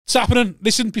It's happening.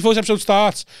 Listen, before this episode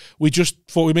starts, we just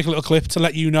thought we'd make a little clip to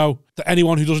let you know that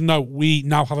anyone who doesn't know, we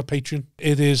now have a Patreon.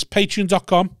 It is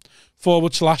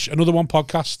patreon.com/another one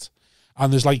podcast.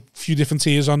 And there's like a few different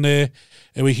tiers on there.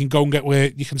 And we can go and get where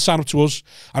you can sign up to us.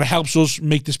 And it helps us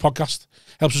make this podcast.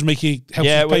 Helps us make it, helps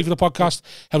us pay for the podcast.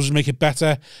 Helps us make it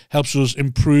better. Helps us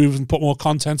improve and put more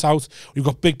content out. We've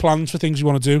got big plans for things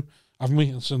we want to do. Haven't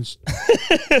we? Since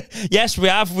yes, we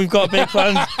have. We've got big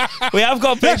plans. We have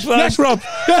got big plans. Yes, Rob.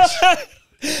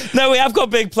 Yes. No, we have got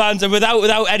big plans, and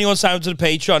without anyone signing to the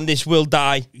Patreon, this will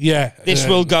die. Yeah. This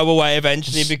will go away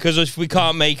eventually, because if we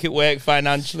can't make it work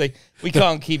financially, we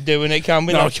can't keep doing it, can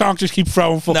we? No, we can't just keep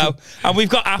throwing fucking... No, and we've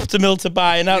got Aftermill to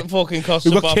buy, and that fucking costs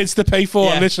We've got kids to pay for.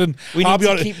 Yeah. Listen, I'll be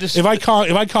honest, if I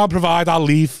can't provide, I'll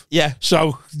leave. Yeah.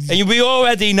 So... And we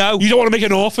already know... You don't want to make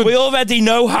an orphan. We already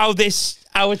know how it's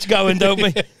going, don't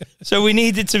we? So we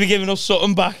needed to be giving us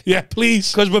something back. Yeah,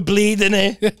 please. Because we're bleeding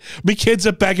here. My kids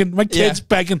are begging. My kids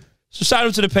begging. So sign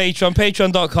up to the Patreon,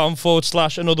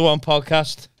 patreon.com/another one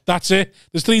podcast. That's it.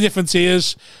 There's 3 different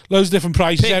tiers, loads of different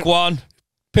prices. Pick one.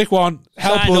 Help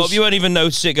sign us. up. You won't even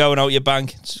notice it going out your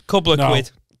bank. It's a couple of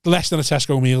quid. Less than a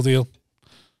Tesco meal deal.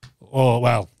 Or,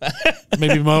 well,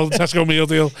 maybe more than a Tesco meal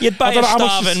deal. You'd buy a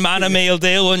starving man a meal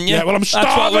deal, wouldn't you? Yeah, well, I'm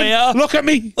starving. That's what we are. Look at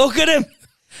me. Look at him.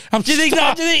 Do you think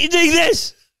that? Do you think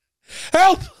this?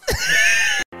 Help.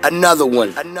 Another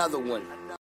one.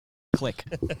 Click.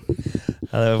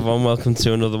 Hello, everyone. Welcome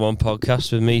to Another One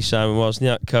podcast with me, Simon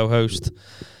Wozniak, co-host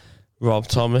Rob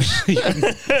Thomas.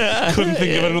 Couldn't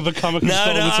think of another comic. No,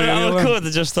 I could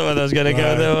have just thought whether I was going to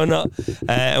go there or not.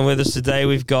 And with us today,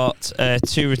 we've got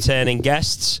 2 returning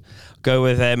guests. Go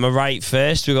with my right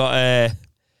first. We've got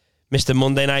Mr.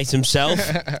 Monday Night himself,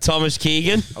 Thomas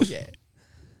Keegan. Oh, yeah.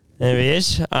 There he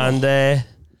is. And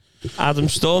Adam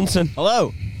Staunton.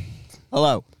 Hello.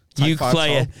 Uke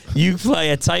player,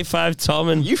 Type 5 Tom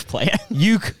and... Youth player?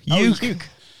 Uke.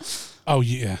 Oh,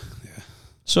 yeah.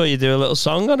 Saw you do a little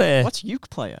song on it. What's uke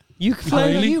player? Uke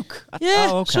player. Uke. Yeah,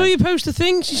 oh, okay. saw you post the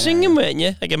things you're singing, weren't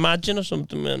you? Like Imagine or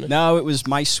something, man. No, it was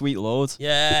My Sweet Lord.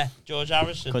 Yeah, George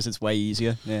Harrison. Because it's way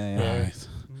easier. Yeah. Right.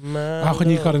 How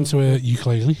come you got into a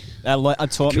ukulele? I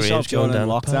taught myself during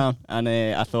lockdown, and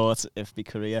I thought if my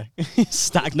career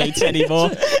stagnates anymore,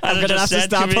 I'm going to have to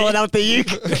start pulling out the uke.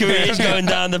 Career's going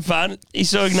down the pan. He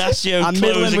saw Ignacio I'm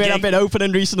middling where I've been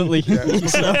opening recently. So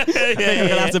I think I'm going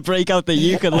to have to break out the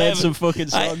uke and learn some fucking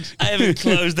songs. I haven't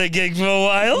closed a gig for a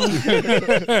while.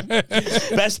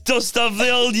 Let's dust off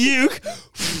the old uke.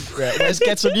 Right, let's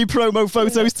get some new promo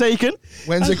photos taken.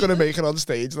 When's it going to make it on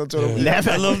stage?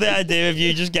 Never. I love the idea of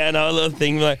you just getting out a little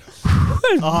thing like...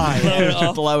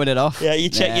 blowing it off. Yeah, you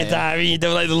check your diary, you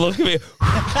don't like the look of it.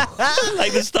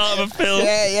 Like the start of a film.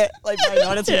 Yeah. Like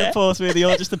Minority Report where they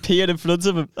all just appear in front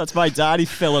of him. That's my diary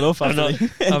filling up after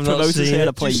I'm not seeing here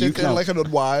to play uke. Sit there like an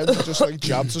unwind and just like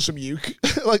jab to some uke.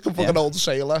 Like a fucking old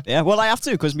sailor. Yeah, well I have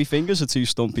to because my fingers are too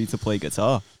stumpy to play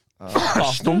guitar.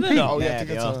 Stumpy? Oh, yeah,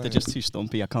 they're just too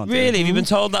stumpy. I can't do it. Really? Have you been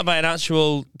told that by an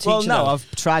actual teacher? Well, no,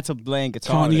 I've tried to learn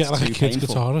guitar. Can't you get like a kid's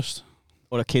guitarist?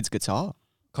 Or a kid's guitar?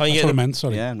 Can't you That's get what I meant,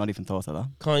 sorry. Yeah, I've not even thought of that.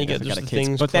 Can't you get just the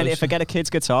things But then closer? if I get a kid's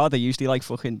guitar, they're usually like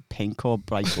fucking pink or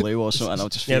bright blue or something. I'll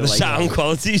just feel the like sound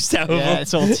quality's terrible. Yeah,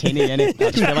 it's all tinny, innit?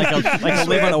 I just feel like I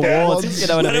live on a ward. You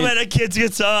know what I When I mean? meant a kid's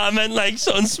guitar, I meant like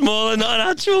something smaller, not an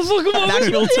actual fucking one. An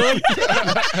actual toy.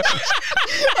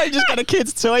 I just got a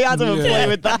kid's toy out of and play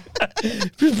with that.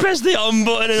 Just press the on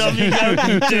button and off you go.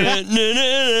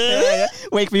 Yeah.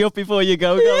 Wake me up before you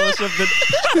go or something.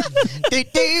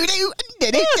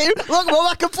 Look, Mum,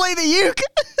 I can play the uke.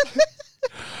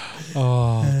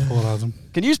 Oh, poor Adam.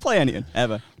 Can you just play anything,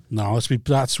 ever? No, that's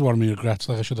one of my regrets.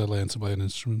 Like I should have learned to play an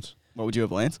instrument. What would you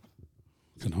have learned?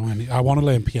 I don't know. I want to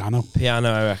learn piano.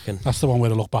 Piano, I reckon. That's the one where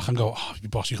I look back and go, oh, your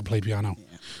boss, you can play piano.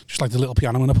 Yeah. Just like the little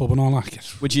piano in the pub and all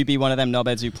that. Would you be one of them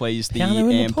knobheads who plays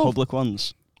the public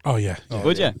ones? Oh, yeah.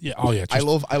 Would you? Yeah. Oh, yeah. I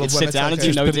love when sit down and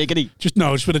do no diggity. Just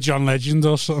with a John Legend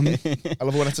or something. I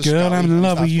love when it's a girl, I'm in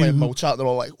love with you. Playing Mozart, they're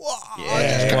all like, whoa.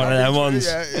 Yeah, one of them ones.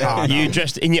 Yeah. You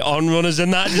dressed in your on runners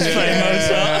and that, just playing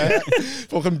Mozart.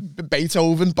 Fucking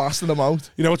Beethoven, blasting them out.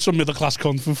 You know what some middle class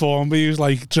cunt from Formby who's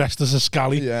like dressed as a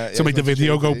scally to make the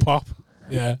video go pop.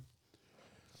 Yeah.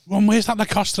 Well, where's that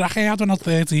Lacoste rack I had when I was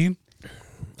 13?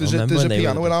 There's a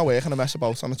piano in our work and I mess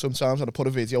about on it sometimes and I put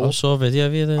a video up. I saw a video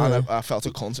of you there. And I felt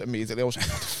a cunt immediately. I was like,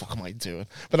 what the fuck am I doing?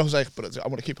 But I was like, I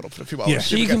want to keep it up for a few hours. Yeah.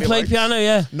 So you can play piano,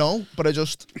 yeah? No, but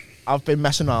I've been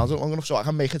messing around with it long enough so I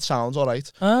can make it sound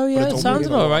alright. Oh, yeah, it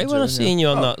sounded alright when I seen you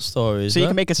on that story. So you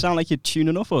can make it sound like you're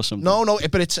tuning up or something? No,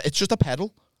 but it's just a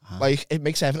pedal. Like, it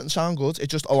makes everything sound good. It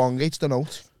just elongates the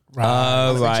note.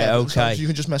 Oh, right, okay. So you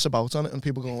can just mess about on it and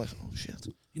people go like, oh, shit.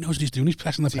 He knows what he's doing. He's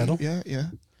pressing the pedal. Yeah.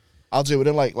 I'll do it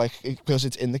in like because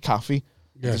it's in the cafe. Yeah.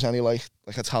 If there's any like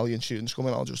Italian students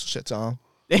coming, I'll just sit down.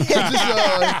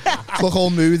 Just look all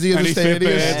moody and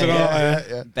mysterious.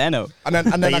 Yeah. Benno. And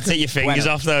then you take your fingers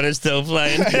off though and it's still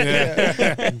playing.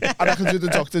 And I can do the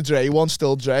Dr. Dre one,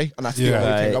 Still Dre, and that's the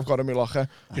only thing I've got in my locker.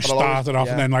 You start it off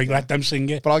and then like let them sing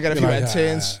it. But I'll get a few head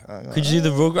turns. Could you do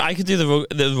the Rugrats? I could do the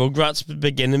Rugrats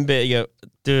beginning bit. You go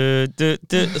do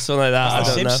something like that. I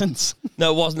don't Simpsons. know.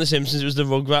 No, it wasn't the Simpsons. It was the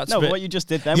Rugrats. No, bit. What you just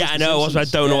did then. Yeah, I know. I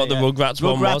don't know what the Rugrats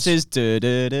one was. Rugrats is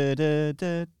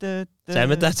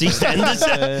Damn it, that's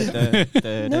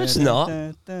EastEnders. No, it's not.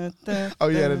 Oh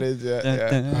yeah, it is.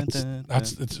 Yeah.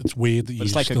 It's weird that you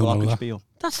it's like a still know that. glockenspiel.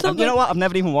 That's not. You know what? I've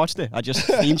never even watched it. I just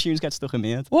theme tunes get stuck in my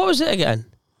head. What was it again?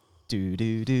 Do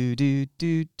do do do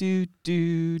do do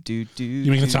do do do.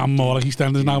 You're making it sound more like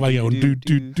EastEnders now by going do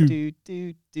do do. Do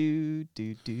do do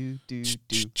do do do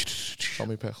do.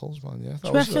 Tommy Pickles, man. Yeah. Do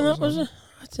you reckon that was it?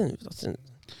 I didn't.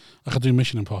 I could do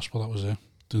Mission Impossible. That was it.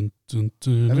 Dun, dun,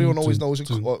 dun, Everyone dun, always dun, knows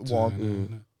dun, what dun,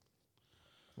 one.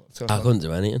 I couldn't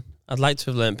do anything. I'd like to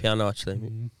have learned piano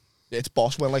actually. It's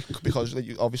boss when because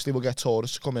you obviously we'll get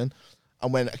tourists to come in,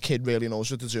 and when a kid really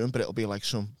knows what they're doing, but it'll be like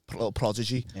some little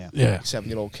prodigy, Yeah.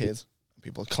 7-year-old kid.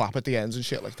 People clap at the ends and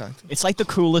shit like that. It's like the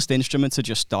coolest instrument to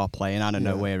just start playing out of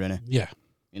nowhere, innit? Yeah.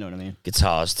 You know what I mean?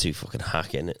 Guitar's too fucking hack,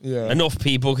 innit? Yeah. Enough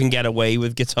people can get away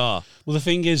with guitar. Well, the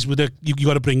thing is, you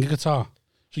got to bring a guitar,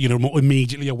 so you're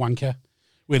immediately a wanker.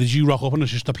 Whereas you rock up and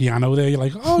there's just a piano there, you're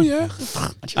like, oh yeah,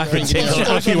 I can tickle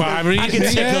the ivory.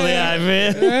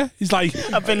 Yeah. He's like,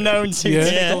 I've been known to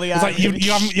tickle the it's like you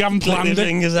haven't planned it.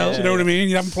 Fingers out. You know what I mean?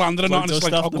 You haven't planned it or not, and it's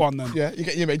like, oh, go on then. Yeah, you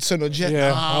get your mates to nudge you.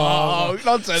 Yeah. Oh,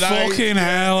 not today. Fucking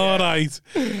hell, all right.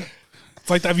 It's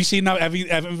like, have you seen that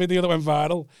Everton video that went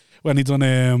viral when he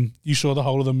done You Saw the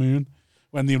Whole of the Moon?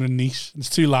 When they were in Nice, and it's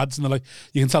two lads, and they're like,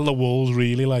 you can tell the walls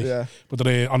really but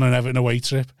they're on an Everton away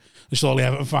trip. There's all the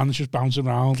Everton fans just bouncing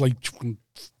around like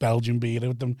Belgian beer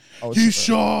with them. You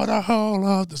saw the whole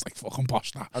of. There's like fucking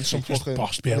boss that. And some just fucking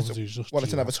boss be able to do just. Well,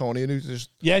 it's an Evertonian who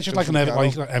just. Yeah, it's just like an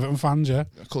Everton fans. Yeah,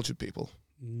 cultured people.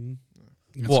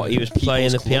 What, he was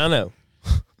playing the piano?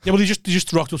 Yeah, well, he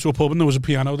just rocked up to a pub and there was a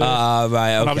piano there. Ah,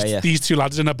 right, and okay, these two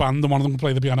lads in a band and one of them can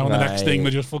play the piano and the next thing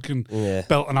they're just fucking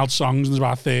belting out songs and there's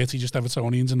about 30 just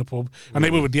Evertonians in the pub. And they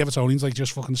were with the Evertonians, like,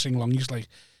 just fucking sing along. Just like,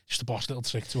 just a boss little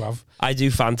trick to have. I do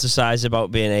fantasize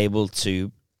about being able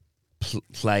to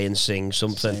play and sing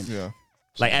something. Yeah.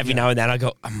 Like every now and then I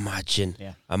go, imagine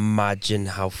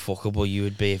how fuckable you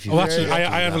would be if you.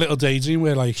 I have a little daydream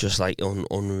where like just like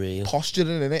unreal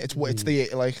posturing in it. It's the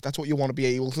like that's what you want to be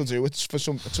able to do. It's for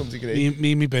some degree.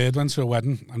 Me and my bird went to a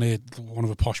wedding and one of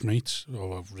her posh mates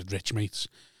or rich mates.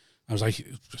 I was like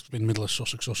just in the middle of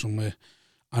Sussex or somewhere,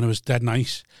 and it was dead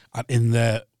nice. And in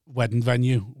the wedding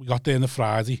venue, we got there on the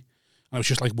Friday, and it was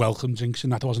just like welcome drinks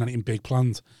and that. There wasn't anything big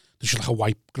planned. There's just like a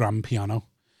white grand piano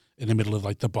in the middle of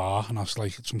like the bar, and I was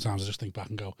like, sometimes I just think back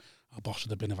and go, how boss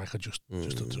would have been if I could just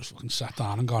fucking sat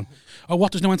down and gone, oh,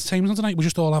 what, there's no entertainment on tonight? We're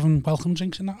just all having welcome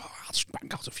drinks and that. Oh, I'll just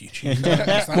bang out a few tunes.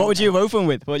 What would you open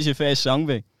with? What would your first song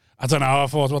be? I don't know. I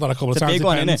thought about that a couple of times. Big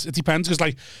one, innit? It depends because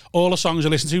like all the songs I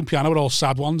listen to in piano are all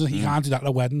sad ones, and you can't do that at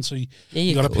a wedding. So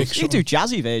you got to pick. You do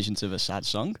jazzy versions of a sad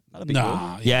song. That'd be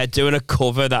cool. Yeah, doing a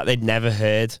cover that they'd never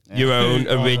heard. Your own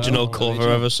original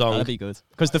cover of a song. That'd be good.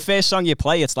 Because the first song you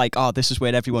play, it's like, oh, this is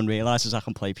where everyone realizes I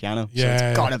can play piano. Yeah, so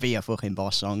it's gotta be a fucking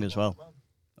boss song as well.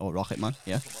 Or Rocket Man.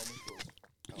 Yeah.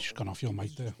 You just gone off your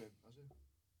mic there.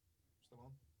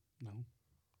 No.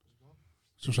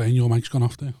 So saying your mic's gone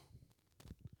off there.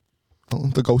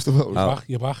 The ghost of it. You're back.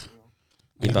 You're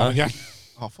back. Again.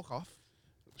 Oh, fuck off.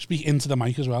 Speak into the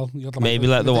mic as well. Maybe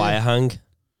let the wire hang.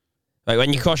 Like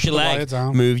when you cross your leg,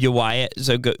 move your wire.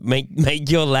 So make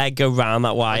your leg go round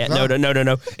that wire. Like that?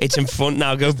 No. It's in front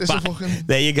now. Go back.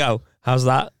 There you go. How's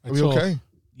that? Are we okay?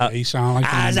 Yeah, you sound like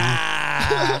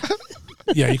yeah,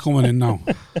 you're coming in now.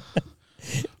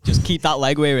 Just keep that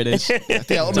leg where it is.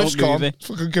 The element's gone.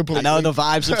 Fucking completely. I know the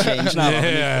vibes have changed now.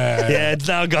 Yeah, it's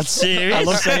now got serious. I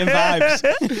love saying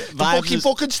vibes. Keep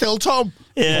fucking still, Tom.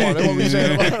 Yeah. What are we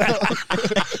saying about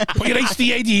Put your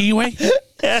HDAD away.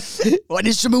 Yeah. What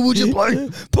instrument would you play?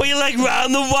 Put your leg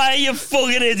round the wire, you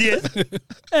fucking idiot.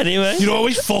 Anyway. You're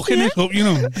always fucking it up, you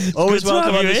know. Always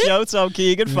welcome on the show, Tom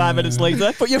Keegan. 5 minutes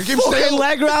later. Put your fucking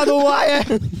leg round the wire.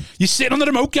 You're sitting on the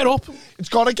remote, get up. It's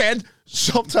gone again.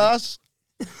 Sometimes.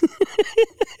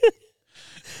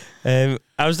 I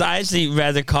actually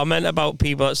read a comment about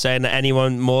people saying that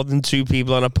anyone more than 2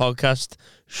 people on a podcast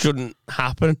shouldn't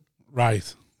happen.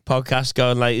 Right. podcast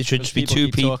going like it should just be two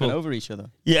people talking over each other.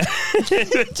 Yeah,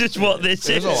 just what this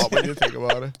There's is. a lot when you think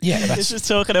about it. Yeah, It's just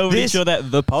talking over each other.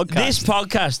 The podcast. This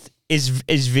podcast is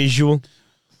visual.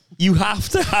 You have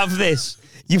to have this.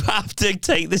 You have to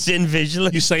take this in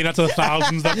visually. You say that to the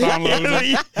thousands that download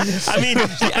it. I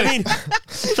mean,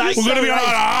 thanks. We're going to be on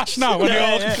our arse now.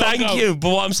 Thank you. But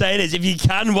what I'm saying is, if you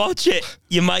can watch it,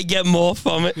 you might get more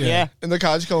from it. Yeah. In the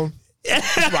car's going. Yeah.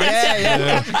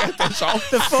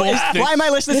 Why am I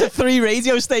listening to 3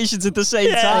 radio stations at the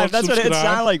same time? That's what it'd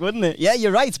sound like, wouldn't it? Yeah,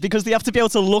 you're right, because they have to be able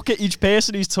to look at each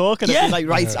person who's talking and be like,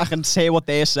 right, I can say what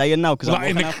they're saying now because I'm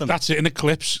looking at them. That's it. In the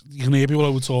clips, you can hear people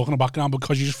over talking in the background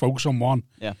because you just focus on one.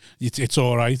 Yeah. It's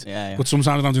all right. Yeah. But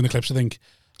sometimes when I'm doing the clips, I think,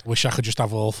 I wish I could just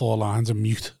have all 4 lines and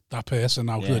mute that person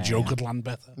now because the joke would land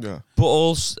better. Yeah. But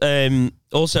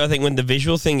also, I think when the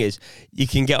visual thing is, you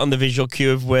can get on the visual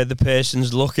cue of where the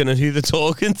person's looking and who they're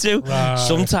talking to. Right.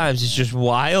 Sometimes it's just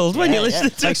wild when you're listening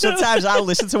to it. Like sometimes I'll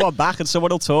listen to one back and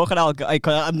someone will talk and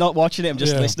I'm not watching it, I'm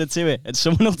just listening to it. And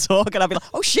someone will talk and I'll be like,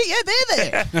 oh shit, yeah,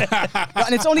 they're there.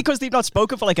 And it's only because they've not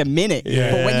spoken for like a minute.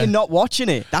 Yeah. But when you're not watching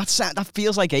it, that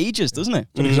feels like ages, doesn't it?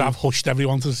 Because I've hushed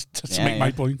everyone to make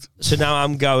my point. So now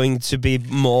I'm going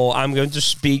to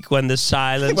speak when there's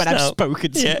silence. When I've now.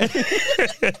 spoken to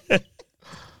you.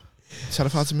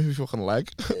 Terrified to move your fucking leg.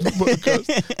 People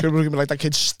are going to be like, that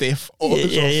kid's stiff. That's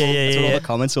what all the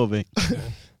comments will be.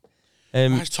 Why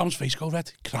does Tom's face go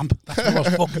red? Cramp. That's what I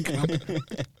was fucking cramp.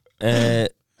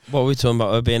 What were we talking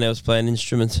about? We're being able to play an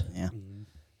instrument. Yeah.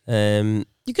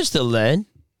 You can still learn.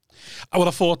 I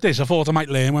thought I might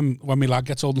learn when my lad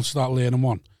gets old and start learning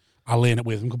one. I'll learn it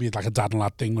with him. Could be like a dad and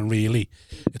lad thing when really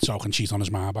it's so I can cheat on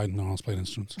his ma by no one's playing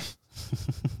instruments.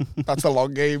 That's the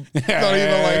long game. Not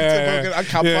even like a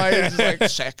campfire. It's like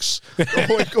sex.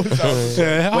 Oh, it goes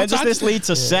down. When does this lead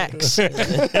to sex?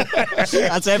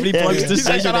 That's every bloke's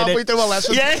decision. Halfway through a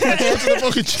lesson. Yeah. The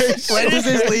fucking chase. When does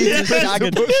this lead to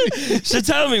shagging? So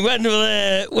tell me, when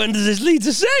does this lead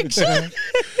to sex?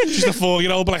 Just a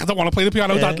 4-year-old, but like, I don't want to play the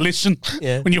piano. Dad, listen.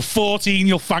 Yeah. When you're 14,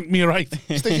 you'll thank me, right?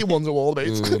 Sticky ones a wall,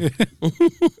 mate.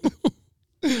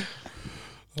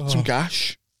 Some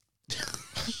gash.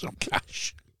 Some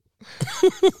cash.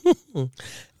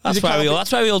 That's why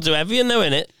we all do everything, though,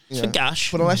 innit? It's for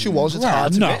gash. But unless you was, it's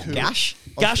hard to get who. Gash?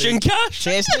 Gash and cash.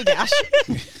 Cheers to gash.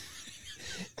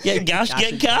 Get gash,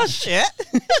 get cash. Yeah.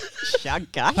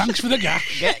 Shag gash. Thanks for the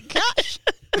gash. Get cash.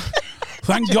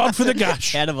 Thank God for the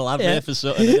gash. Terrible advert for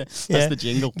something, isn't it? That's the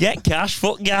jingle. Get cash,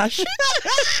 fuck gash.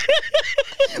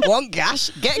 Want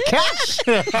gash? Get cash.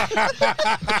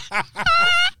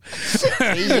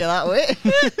 Easier that way.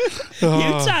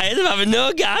 You tired of having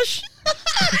no gash?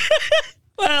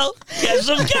 Well, get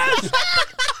some cash.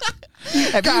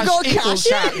 Have you got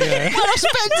cash? Why not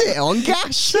spend it on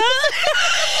cash?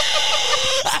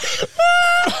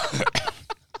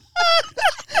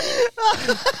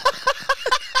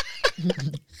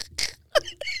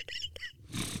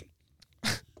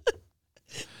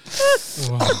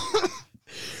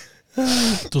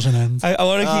 Doesn't end. I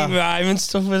want to keep rhyming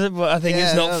stuff with it, but I think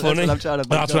it's not funny. That's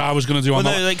That's what I was going to do on,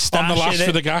 Well, the, no, like on the stash lash in for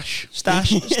it. the gash.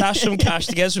 Stash some cash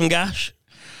to get some gash.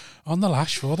 On the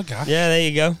lash for the gash. Yeah, there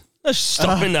you go. Let's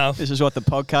stop it now. This is what the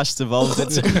podcast's evolved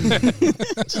into.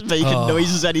 Just making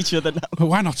noises at each other now. But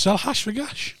why not sell hash for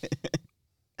gash?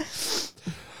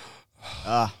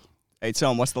 Hey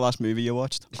Tom, what's the last movie you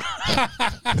watched? A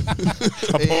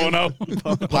porno.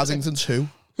 Blasington 2.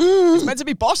 It's meant to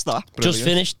be Boss, that. Just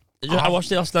finished. I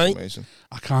watched it last night. Amazing.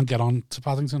 I can't get on to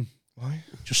Paddington. Why?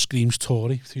 Just screams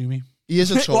Tory to me. He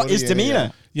is a Tory. What is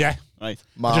demeanour? Yeah. Right.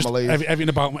 Just Marmalade. everything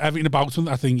about him,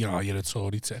 I think, you're a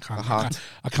Tory.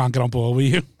 I can't get on board with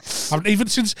you. Even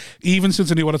since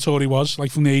I knew what a Tory was,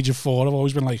 like from the age of 4, I've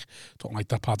always been like, don't like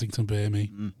that Paddington bear me.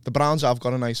 The Browns have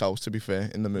got a nice house, to be fair,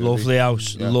 in the movie. Lovely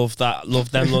house. Yeah. Love that. Love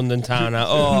them London town.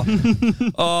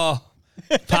 Oh.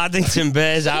 Paddington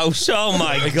Bear's house. Oh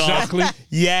my god. Exactly.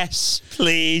 Yes,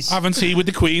 please. Having tea with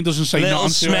the Queen doesn't say Little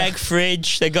nothing to smeg her.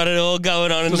 fridge. They got it all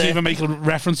going on in Doesn't there. even make a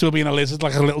reference to her being a lizard,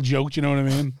 like a little joke, do you know what I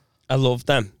mean? I love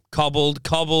them. Cobbled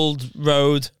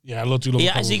road. Yeah, I love you.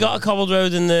 Yeah, has he got a cobbled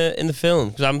road in the film?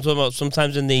 Because I'm talking about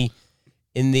sometimes in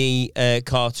the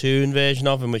cartoon version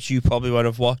of him, which you probably won't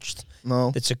have watched.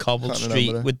 No. It's a cobbled Can't street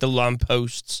remember it. with the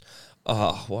lampposts.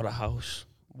 Oh, what a house!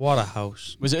 What a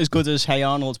house! Was it as good as Hey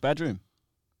Arnold's bedroom?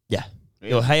 Yeah.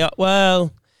 Really? Yo, Hey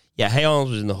Arnold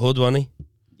was in the hood, wasn't he?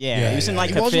 Yeah, he was in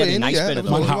like He a was fairly in, nice yeah, bit of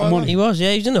there was Manhattan one. one. He was,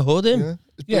 yeah. He was in the hood, him.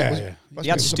 Yeah. Yeah. He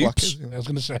had stoops. I was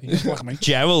going to say, he's black, mate.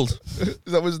 Gerald.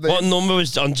 That was the What number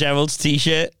was on Gerald's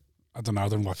t-shirt? I don't know, I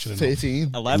didn't watch it enough.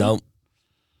 13. 11. No.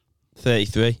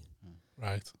 33,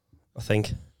 Right. I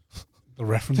think. The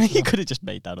reference. You could have just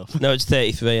made that up. No, it's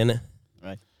 33, isn't it?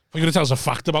 Right. You're going to tell us a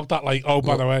fact about that, like, oh,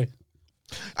 by the way.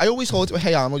 I always thought,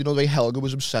 Hey Arnold, you know, the way Helga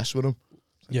was obsessed with him.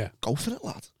 Yeah. Go for it,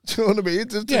 lad. Do you know what I mean?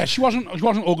 Yeah, she wasn't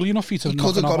ugly enough for you to He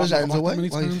could have got his ends away.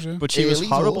 But she was Early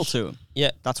horrible doors. to him. Yeah.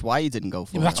 That's why he didn't go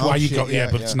for Yeah, it. that's why you shit, got, yeah,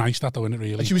 but yeah. it's nice that, though, isn't it,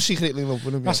 really? And she was secretly in love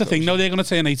with him. That's the thing. No, they're going to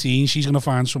turn 18. She's going to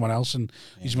find someone else, and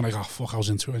he's going to be like, oh, fuck, I was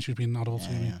into it, and she's being an adult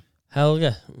to me.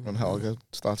 Helga. And Helga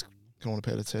starts going on a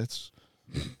pair of tits,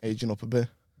 aging up a bit.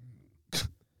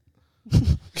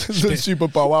 The super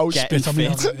bow out. Getting Spit on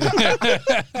me.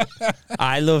 fit.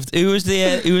 I loved. Who was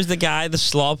the guy, the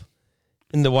slob,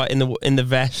 in the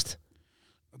vest?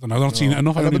 I don't know. I've not seen it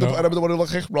enough. I I don't remember know. the one who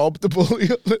looked like Rob, the bully.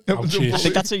 jeez. I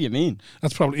think that's who you mean.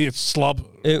 That's probably it's slob.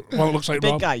 Who? Well, it looks like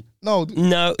Big Rob. guy. No,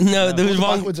 No, there was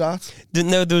one. backwards hat.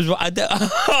 No, there was one. I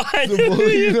The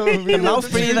bully, you know what I mean? The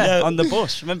mouth breather No. on the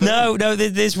bus. Remember? No,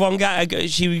 this one guy.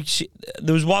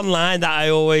 There was one line that I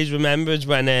always remembered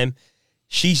when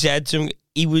she said to him,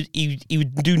 he would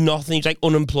do nothing. He was like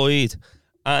unemployed,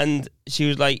 and she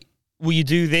was like, "Will you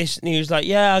do this?" And he was like,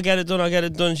 "Yeah, I'll get it done. I'll get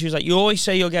it done." She was like, "You always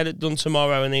say you'll get it done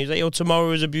tomorrow," and he was like, "Oh,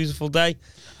 tomorrow is a beautiful day,"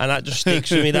 and that just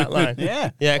sticks with me. That line,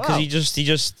 Yeah. yeah, because Wow. he just.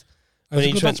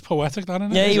 That's poetic, that,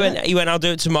 isn't it? Yeah, he went, I'll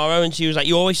do it tomorrow. And she was like,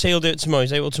 you always say you'll do it tomorrow.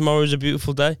 He's like, well, tomorrow is a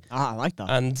beautiful day. Ah, I like that.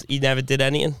 And he never did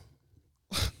anything.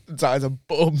 Dad's a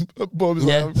bum. Bum's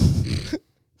Yeah.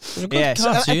 like, Yeah,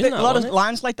 so, cartoon, a that, lot of wasn't it?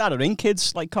 lines like that are in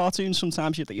kids like cartoons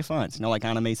sometimes that you find, you know, like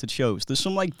animated shows. There's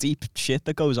some like deep shit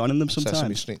that goes on in them Sesame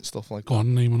sometimes. Street and stuff like Go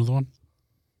on, name another one.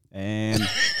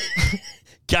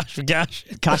 Cash for cash.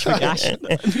 Cash for cash.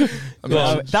 All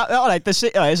right,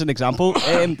 here's an example.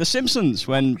 The Simpsons,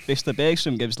 when Mr.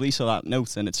 Bergstrom gives Lisa that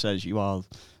note and it says, "You are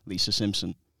Lisa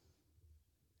Simpson."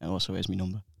 And also, here's my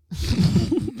number.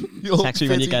 that. Text me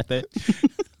when you get there.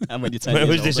 And when you tell Where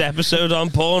was this episode on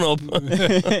Pornhub?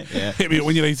 Yeah. Hit me up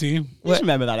when you're 18. You just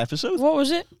remember that episode? What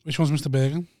was it? Which one's Mr.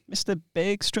 Bergen? Mr.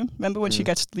 Bergstrom. Remember when she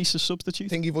gets Lisa's substitute?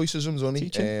 Thingy voices him, Sonny.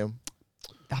 Teacher?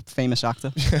 That famous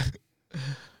actor.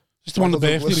 Just the one on the Michael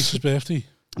birthday, Douglas. Lisa's birthday.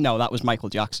 No, that was Michael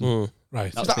Jackson. Mm. Right.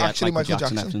 That Is was that the actually Michael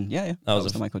Jackson? episode. Yeah, That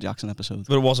was the Michael Jackson episode.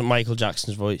 But it wasn't Michael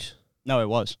Jackson's voice. No, it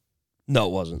was. No,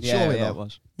 it wasn't. Yeah, Surely yeah, not. it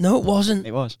was. No, it wasn't.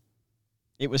 It was.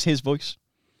 It was his voice.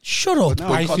 Shut up. No,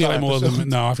 I Boycott feel that like more episode. than...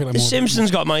 No, I feel like The more...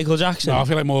 Simpsons got Michael Jackson. No, I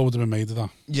feel like more would have been made of that.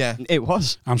 Yeah. It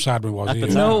was. I'm sad we was. At the Yeah.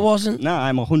 time. No, it wasn't. No,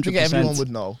 I'm I think everyone 100% would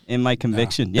know. in my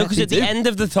conviction. No, Yeah, because they at the do. end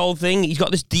of the whole thing, he's got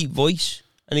this deep voice.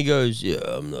 And he goes, yeah,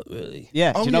 I'm not really.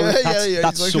 Yeah, Oh, do you know yeah, that's, yeah, yeah,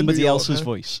 that's he's like a somebody New else's Yorker.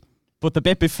 voice. But the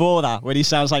bit before that, when he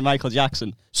sounds like Michael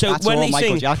Jackson, So that's when all they Michael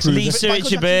sing, Jackson. Lisa, Michael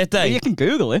it's your Jackson- Well, birthday. you can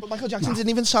Google it. But Michael Jackson didn't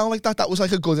even sound like that. That was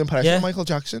like a good impression Yeah. of Michael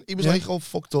Jackson. He was Yeah. like all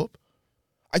fucked up.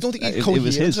 I don't think It he's was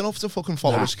coherent his. enough to fucking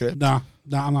follow Nah, a script. nah,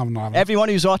 I'm not having it. Everyone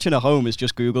who's watching at home has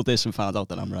just Googled this and found out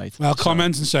that I'm right. Well,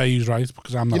 comment and say he's right,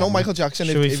 because I'm not. You know, having it. Michael Jackson,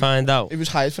 Should we if find out? he was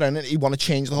hired for anything, he'd want to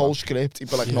change the whole script. He'd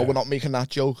be like, no, Yeah. we're not making that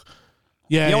joke.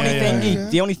 Yeah, The only yeah, thing yeah.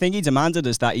 the only thing he demanded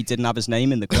is that he didn't have his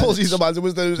name in the All credits. he's imagined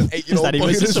was there was an 8-year-old That he boy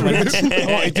was in his just room.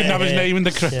 Oh, he didn't have his name in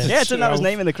the credits. Yeah, it didn't have his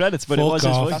name in the credits, but it Fuck was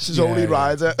his off. voice. That's his Yeah, only yeah.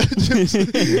 rider. Just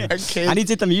a kid. And he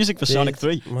did the music for Sonic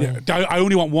 3. Yeah, I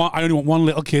only want one. I only want one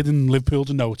little kid in Liverpool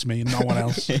to know it's me, and no one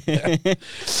else.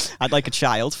 I'd like a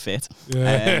child fit.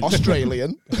 Yeah.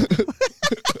 Australian.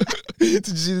 Did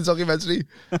you see the documentary?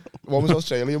 One was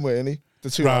Australian, weren't he? The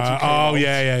two lads who Right. came Oh out.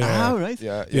 yeah. Oh, right.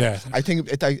 Yeah, Yeah. I think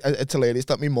it's hilarious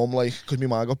that my mum, like, because my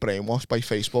mum got brainwashed by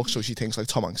Facebook, so she thinks like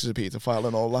Tom Hanks is a paedophile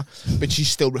and all that, but she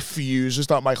still refuses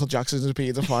that Michael Jackson is a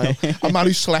paedophile. A man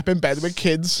who slept in bed with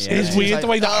kids. Yeah. It's She's weird like, the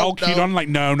way that no, all kid on, like,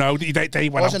 no, they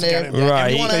went out to Wasn't get him. him. Yeah, Right.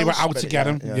 everyone They were else, out but to get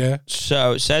him. Yeah.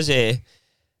 So it says here,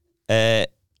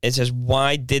 it says,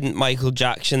 why didn't Michael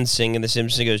Jackson sing in The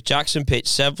Simpsons? It goes, Jackson pitched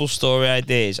several story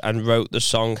ideas and wrote the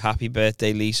song Happy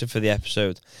Birthday Lisa for the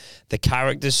episode. The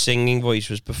character's singing voice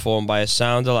was performed by a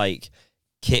sound-alike,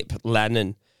 Kip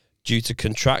Lennon, due to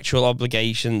contractual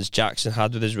obligations Jackson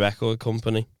had with his record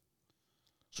company.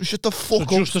 So shut the fuck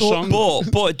So up. just the son. song?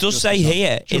 But it does say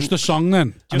here... Just the song then,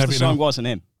 and Just the everything song else. wasn't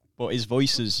him, but his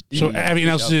voice is... So everything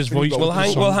else is his voice. Well, but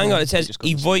the Well, song- hang on. It says Just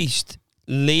he got the- voiced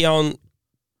Leon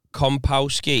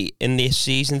Kompowski in the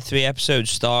season 3 episode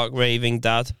Stark Raving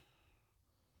Dad.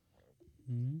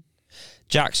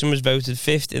 Jackson was voted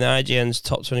 5th in IGN's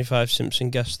top 25 Simpson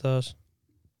guest stars.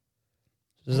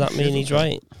 Does that mean he's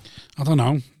right? I don't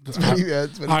know. Yeah,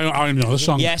 it's very- I don't even know the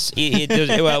song. Yes, it does.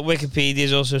 Well, Wikipedia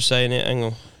is also saying it. Hang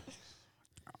on.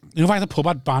 You know, if I had the pub,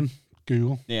 I'd ban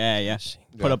Google. Yeah, yeah.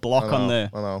 Yeah, Put a block I on know, the...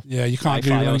 I know. Yeah, you can't Wi-Fi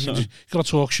Google or anything. something. You got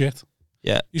to talk shit.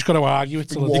 Yeah. You've got to argue it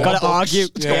till You got to argue.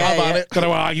 Got to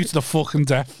argue to the fucking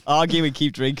death. Argue and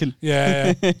keep drinking.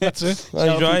 Yeah, that's it.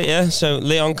 That's right, yeah. So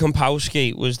Leon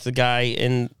Kompowski was the guy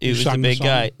who was the big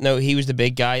guy. No, he was the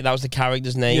big guy. That was the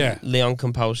character's name. Yeah. Leon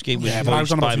Kompowski was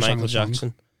voiced by Michael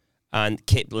Jackson. And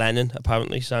Kip Lennon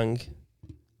apparently sang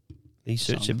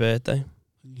Lisa, it's your birthday.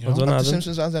 Well done, Have the Adam.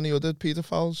 Simpsons had any other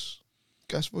paedophiles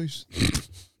guest voice?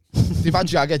 They've had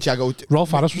Jagger.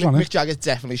 Rolf Harris was on Mick it. Jagger's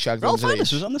definitely shagged Rolf on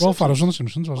Harris was on the Rolf Simpsons. Harris was on The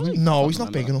Simpsons, wasn't he? No, he's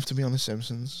not big enough to be on The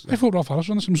Simpsons. I thought Rolf Harris was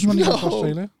on The Simpsons when he went to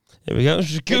Australia. Here we go.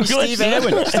 Just Maybe Google Steve it.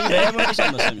 Irwin. Steve Irwin was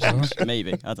on the Simpsons.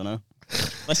 Maybe. I don't know.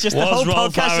 Let's just the Was whole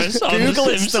Rolf podcast Harris is on The Google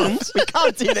it Simpsons? stuff. We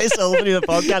can't do this all through the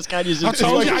podcast, can you? I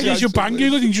told you, I use your bang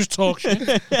Google and you just talk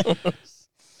shit.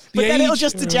 But then it'll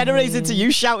just degenerate into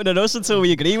you shouting at us until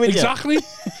we agree with Exactly.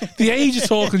 The age of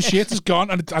talking shit is gone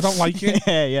and I don't like it.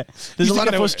 Yeah. There's a lot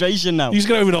of frustration now. You used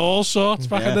to get over all sorts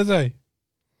back in the day.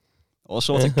 All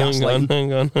sorts of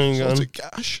Hang on. Sort of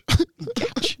gash.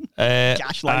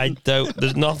 I don't.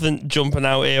 There's nothing jumping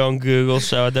out here on Google,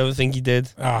 so I don't think he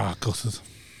did. Ah, gutted.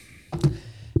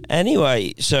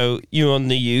 Anyway, so you're on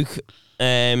the uke.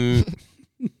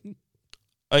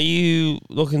 Are you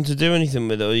looking to do anything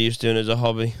with it, or are you just doing it as a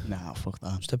hobby? Nah, fuck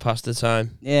that. Just to pass the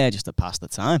time? Yeah, just to pass the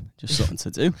time. Just something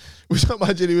to do. Was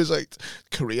imagine he was like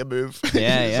career move.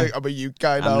 Yeah, He's yeah. like, I'm a youth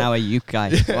guy now. I'm now a uke guy.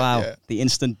 Yeah, Wow. yeah. The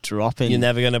instant drop in. You're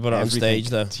never going to put it on everything. stage,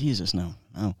 though. Jesus, no.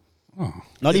 Oh.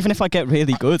 Not even if I get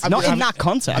really good. Not in that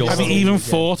context. Have you even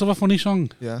thought of a funny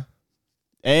song? Yeah.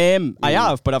 I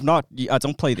have, but I've not. I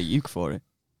don't play the uke for it.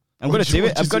 I'm going to do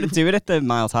it. I'm going to do it at the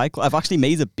Mild High Club. I've actually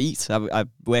made a beat. I've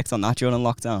worked on that during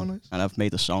lockdown, nice. and I've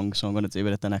made a song. So I'm going to do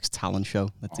it at the next talent show.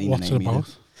 That Dean What's and it Amy about?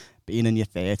 did. Being in your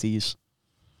 30s.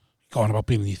 Going about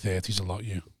being in your 30s a lot,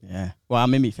 you. Yeah. Well,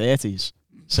 I'm in my 30s,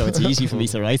 so it's easy for me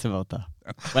to write about that.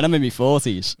 When I'm in my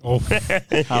 40s, Oh,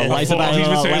 I'll write about it a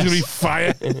lot going to be less.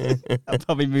 fire. I'll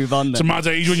probably move on It's a then. mad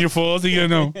age when you're 40, you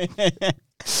know.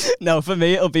 No, for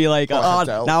me, it'll be like, oh,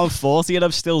 Adele. now I'm 40 and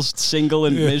I'm still single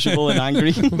and miserable and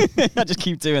angry. I just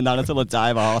keep doing that until I die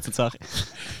of a heart attack.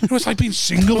 You know, it's like being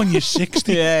single when you're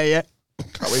 60. Yeah.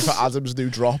 Can't wait for Adam's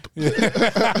new drop. You know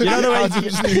the way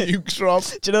Adam's new uke drop.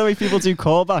 Do you know the way people do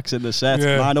callbacks in the set?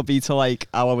 Yeah. Mine will be to like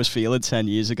how I was feeling 10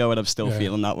 years ago and I'm still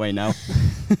feeling that way now.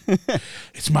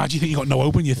 It's mad you think you got no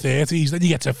hope in your 30s, then you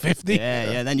get to 50.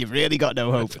 Yeah, then you've really got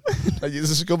no hope. And you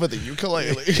discover the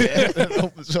ukulele.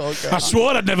 I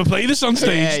swore I'd never play this on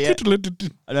stage. Yeah.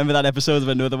 I remember that episode of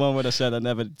another one where I said I'd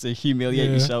never to humiliate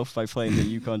myself by playing the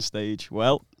uke on stage.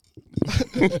 Well,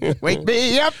 wake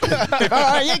me up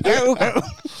before you go.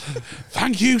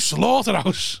 Thank you,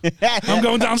 Slaughterhouse. I'm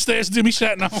going downstairs to do my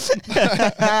set now.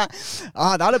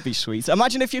 That'd be sweet.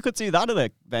 Imagine if you could do that at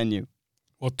a venue.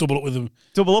 What, double up with them?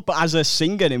 Double up as a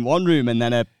singer in one room and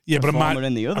then a performer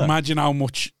in the other. Imagine how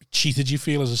much cheated you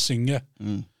feel as a singer.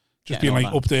 Just being like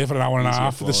up there for an hour and a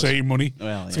half for the same money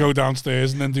to go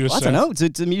downstairs and then do a set. I don't know.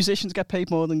 Do musicians get paid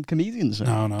more than comedians?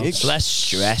 No. It's less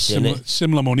stress,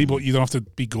 Similar money, but you don't have to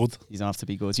be good. You don't have to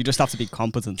be good. You just have to be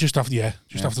competent. Just have to,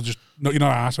 you're not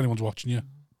asked when anyone's watching you.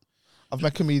 I've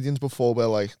met comedians before where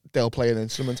like they'll play an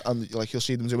instrument and like you'll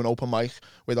see them do an open mic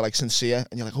where they're like sincere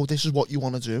and you're like, oh, this is what you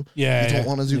want to do. Yeah, you don't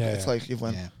want to do. yeah. It's like you've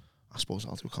went. I suppose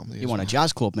I'll do comedy. You want a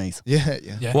jazz club, mate?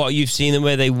 Yeah. What, you've seen them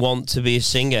where they want to be a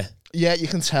singer? Yeah, you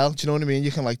can tell. Do you know what I mean?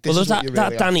 You can like. This Well, is there's what that you're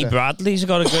really Danny after. Bradley's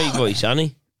got a great voice, hasn't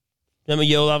he? Remember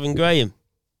Yolav and Graham?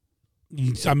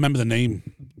 I remember the name.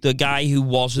 The guy who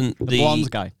wasn't The blonde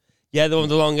guy. Yeah, the one with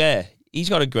the long hair. He's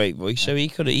got a great voice, so he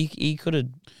could have.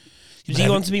 Does he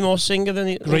want to be more singer than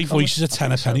he? Great voice is a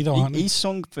tenner penny, though, aren't He he?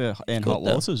 sung for in Good Hot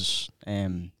though. Waters,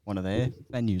 one of their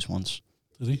venues once.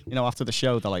 Did he? You know, after the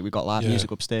show, they're like, we got live Yeah.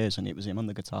 music upstairs, and it was him on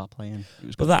the guitar playing. It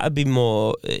was But good. that'd be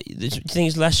more. Do you think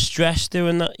it's less stress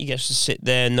doing that? You get to sit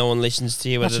there, no one listens to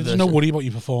you. That's Whether it, there's no worry about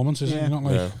your performance, is it? Yeah. You're not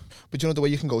like, No. But you know the way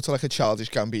you can go to like a Childish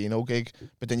Gambino gig,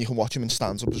 but then you can watch him in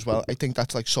stand up as well. I think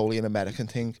that's like solely an American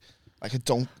thing. Like I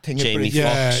don't think it Jamie brings-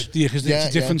 yeah, Fox. because Yeah, it's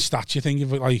a different stature thing.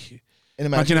 Of like, in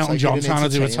America. imagine it's Elton like John you're an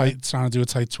trying to do a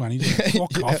tight 20.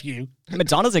 Fuck off, you.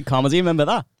 Madonna did comedy, remember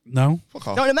that? No. Fuck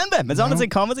off. Don't remember? Madonna No.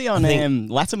 did comedy on I think-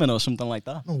 Letterman or something like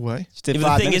that. No way. She did Yeah, but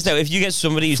 5 the thing minutes. is, though, if you get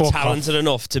somebody who's Fuck talented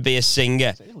enough to be a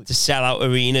singer, to sell out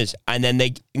arenas, and then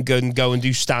they go and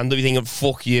do stand up, you think,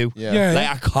 fuck you. Yeah. Yeah. Like,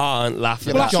 I can't laugh Yeah,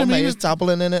 at but that's that. what John I mean. Mayer's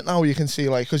dabbling in it now. You can see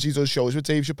like because he does shows with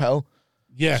Dave Chappelle,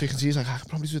 Yeah. so you can see he's like I can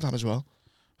probably do that as well.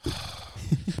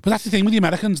 But that's the thing with the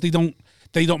Americans. They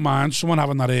don't mind someone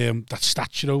having that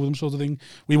stature over them, sort of thing.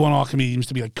 We want our comedians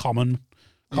to be like common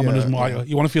as more. yeah.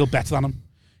 You want to feel better than them.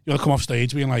 You want to come off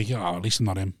stage being like, oh, at least I'm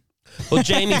not him. Well,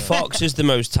 Jamie Foxx is the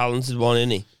most talented one,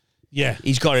 isn't he? Yeah.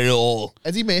 He's got it all.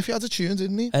 Eddie Murphy had a tune,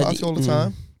 didn't he? Eddie- Party all the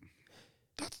time.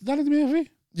 That Eddie Murphy?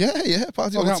 Yeah,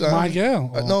 party all Oh, the time. My Girl?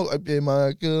 No,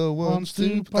 my girl wants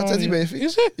to. That's Eddie Murphy.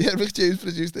 Is it? Yeah, Rick James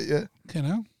produced it, yeah. Okay,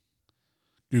 now.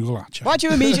 Google that. Check. Why'd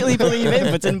you immediately believe him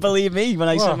but didn't believe me when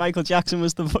I said Michael Jackson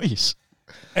was the voice?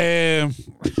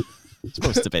 It's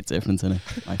supposed to be a bit different, isn't it?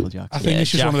 Michael Jackson. I think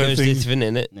it's just one of those things. different,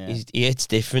 isn't it? Yeah. It's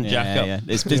different, Jacko. Yeah.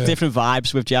 There's different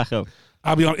vibes with Jacko.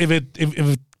 I'll be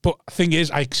honest, but the thing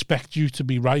is, I expect you to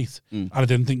be right, and I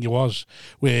didn't think you was.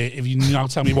 Where if you now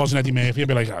tell me it wasn't Eddie Murphy, I'd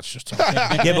be like, that's just Tom.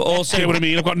 Yeah, but also, you know what I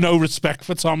mean? I've got no respect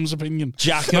for Tom's opinion.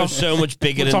 Jacko's so much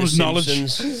bigger than Tom's the knowledge.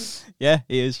 Simpsons. Yeah,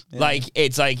 he is. Yeah.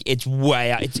 It's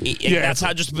way out. That's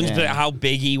how how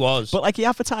big he was. But he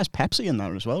advertised Pepsi in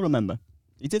that as well, remember?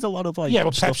 He did a lot of but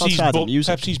stuff outside of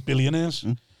music. Pepsi's billionaires.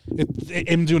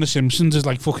 Him doing The Simpsons is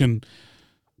like fucking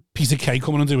Peter Kay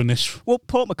coming and doing this. Well,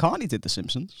 Paul McCartney did The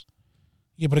Simpsons.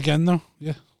 Yeah, but again, though,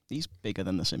 yeah. He's bigger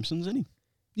than The Simpsons, isn't he?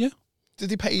 Yeah.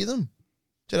 Did he pay them?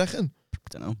 Do you reckon? I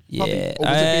don't know. Yeah. Or would it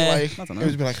be like? I don't know. It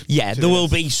would be like. Yeah, there will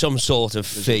be some sort of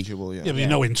fee. Residual, Yeah, but you're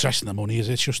no interest in the money, is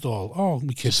it? It's just all,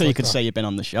 my kids. So you like could that. say you've been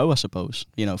on the show, I suppose,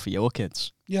 for your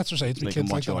kids. Yeah, that's what I say. It's So my they can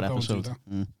kids like watch your that. I don't do episode.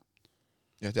 that.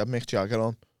 Yeah, they had Mick Jagger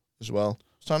on as well. I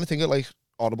was trying to think of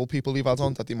horrible people you've had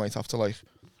on that they might have to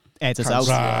Edit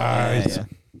Right. out.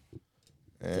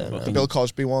 The Bill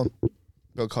Cosby one.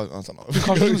 Bill Cosby, I don't know.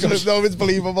 I don't know if it's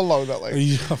believable though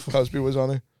that Cosby was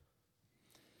on it.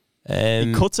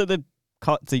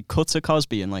 He cut to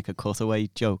Cosby in a cutaway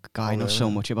joke. Guy knows so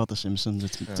much about The Simpsons.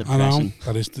 It's I know. depressing.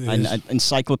 That is. And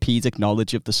encyclopedic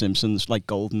knowledge of The Simpsons,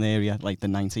 golden area, the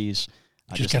 90s.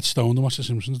 Just get stoned and watch The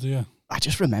Simpsons, do you? I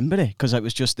just remembered it because it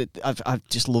was just I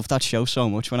just loved that show so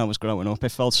much when I was growing up. It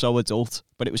felt so adult,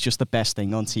 but it was just the best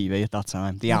thing on TV at that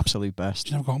time. The absolute best.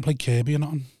 Did you never go out and play Kirby or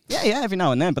nothing? Yeah, every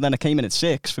now and then. But then I came in at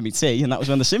 6 for me tea, and that was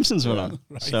when The Simpsons were on.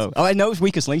 Right. So, I know it was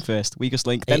Weakest Link first. Weakest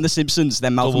Link, then The Simpsons,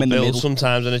 then Malcolm Double in the bill Middle.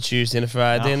 sometimes on a Tuesday and a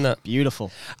Friday, and that.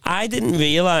 Beautiful. I didn't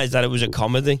realise that it was a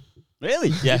comedy. Really?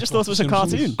 Yeah. You just thought it was a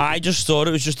Simpsons. cartoon? I just thought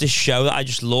it was just a show that I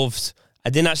just loved. I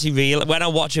didn't actually realize. When I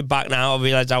watch it back now, I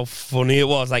realise how funny it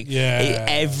was.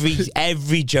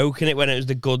 Every joke in it when it was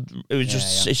it was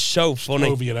just it's so funny,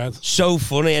 Over your head. so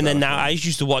funny. And then now I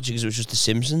used to watch it because it was just The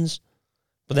Simpsons.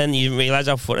 But then you realise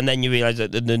how funny, and then you realise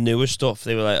that the newer stuff,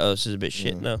 they were like, "Oh, this is a bit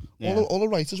shit now." Yeah. All the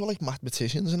writers were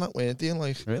mathematicians and that, weren't they? And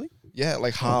Really? yeah,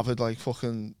 Harvard,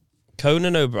 fucking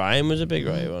Conan O'Brien was a big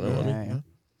writer on it, wasn't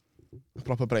he?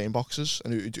 proper brain boxers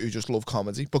and who just love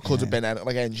comedy, but could have been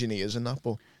engineers and that.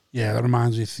 But Yeah, that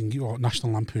reminds me of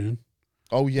National Lampoon.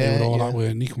 oh They yeah, were all that,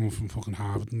 weren't they? Coming from fucking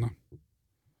Harvard and that.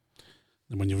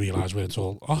 And when you realise where it's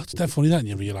all, it's dead funny that, and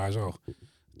you realise,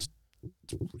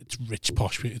 it's rich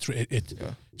posh, it's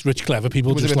rich clever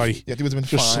people They just would have been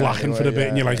just fine slacking for a anyway, bit,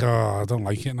 and you're like, I don't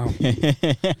like it now.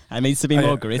 It needs to be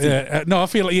more gritty. No, I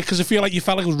feel like because I feel like you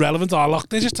felt like it was relevant. Look,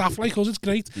 they're just tough like us. It's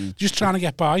great, just trying to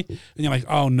get by, and you're like,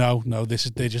 oh no, they're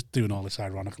just doing all this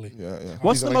ironically. Yeah.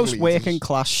 What's These the are most leaders. working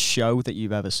class show that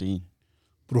you've ever seen?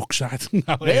 Brookside.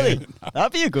 No, Really?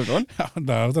 That'd be a good one.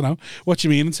 No, I don't know. What do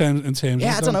you mean in terms?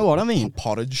 Yeah, I don't know what I mean.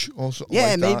 Porridge or something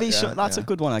Yeah, like maybe that. that's a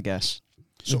good one, I guess.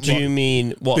 Do you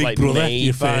mean what, Big like Brother, made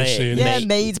your by first it? series? Yeah,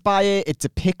 made by it. It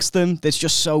depicts them. There's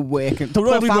just so working. The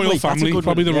Royal Probably Family. Royal That's a Family, good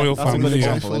probably one. the Royal That's a good Family,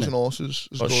 yeah. example, Fools isn't and it? Horses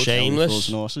is Or good. Shameless. Fools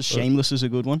and Horses. Shameless is a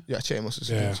good one. Yeah, Shameless is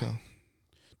Yeah. good. So.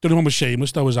 The only one with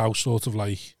Shameless though was how sort of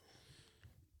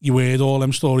you heard all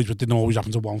them stories, but didn't always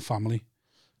happen to one family.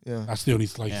 Yeah. That's the only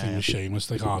thing with Shameless.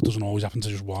 It doesn't always happen to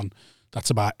just one. That's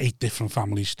about 8 different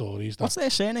family stories. What's their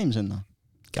surnames in that?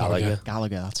 Gallagher.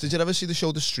 Gallagher. That's Did you ever see the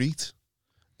show The Street?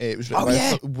 It was written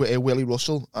by Willie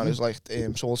Russell, and it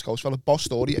was Saul Scouse fella. Boss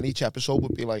story, and each episode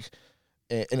would be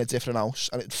in a different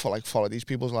house, and it'd follow these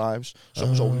people's lives. So it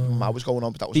was always mad was going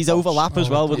on, but that was These Boss. overlap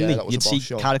as well, wouldn't Yeah, they? that was You'd a see Boss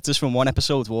show. characters from one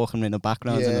episode walking in the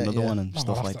background in Yeah, another yeah. one and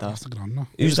stuff like that. That's the grand, no.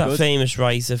 Who's that good. famous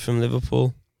writer from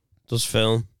Liverpool? Does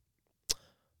film?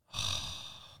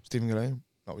 Stephen Graham.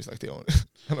 No, he's the only.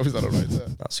 I know he's not a writer.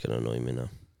 That's gonna annoy me now.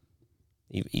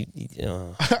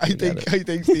 I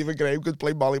think Stephen Graham could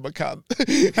play Molly McCann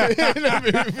in a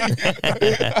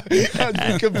movie.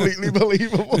 That'd be completely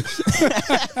believable.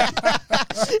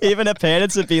 Even her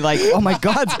parents would be like, "Oh my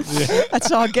god,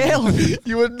 that's our girl."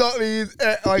 You would not need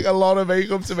a lot of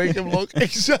makeup to make him look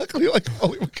exactly like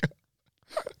Molly McCann.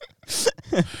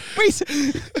 Wait,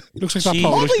 Looks like that She-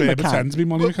 Polish Molly bear McCann. pretends to be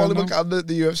Molly Molly McCann. McCann,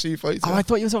 the UFC fighter. oh, I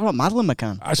thought you were talking about Madeline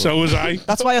McCann. So was I.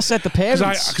 That's why I said the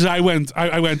parents. Because I went,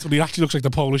 well, he actually looks like the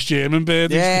Polish German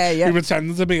bird. Yeah. He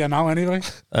pretended to be her now anyway.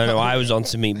 I don't know. I was on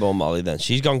to Meatball Molly then.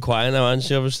 She's gone quiet now, hasn't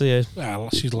she? Obviously, Well,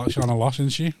 she's on a lot, isn't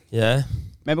she? yeah.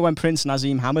 Remember when Prince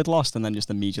Nazim Hamid lost and then just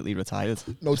immediately retired?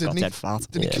 No, Just didn't got he? dead fat.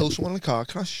 Did he kill someone in a car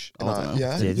crash? Oh, I don't know.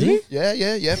 Yeah. Did he?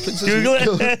 Yeah. Prince Google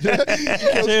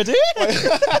it.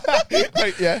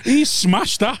 Like, yeah. He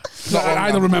smashed that.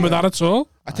 I don't remember that at all.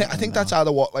 I think that's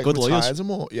either what like Good retired lawyers.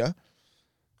 him or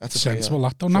That's Sensible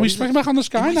that though. Now he's back on the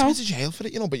Sky he now. went to jail for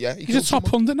it, but yeah. He's a top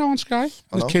pundit now on Sky.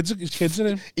 I know. His kids are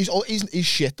in. He's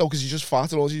shit though because he's just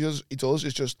fat and all he does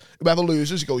is just whoever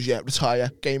loses he goes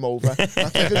retire, game over. That's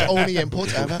like his only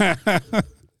input ever.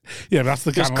 Yeah, that's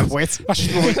the Just kind of quit.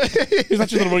 He's not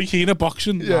just Roy Keane at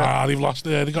boxing. Yeah. They've lost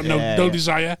there. They've got no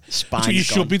desire. That's what you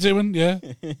should be doing. Yeah.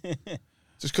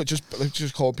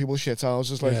 just call people shit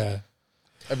houses like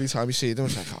every time you see them.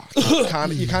 It's like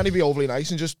you can't be overly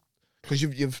nice and just because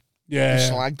you've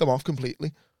slagged them off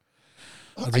completely.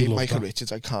 I hate Michael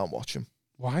Richards. I can't watch him.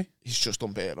 Why? He's just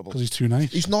unbearable. Because he's too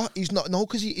nice. He's not. No,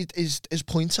 because his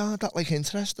points aren't that like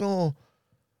interesting or.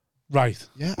 Right.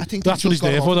 Yeah, I think that's what he's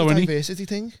there for, though, isn't he? Diversity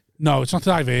thing. No, it's not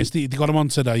the diversity. They got him on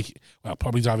today. Well,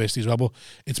 probably diversity as well, but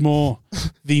it's more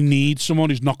they need someone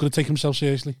who's not going to take himself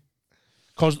seriously.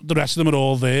 Because the rest of them are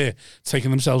all there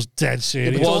taking themselves dead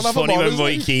serious. It was funny when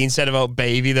Roy Keane said about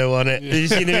baby, though, wasn't it? Did you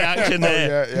see the reaction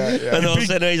there? Yeah. And all of a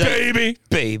sudden he's like,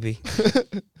 baby.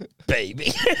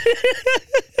 Baby.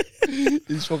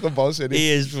 He's fucking boss, isn't he?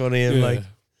 He is funny. And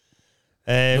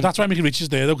but that's why Mickey Rich is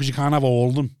there, though, because you can't have all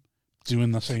of them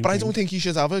doing the same But thing. I don't think you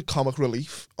should have a comic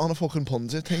relief on a fucking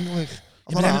pundit thing. Like,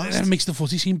 it makes the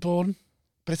footy seem boring.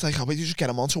 But it's like, how about you just get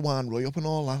him on to wind Roy up and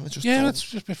all that? It's just that's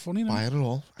just a bit funny. Buy it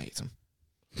all. I hate him.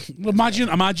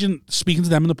 Imagine speaking to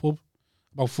them in the pub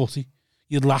about footy.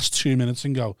 You'd last 2 minutes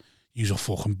and go, "You're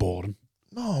fucking boring."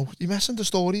 No, you're messing the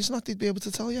stories and that they'd be able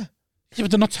to tell you. Yeah, but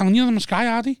they're not telling you on the Sky,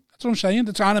 are they? That's what I'm saying.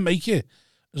 They're trying to make you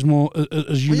as more as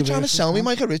universal. Are you trying to sell me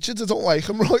Michael Richards? I don't like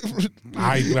him, right?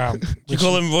 You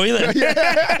call him Roy then?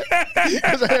 Yeah.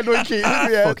 Because I had Roy Keane in my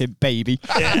head. Fucking baby.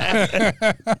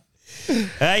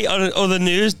 Hey, on other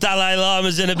news, Dalai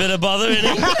Lama's in a bit of bother, isn't he?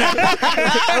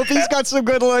 I hope he's got some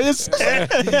good lawyers.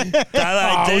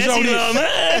 Dalai dirty Lama.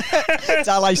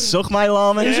 Dalai suck my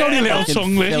llama. He's only a little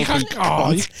tongue lit. You filthy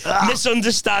can't.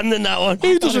 Misunderstanding that one.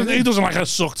 He doesn't like a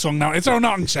suck tongue now. It's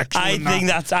not sexual. I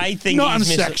think not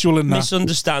he's unsexual in that.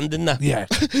 Misunderstanding that. Yeah.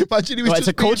 Imagine he was It's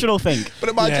a cultural thing. But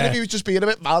imagine if he was just being a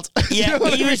bit mad. Yeah,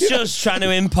 he was just trying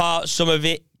to impart some of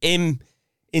it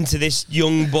into this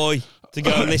young boy to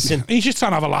go listen. He's just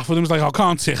trying to have a laugh with him. He's like, I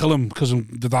can't tickle him because I'm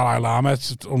the Dalai Lama.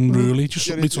 It's unruly. Just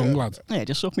suck me tongue, lad. Yeah,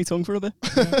 just suck me tongue for a bit.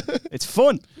 It's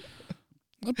fun.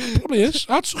 It probably is.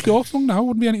 I'd suck your tongue now.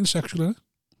 Wouldn't be anything sexual in it.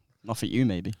 Not for you,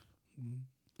 maybe.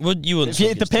 You wouldn't.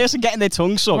 The person getting their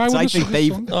tongue sucked, I think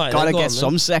they've Right, got to go get on,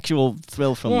 some sexual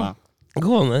thrill from that.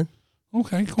 Go on then.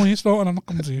 Okay, come on, you start and I'm not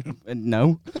coming to you.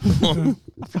 No.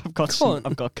 I've got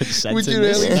consent Would in you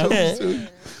this. really? No.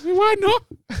 Why not?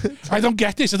 I don't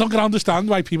get this. I don't understand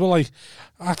why people like.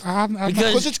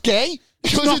 Because it's gay.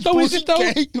 Because not it's though, is it though?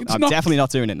 gay. It's I'm not. definitely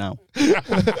not doing it now.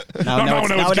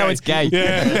 No, it's gay.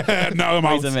 Yeah, no, I'm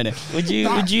out. Wait a minute. Would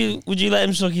you let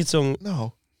him suck your tongue?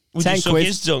 No. Would 10 you suck quid.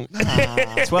 his tongue?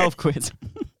 12 quid.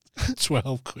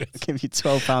 12 quid. Give you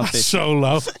 £12.50. That's so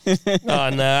low. Oh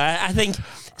no, I think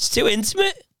it's too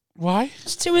intimate. Why?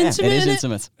 It's too intimate. It is innit?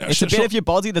 intimate. It's a bit of your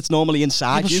body that's normally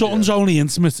inside you. Something's only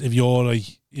intimate if you're like,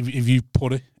 if you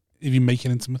put it, if you make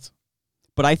it intimate.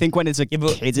 But I think when it's a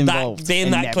kid involved, being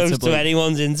that close to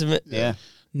anyone's intimate. Yeah.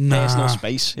 Nah. Personal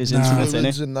space is intimate,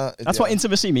 innit? That's what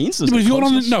intimacy means. Yeah, but if you're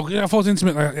on I thought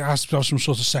intimate like, it has to have some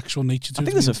sort of sexual nature to it. I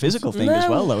think there's a physical thing as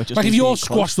well, though. It just like if means you're being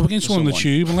squashed close up against to someone in the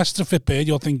someone. tube, unless it's a fit bird,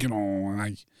 you're thinking,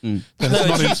 that's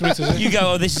not intimate, is it? You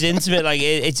go, this is intimate. Like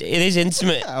it is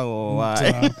intimate. Oh,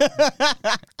 why?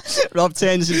 Rob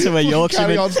turns into a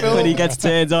Yorkshireman when he gets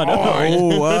turned on.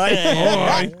 Oh,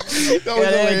 why?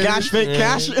 Cash, fit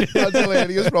cash. That's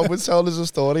hilarious. Rob was telling us a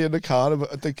story in the car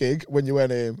at the gig when you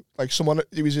went like someone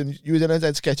you was in a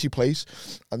dead sketchy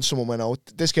place and someone went out,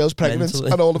 this girl's pregnant.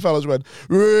 Mentally. And all the fellas went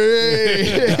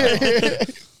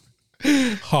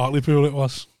Hartlepool it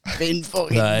was. Been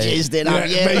fucking Right. jizzed in on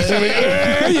you. Basically,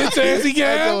 you dirty That's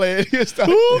girl. hilarious.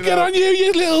 Ooh, get on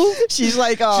you little. She's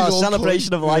like, She's all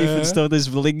celebration of life and stuff. There's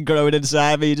bling growing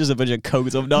inside me. Just a bunch of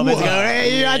coat up numbers. Go,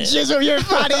 hey, you had jizz your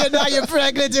fatty and now you're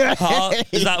pregnant.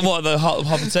 Is that what the hot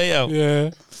potato?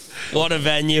 Yeah. What a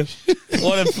venue!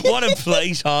 What a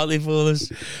place Hartlepool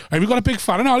is. Hey, we got a big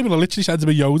fan in Hartlepool. I literally said to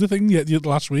me Yoda thing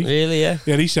last week. Really? Yeah.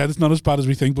 Yeah, he said it's not as bad as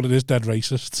we think, but it is dead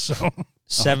racist. So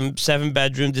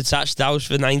 7-bedroom detached house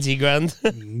for 90 grand.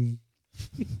 It's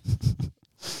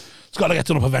got to get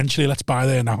done up eventually. Let's buy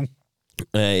there now.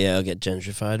 Yeah, I'll get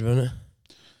gentrified, won't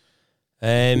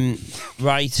it?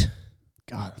 Right.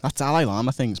 God, that Dalai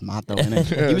Lama thing's mad though, isn't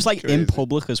it? Yeah, He was like crazy. in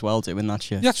public as well doing that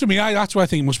shit. Yeah, that's what I mean. That's why I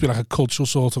think it must be like a cultural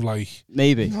sort of like.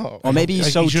 Maybe. No. Or maybe he's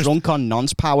Like, so he's just- drunk on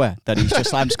nonce power that he's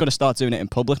just like, I'm just going to start doing it in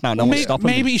public now. No one's stopping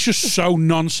Maybe me. he's just so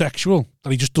non-sexual that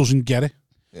he just doesn't get it.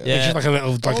 Yeah. It's just like a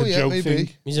little like a joke maybe. thing.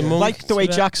 He's a monk. Like the way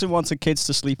It's Jackson wanted kids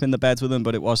to sleep in the beds with him,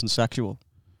 but it wasn't sexual.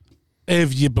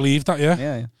 If you believe that, yeah.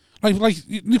 Yeah. Like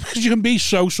because you can be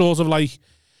so sort of like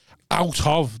out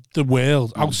of the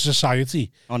world, out of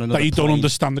society, On another that you don't plane.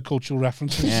 understand the cultural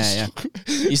references. Yeah.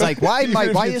 He's like, why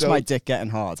is my dick getting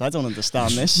hard? I don't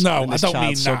understand this. No, When this I don't child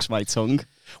mean sucks that. my tongue.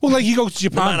 Well, like you go to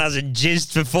The man Japan. hasn't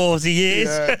jizzed for 40 years.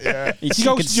 Yeah. He goes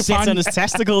could to sit Japan. on his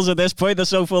testicles at this point. They're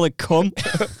so full of cum.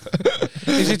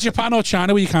 Is it Japan or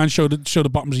China where you can't show the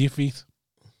bottoms of your feet?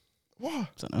 What? I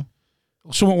don't know.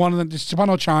 Someone one of them. It's Japan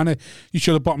or China. You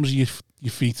show the bottoms of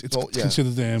your feet. It's Oh, yeah.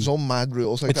 considered. There's all mad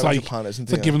rules like It's that in like Japan, isn't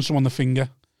it's like there? giving someone the finger,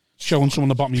 showing someone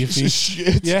the bottom of your This is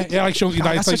feet. shit. Yeah, like showing you.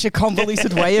 That's It's like, such a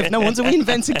convoluted way of. No wonder we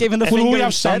invented giving the well, finger we have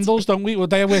instead. sandals, don't we? Well,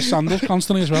 they wear sandals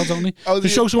constantly as well, don't they? Oh, To do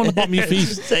show you? someone the bottom of your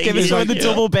feet. Giving It's someone like- the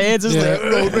double beards, isn't Yeah. it?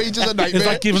 Road rage is a nightmare. It's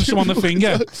like giving someone the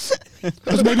finger.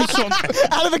 'Cause maybe it's something.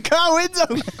 Out of the car window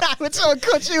when someone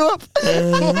cuts you up.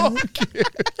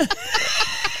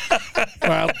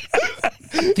 Well,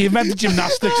 they invented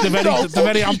gymnastics. They're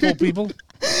very ample people.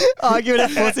 Arguing a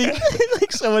footy.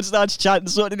 Like someone starts chanting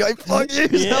something, you're like, fuck you.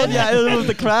 Yeah. Yeah, I love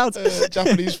the crowd.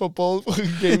 Japanese football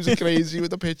fucking games are crazy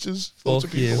with the pitches. Lots of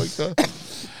Fuck people you. like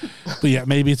that. But yeah,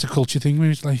 maybe it's a culture thing.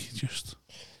 Maybe it's like just.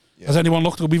 Has anyone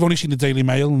looked? We've only seen the Daily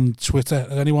Mail and Twitter.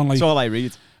 Has anyone like? That's all I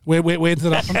read. Where did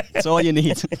it happen? That's all you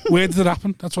need. Where did it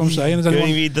happen? That's what I'm saying. Has You only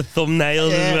anyone? read the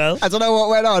thumbnails as well. I don't know what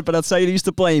went on, but I'd say they used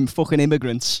to blame fucking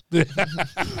immigrants. And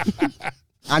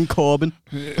Corbyn,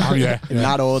 Oh yeah, in yeah.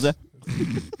 that order.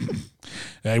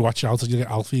 Hey, watch out! You get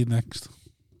Alfie next.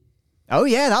 Oh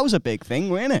yeah, that was a big thing,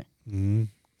 wasn't it? Mm.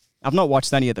 I've not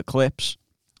watched any of the clips,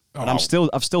 but Oh,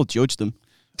 I've still judged them.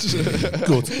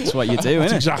 good. That's what you do,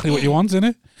 That's innit? exactly what you want, isn't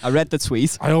it? I read the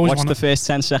tweet. I always watched wanna- the first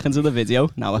 10 seconds of the video.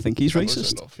 Now I think he's That was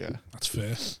racist. enough, yeah. That's fair.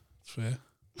 That's fair.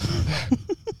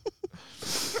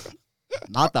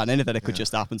 Not that anything that could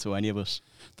just happen to any of us.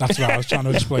 That's what I was trying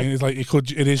to explain. It's like it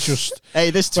could. It is just. Hey,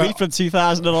 this tweet Well- from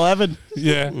 2011.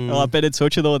 Yeah. Well, I've been in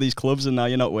touch with all these clubs and now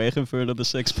you're not working for another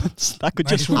 6 months. That could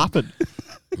just Nice one. happen.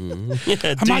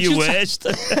 Yeah, do Imagine your sa- worst.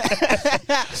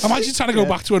 Imagine trying to go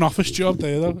back to an office job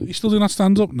there though. You still doing that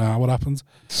stand up? Nah, what happened?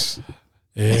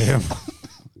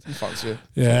 Fancy it.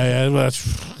 Yeah. Well, it's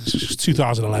just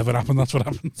 2011 happened. That's what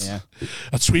happened. Yeah.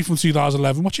 A tweet from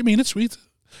 2011. What do you mean a tweet?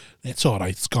 It's all right.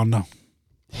 It's gone now.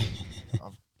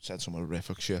 Said some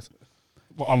horrific shit.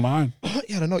 What, online?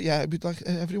 Yeah, I don't know. Yeah, it'd be like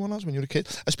everyone else when you're a kid,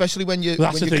 especially when you.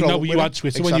 That's when the you thing. grow No, up but with you it. had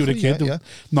Twitter when you were a Exactly, kid. Yeah,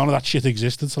 None of that shit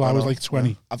existed till I was know, like 20.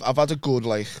 yeah. I've had a good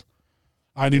like.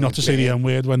 I knew not to say the N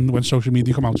word when social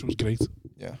media come out. So it was great.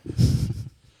 Yeah.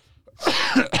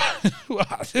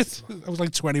 I was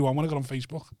like 21 when I got on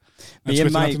Facebook. Me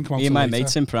and my didn't come out me till and my later.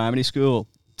 mates in primary school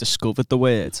discovered the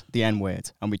word, the N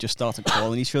word, and we just started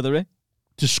calling each other it.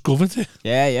 Discovered it.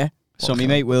 Yeah. So my Okay.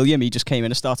 mate William, he just came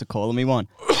in and started calling me one.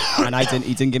 And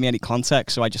he didn't give me any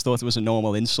context, so I just thought it was a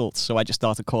normal insult. So I just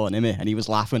started calling him it, and he was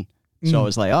laughing. So I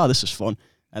was like, oh, this is fun.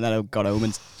 And then I got home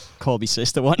and called my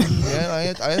sister one. Yeah, I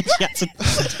had.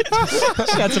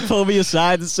 She had to pull me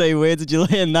aside and say, where did you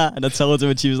learn that? And I told her,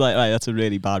 and she was like, right, that's a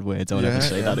really bad word. Don't ever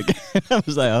say that again. I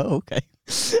was like, oh, okay.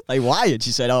 Like, why? And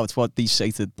she said, oh, it's what these say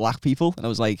to black people. And I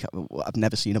was like, I've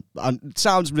never seen it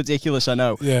sounds ridiculous, I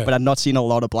know. Yeah. But I've not seen a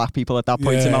lot of black people at that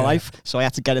point in my Yeah. life. So I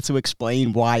had to get her to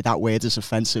explain why that word is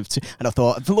offensive. And I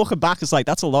thought, looking back, it's like,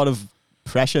 that's a lot of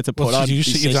pressure to put Well, on. did you my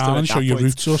just sit you sister down at and show that your point.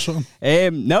 roots or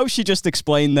something? No, she just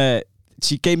explained that.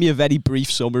 She gave me a very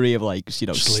brief summary of like,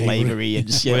 slavery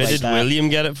and shit Where like did that. William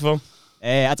get it from?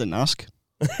 I didn't ask.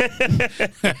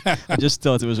 I just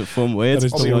thought it was a fun word. That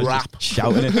is So the I was rap. just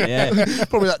shouting it. Yeah,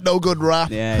 Probably that no good rap.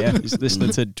 yeah. He's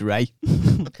listening to Dre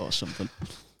or something.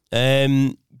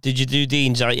 Did you do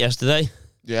Dean's out yesterday?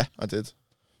 Yeah, I did.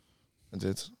 We I've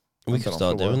could been on start for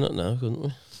a while. doing that now, couldn't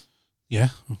we? Yeah.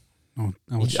 No,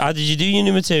 did Did you do your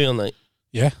new material night?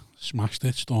 yeah. Smashed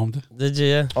it. Stormed it. Did you?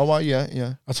 Yeah. Oh,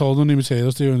 yeah. I told him new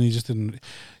materials to, and he just didn't.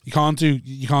 You can't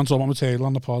talk about material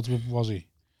on the pod, was he?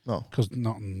 No. Because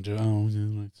nothing. Oh,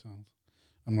 yeah, right. So.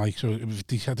 I'm like, so if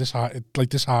he had this heart, it like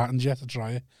disheartened you to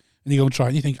try it, and you go and try it,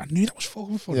 and you think, I knew that was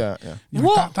fucking funny. Yeah. You're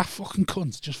like, that fucking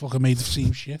cunt just fucking made the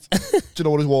same shit. Do you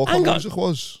know what his walk-on Hang on. music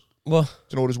was? What? Do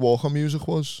you know what his walk-on music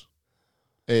was?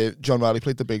 John Riley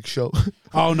played The Big Show.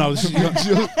 Oh no, this is,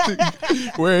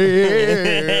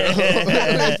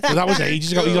 that was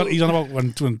ages ago. He's on about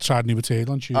when tried new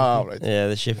material on Tuesday. Oh, right. Yeah,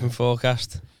 the shipping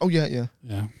forecast. Oh, yeah. Yeah.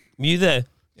 Were you there?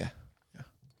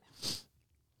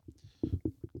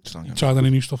 Tried any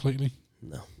new stuff lately?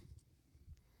 No.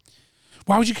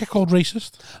 Why would you get called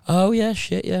racist? Oh yeah,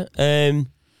 shit, yeah.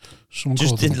 Someone Just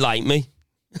called didn't you. like me.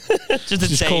 Just a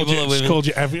Just table called you, of just women. called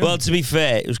you everyone. Well, to be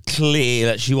fair, it was clear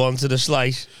that she wanted a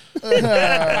slice.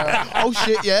 Oh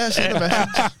shit! Yeah, I seen the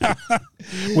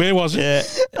message. Where was it?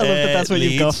 Yeah, I love that that's what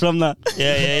you got Leeds. from that.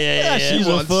 Yeah. She's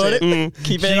all wants for it. it.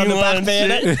 Keep it on the back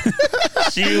burner.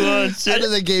 She wants End it.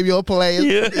 of the game, you're playing.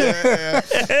 Yeah.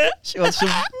 She wants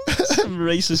some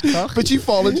racist cock. But you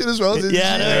followed it as well, didn't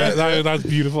Yeah, I you? know. That's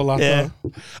beautiful. That, Yeah.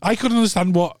 I couldn't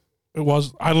understand what it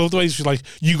was. I love the way she's like,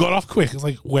 you got off quick. It's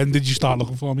like, when did you start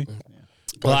looking for me?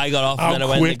 Well, I got off and then I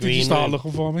How went quick the did you green start room.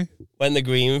 looking for me? Went the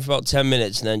green room for about 10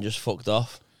 minutes and then just fucked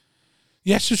off.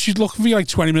 Yeah, so she's looking for you like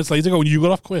 20 minutes later going, you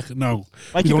got off quick? No.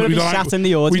 Like We you don't- could we have don't sat hang- in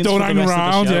the audience We don't for hang the rest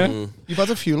around, of the yeah. show. Mm. You've had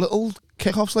a few little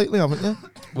kickoffs lately, haven't you?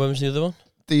 When was the other one?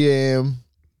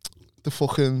 The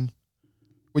fucking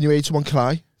when you made someone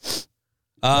cry.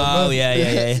 Oh, Remember?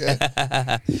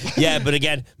 yeah. Yeah, but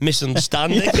again,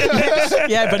 misunderstanding.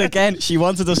 Yeah, but again, she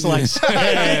wanted a slice.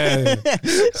 Yeah.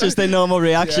 It's just their normal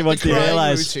reaction once they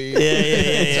realise.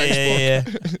 Yeah.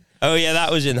 Oh, yeah,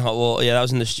 that was in hot water. Yeah, that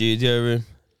was in the studio room.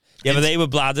 Yeah, but they were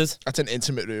bladdered. That's an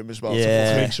intimate room as well.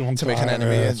 Yeah. Make someone To make an cry,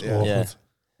 enemy, it's yeah. awkward.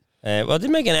 Yeah. Well, I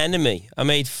didn't make an enemy. I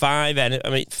made five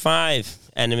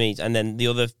enemies, and then the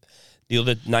other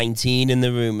 19 in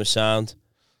the room were sound.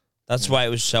 That's why it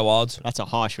was so odd. That's a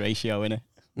harsh ratio, innit?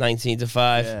 19 to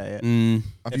 5. Yeah. Mm.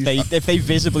 If they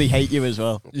visibly hate you as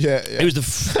well. Yeah. It was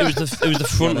the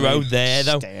front row there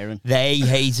though. Staring. They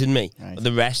hated me. Right.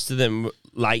 The rest of them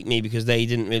liked me because they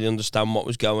didn't really understand what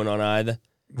was going on either.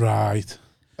 Right.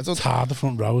 I thought It's hard, the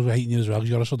front row is hating you as well.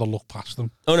 You got to sort of look past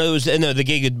them. Oh no, the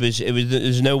gig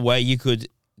there's no way you could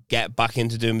get back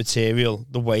into doing material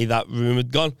the way that room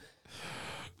had gone.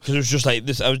 Because it was just like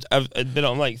this. I'd been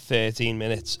on like 13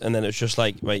 minutes, and then it was just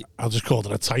like, right. I just called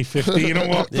it a tight 15 and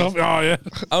walked off. Oh, yeah.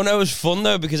 Oh no, it was fun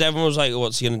though because everyone was like,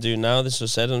 "What's he gonna do now?" This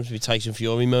was said, "It's gonna be Tyson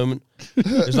Fury moment."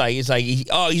 It's like he's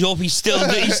up, he's still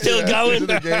going.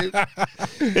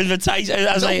 It's a Tyson.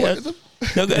 I was like,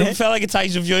 no, it felt like a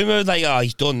Tyson Fury moment. Like, oh,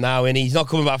 he's done now, and he's not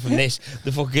coming back from this.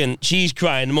 The fucking she's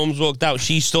crying. The mum's walked out.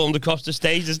 She stormed across the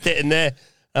stage, just sitting there.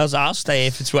 I was like, I'll stay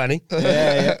here for 20.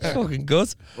 Yeah. It's fucking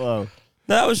good. Whoa.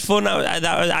 No, that was fun.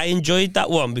 I enjoyed that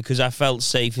one because I felt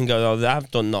safe and going, oh, I've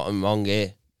done nothing wrong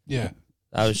here. Yeah.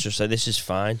 I was just like, this is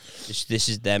fine. This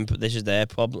is them, but this is their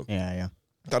problem. Yeah.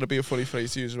 that'd be a funny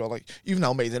phrase to use as well. Like, you've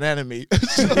now made an enemy.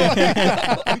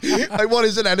 Like, what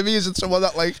is an enemy? Is it someone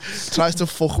that like tries to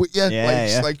fuck with you?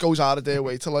 Like goes out of their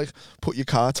way to like put your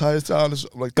car tires down, or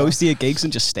something like Goes to your gigs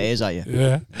and just stares at you.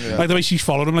 Yeah. Like the way she's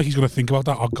following him, like he's going to think about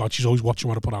that. Oh, God, she's always watching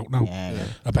what I put out now. Yeah.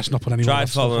 I best not put any Tried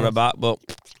following her back, but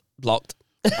blocked.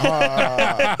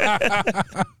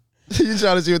 You're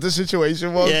trying to see what the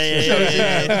situation was.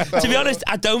 Yeah. To be honest,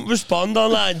 I don't respond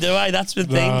online, do I? That's the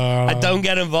thing. No. I don't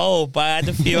get involved, but I had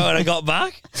a few when I got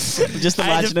back. Just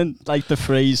imagining like the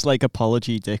phrase like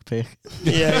apology dick pic.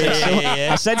 Yeah.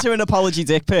 I sent her an apology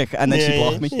dick pic and then she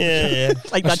blocked me. Yeah.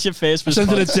 Like that's your first I sent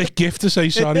her a response. dick gift to say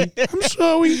sorry. I'm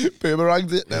sorry.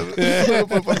 Boomeranged it.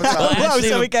 Well, Wow, actually,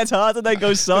 so it gets hard and then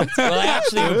goes soft. well, I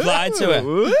actually replied to her.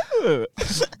 Ooh.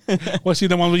 Well, see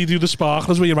the one where you do the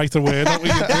sparklers where you write the word out.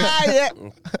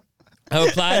 I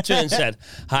replied to her and said,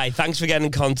 "Hi, thanks for getting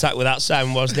in contact with that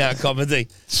Simon Wozniak comedy."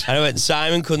 And I went,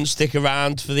 "Simon couldn't stick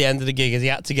around for the end of the gig as he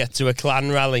had to get to a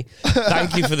clan rally.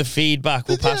 Thank you for the feedback.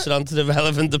 We'll pass it on to the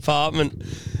relevant department.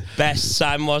 Best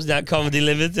Simon Wozniak Comedy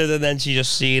Limited." And then she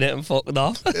just seen it and fucked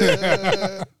off.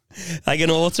 Like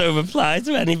an auto reply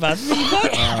to any bad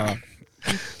feedback.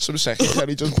 Some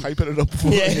secretary just piping it up for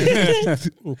you. Yeah.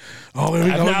 Oh, here we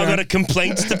I've go now again. got a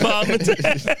complaints department.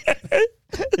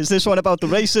 Is this one about the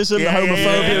racism, the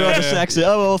homophobia, or the sex?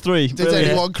 Oh, all three. Did Brilliant.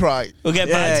 anyone cry? We'll get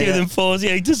back to you within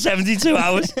 48 to 72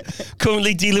 hours.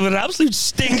 Currently dealing with an absolute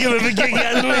stinker of a gig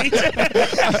end.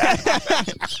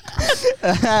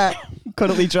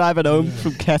 Currently driving home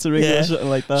from Kettering or something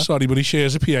like that. Sorry, but he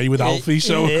shares a PA with Alfie,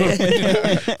 so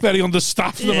very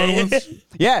understaffed at the moment.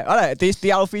 Yeah, all right.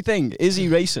 The Alfie thing, is he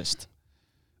racist?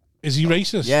 Is he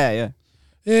racist? Yeah.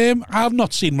 I've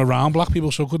not seen him around black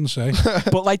people, so I couldn't say.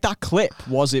 But like that clip,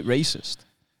 was it racist?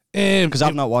 Because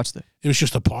I've not watched it. It was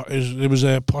just it was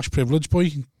a posh privileged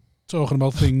boy talking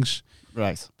about things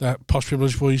Right. that posh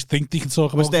privileged boys think they can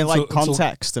talk about. Was there like until-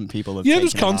 context and people have Yeah, there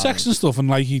was taken it out? context and stuff, and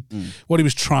like what he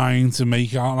was trying to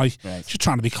make out, like Right. just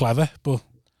trying to be clever, but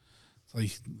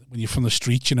like when you're from the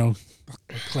street, you know,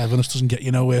 cleverness doesn't get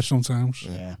you nowhere sometimes.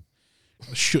 Yeah.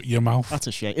 Shut your mouth. That's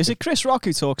a shame. Is it Chris Rock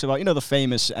who talks about, the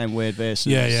famous N-word versus...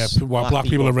 Yeah. Well, black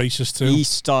people are racist too. He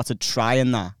started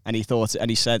trying that, and he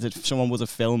said that if someone would have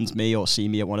filmed me or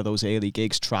seen me at one of those early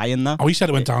gigs trying that... Oh, he said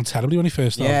it went down terribly when he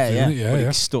first started doing it. But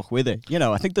he stuck with it.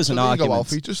 I think there's an argument.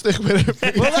 Alfie, just stick with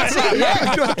it. Well, that's it,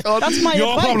 yeah. That's my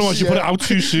Your advice. problem was you put it out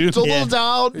too soon. Double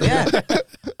down. Yeah.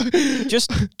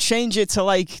 Just change it to,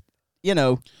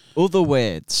 other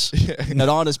words that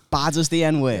aren't as bad as the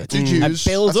N-word. And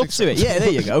build up to it. Yeah,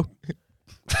 there you go.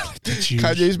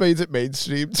 Kanye's made it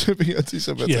mainstream to be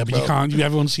anti-Semitic. Yeah, but you can't.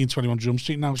 Everyone's seen 21 Jump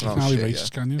Street now, so you can't be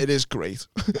racist, can you? It is great.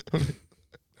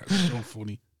 That's so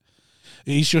funny.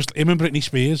 He's just, him and Britney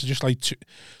Spears are just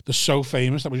they're so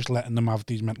famous that we're just letting them have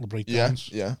these mental breakdowns.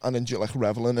 Yeah. And then just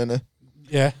reveling in it.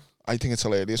 Yeah. I think it's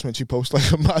hilarious when she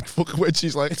posts a mad fuck when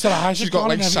she's like, she's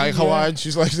got psycho eyes.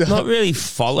 She's like, not really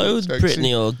followed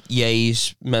Britney or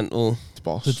Ye's mental.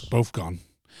 Boss. It's both gone.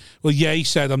 Well, Ye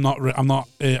said I'm not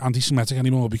anti-Semitic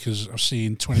anymore because I've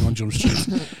seen 21 Jump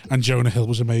Street and Jonah Hill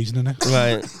was amazing in it.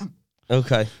 Right.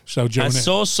 Okay. So I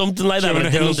saw something like that, but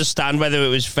I didn't understand whether it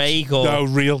was fake or... No,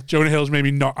 real. Jonah Hill's maybe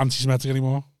not anti-Semitic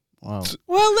anymore. Wow.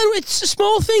 Well, then it's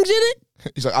small things, in it?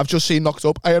 He's like, I've just seen Knocked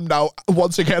Up. I am now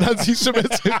once again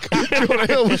anti-Semitic. Jonah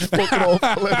Hill was fucking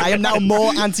awful. I am now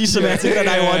more anti-Semitic than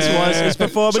I once was. His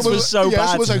performance was so bad.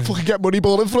 Someone's like, fucking get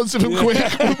Moneyball in front of him quick.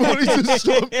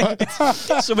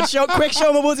 Someone show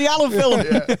him a Woody Allen film.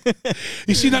 Yeah.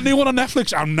 You seen that new one on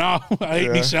Netflix? I hate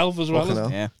myself as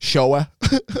well. Yeah. Show her.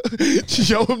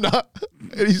 Show him that.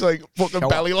 And he's like fucking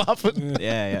belly laughing.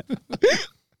 Yeah.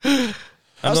 That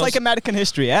was like American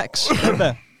History X.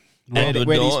 Remember?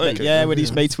 When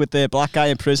he's mates with the black guy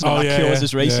in prison and that cures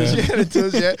his racism. Yeah, it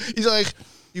does, yeah. He's like,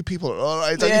 you people are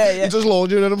alright. He does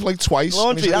laundry on him like twice.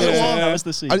 Laundry, that was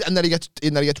the scene. And then he gets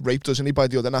raped, doesn't he, by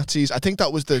the other Nazis. I think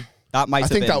that was the that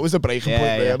was the breaking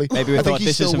point, really. Maybe I think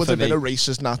he still would have been a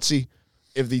racist Nazi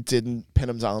if they didn't pin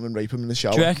him down and rape him in the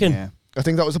shower. Do you reckon? Yeah. I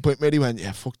think that was the point where he went,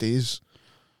 yeah, fuck these.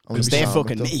 Because they're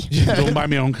fucking me. Done by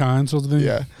my own kind, sort of thing.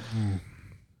 Yeah.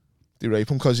 They rape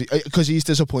him because he's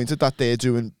disappointed that they're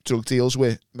doing drug deals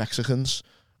with Mexicans,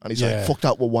 and he's like, "Fuck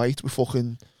that, we're white. We're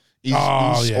fucking." He's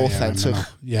authentic.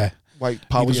 Yeah, white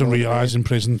power. He doesn't realise in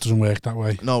prison it doesn't work that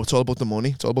way. No, it's all about the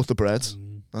money. It's all about the bread.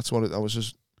 That's what that was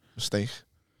his mistake.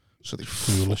 So they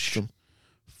foolish.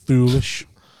 Foolish.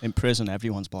 In prison,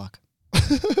 everyone's black. I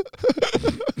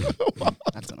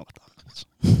don't know what that is.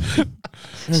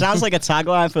 Sounds like a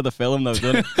tagline for the film, though,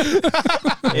 doesn't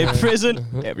it? In prison,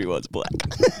 everyone's black.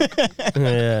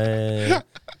 Yeah.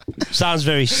 Sounds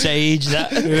very sage,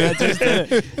 that.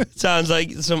 Sounds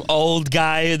like some old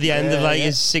guy at the end of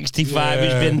his 65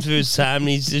 who's been through his time, and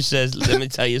he just says, let me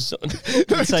tell you something.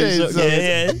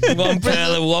 Yeah. One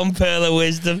pearl of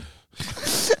wisdom.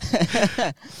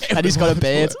 And he's got a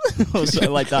beard, or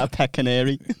something like that, a pet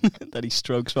canary that he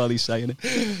strokes while he's saying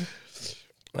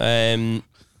it.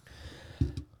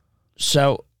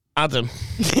 So, Adam.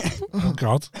 Oh,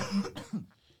 God.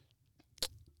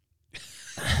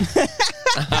 I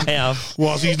have.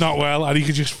 Was he's not well, and he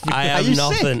could just... I have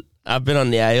nothing. Sick? I've been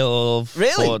on the ale all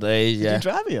 4 days, Did you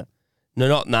drive here? No,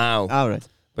 not now. All right.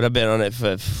 But I've been on it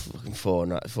for fucking 4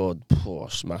 nights,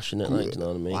 smashing it, like, you know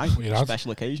what I mean? Why?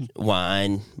 Special occasion?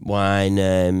 Wine,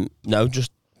 no,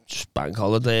 just bank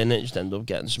holiday, innit? Just end up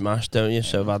getting smashed, don't you?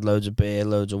 So I've had loads of beer,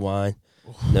 loads of wine,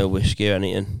 no whiskey or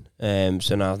anything.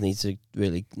 So now I need to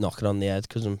really knock it on the head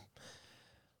because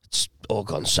it's all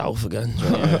gone south again.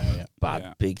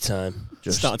 Bad, big time.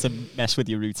 Just started to mess with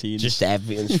your routine. Just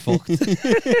everything's fucked.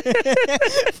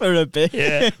 For a bit.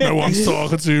 Yeah. No one's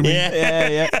talking to me.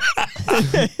 Yeah.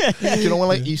 Do you know when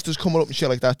like Easter's coming up and shit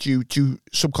like that, do you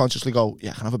subconsciously go,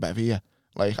 yeah, I can have a bevy, yeah.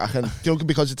 Like I can,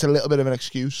 because it's a little bit of an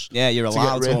excuse. Yeah, you're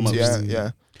allowed to almost.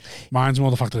 Yeah. Mine's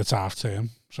more the fact that it's half term,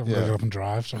 so I'm gonna get up and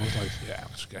drive. So I was like, yeah,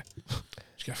 let's get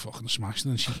fucking smashed,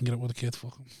 and then she can get up with the kid.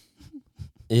 Fucking.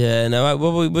 Yeah,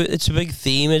 no, it's a big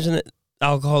theme, isn't it?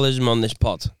 Alcoholism on this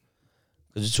pod.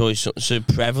 Because it's always so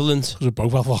prevalent. Because we're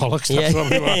both alcoholics. That's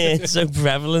what we were. It's so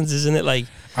prevalent, isn't it? Like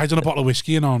I done a bottle of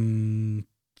whiskey in on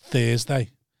Thursday,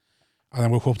 and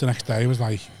then woke up the next day. It was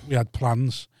like we had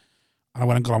plans, and I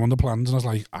went and got on the plans, and I was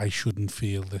like, I shouldn't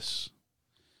feel this.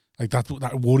 Like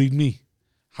that worried me.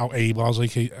 How able I was,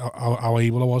 how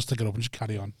able I was to get up and just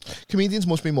carry on. Comedians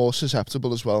must be more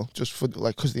susceptible as well, just for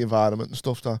like because of the environment and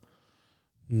stuff. That.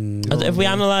 If we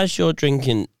analysed your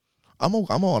drinking.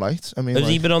 I'm all right. I mean, Has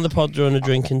he been on the pod during a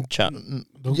drinking chat?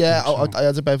 Yeah, I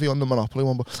had a bevy on the Monopoly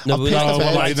one, but No, we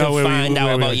like to find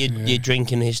out about yeah. your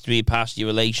drinking history, past your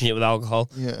relationship with alcohol,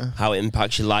 how it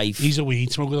impacts your life. He's a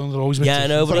weed smoker, and they're always been Yeah, I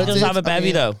know, but he does have a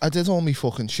bevy though. I did all my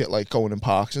fucking shit like going in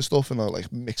parks and stuff, and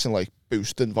like mixing like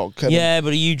Boost and vodka. Yeah,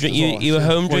 but you drink? You a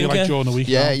home What, you drinker? like during the week?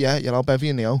 Yeah, I'll bevy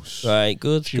in the house. Right,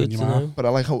 good to know. But I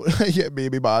like how me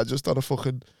and my man just on a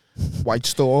fucking White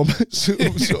Storm,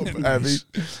 something heavy.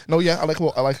 No, yeah, I like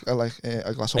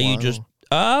a glass of wine. Are you just?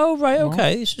 Oh, right,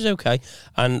 okay, this is okay.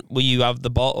 And will you have the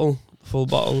bottle, full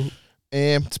bottle?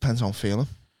 Depends how I'm feeling.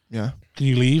 Yeah. Can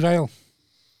you leave ale?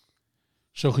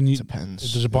 So can you?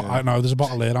 Depends. There's a bottle. Yeah. No, there's a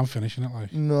bottle there. I'm finishing it.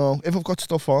 Like No, if I've got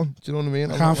stuff on, do you know what I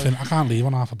mean? I can't leave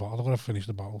on half a bottle. I've got to finish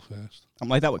the bottle first. I'm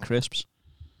like that with crisps.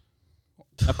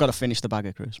 I've got to finish the bag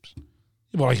of crisps. Yeah,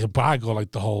 but like a bag or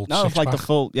like the whole. No, six like pack? the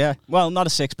full. Yeah, well, not a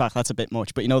 6-pack. That's a bit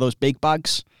much. But you know those big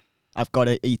bags. I've got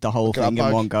to eat the whole thing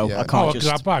in one go. Yeah. I can't a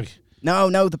grab bag.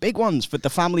 No, the big ones, but the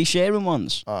family sharing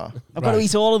ones. I've got to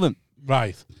eat all of them.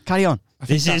 Right. Carry on.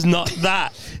 This is not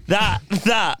that.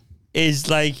 That is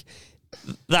like,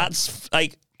 that's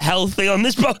like healthy on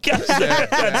this podcast.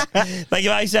 Like if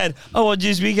I said, "Oh, what did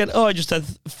you this weekend?" Oh, I just had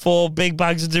 4 big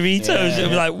bags of Doritos. It'd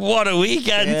be like, what a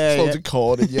weekend! Loads of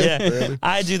corn in you. Yeah,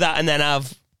 I do that and then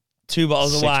have 2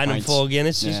 bottles of 6 wine pints. and 4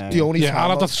 Guinness. The only time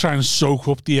I'll have to try and soak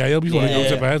up the ale before I go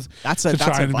to bed. That's to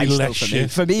try a and be vice though less for me.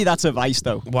 shit. For me, that's a vice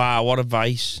though. Wow, what a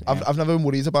vice! I've never been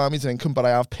worried about me drinking, but I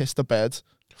have pissed the bed.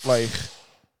 Like,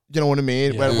 you know what I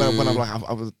mean? Yeah. When I'm like,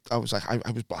 I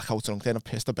was blackout drunk, then I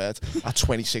pissed the bed at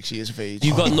 26 years of age.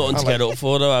 You've got nothing to get up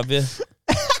for though, have you?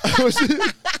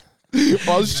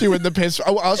 I was chewing the piss. I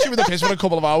was chewing the piss for a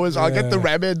couple of hours. I'll get the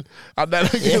rem in, and then I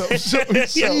get up.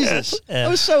 Jesus, that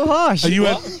was so harsh. Are you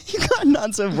you got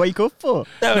nothing to wake up for.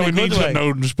 No, No, in it a good means way. no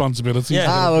responsibility.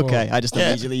 Yeah. Okay. I just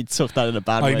immediately took that in a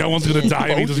bad Like way. no one's gonna die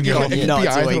if he doesn't get up. It Not could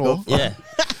be to either wake or. up. Yeah.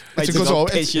 Like It's to a good go song.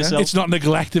 piss yourself. It's not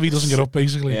neglect if he doesn't get up.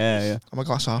 Basically. Yeah. I'm a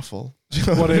glass half full.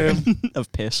 What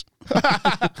Of piss.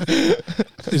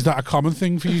 is that a common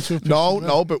thing for you to have?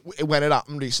 No, but when it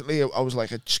happened recently, I was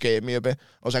like, it scared me a bit.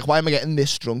 I was like, why am I getting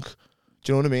this drunk?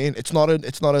 Do you know what I mean? It's not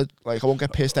a like I won't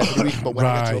get pissed every week, but when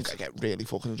I get drunk, I get really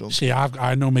fucking drunk. See,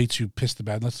 I know mates who piss the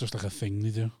bed. That's just like a thing they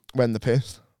do. When they're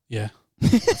pissed, Yeah.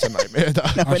 it's a nightmare.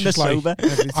 That. When they're just like- sober.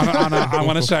 And I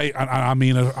want to say, and I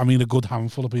mean a good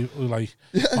handful of people who like,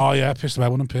 oh yeah, piss the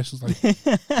bed when I'm pissed. It's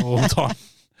like all the time.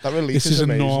 That relief This is isn't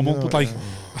amazing, normal, you know, but like,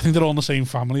 I think they're all in the same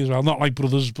family as well. Not like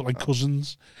brothers, but like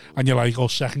cousins. And you're like, or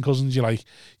second cousins. You're like,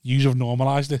 you have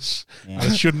normalised this, and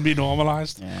it shouldn't be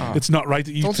normalised. Yeah. It's not right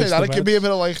that you don't say piss that. the It bed. can be a bit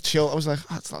of like chill. I was like,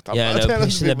 it's not that Yeah, bad. no,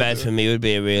 pissing the bed for me would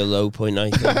be a real low point, I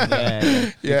think.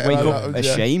 Yeah. Yeah, Wake and up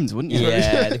ashamed, wouldn't you?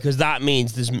 Yeah, because that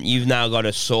means you've now got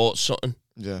to sort something.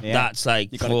 Yeah. That's like,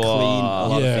 You got to clean a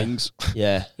lot Yeah. of things.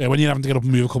 yeah. Yeah, when you're having to get up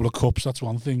and move a couple of cups, that's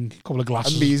one thing. A couple of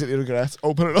glasses. Immediately regret.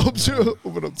 Open it up to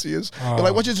you. You're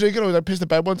like, what you drinking? I was like, pissed the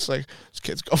bed once. Like, this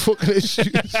kid's got fucking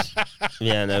issues.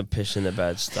 Yeah, no, pissing the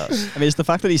bed stuff. I mean, it's the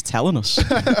fact that he's telling us.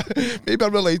 Maybe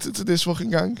I'm related to this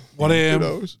fucking gang. What Who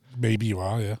knows? Maybe you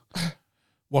are, yeah.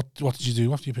 What did you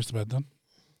do after you pissed the bed then?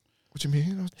 What do you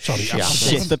mean? Sorry, Yeah.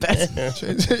 Shit the bed.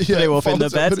 Yeah, up in the follows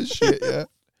up bed. with his shit, yeah.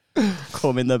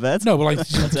 Come in the bed. No, but like,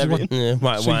 That's everything. Yeah,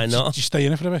 why not? Did you stay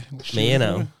in it for a bit? Me, you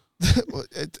know. Well,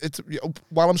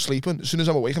 while I'm sleeping, as soon as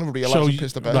I'm awake, I realise So I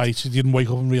pissed the bed. right, so you didn't wake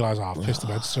up and realise I've pissed the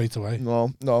bed straight away.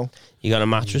 No. You got a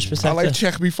mattress I protector? like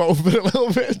check my phone for a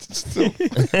little bit. Still.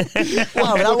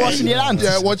 Wow, without washing your hands.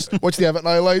 Yeah, watch the Everton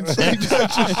highlights.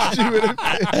 Just doing a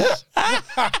piss.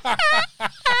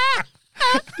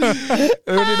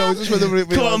 Everybody knows this when the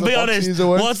Come on, be honest.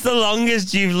 What's the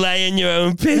longest you've lay in your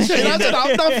own piss? It hasn't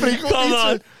happened that frequently. Come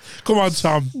on. Come on,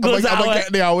 Tom. I'm like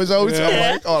getting the hours out. Yeah.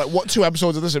 I'm like, all right, what 2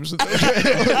 episodes of The Simpsons? When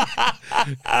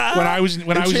I was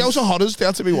Treehouse of Horrors, they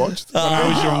had to be watched. when I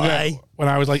was younger, Aye. when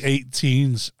I was like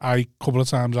 18s, a couple of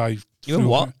times You were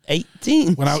what?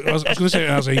 18? When I was going to say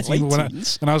when I was 18, but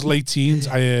when I was late teens,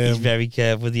 He's very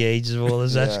careful with the ages of all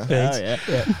his Yeah. escapades.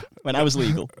 Oh, yeah. When I was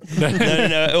legal. No,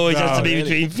 it always has to be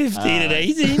really? between 15 and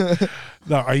 18.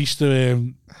 no, I used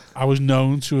to. I was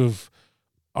known to have,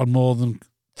 on more than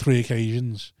 3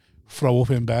 occasions, throw up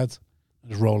in bed,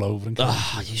 and just roll over and kill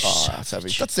Oh, you That's heavy.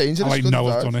 savage. That's dangerous. I like good know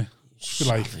to I've die. done it. Be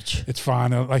like, Savage. it's fine.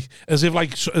 Like as if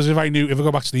I knew if I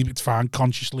go back to sleep, it's fine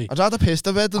consciously. I'd rather piss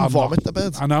the bed than I'm vomit not- the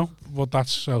bed. I know, but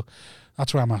that's why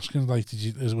I'm asking. Like,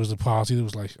 was the party that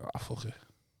was like, oh fuck it?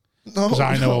 No, Because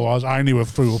I know I was. I knew I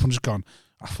threw up and just gone.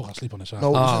 I fuck, I'll sleep on this side. No,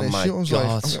 it was Oh an my issue. I was like,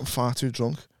 God. I'm getting far too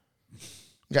drunk. I'm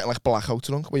getting like blackout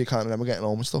drunk where you can't remember getting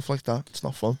home and stuff like that. It's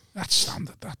not fun. That's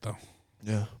standard, that though.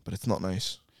 Yeah, but it's not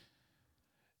nice.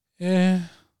 Yeah.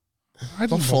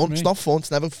 It's not fun. It's not fun.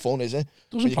 It's never fun, is it?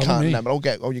 Doesn't you bother can't me. remember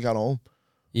how you got home.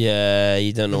 Yeah,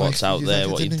 you don't know what's out there,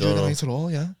 what you've didn't enjoy the done. night at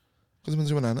all, yeah. Because I've been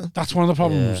doing anything. That's one of the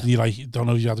problems. You don't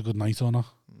know if you had a good night or not.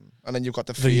 And then you've got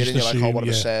the fear and you're like, oh, what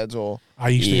have I said? Or I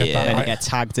used to get that. And then you get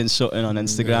tagged in something on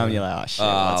Instagram and you're like, oh shit,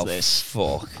 what's this?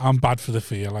 Fuck. I'm bad for the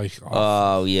fear. That's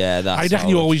I reckon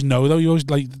you always know though. You always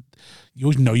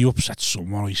know you upset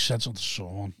someone or you said something to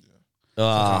someone.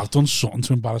 I've done something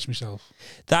to embarrass myself.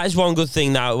 That is one good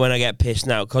thing now when I get pissed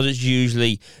now, because it's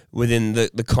usually within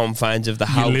the confines of the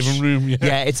house. Your living room,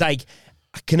 yeah. It's like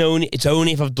it's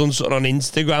only if I've done something on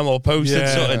Instagram or posted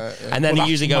something, and then I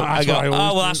usually go,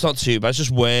 that's not too bad. It's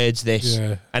just words,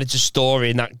 and it's a story,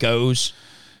 and that goes.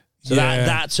 So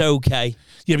that's okay.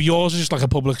 Yeah, but yours is just like a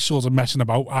public sort of messing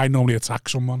about. I normally attack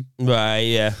someone. Right,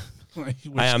 yeah.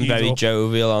 I am very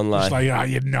jovial online. It's like,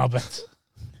 you knobbit.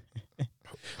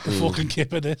 The fucking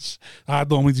kip of this. I'd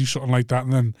normally do something like that,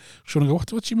 and then someone go, what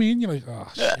do you mean? You're like, oh,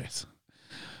 shit.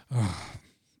 Oh,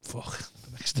 fuck.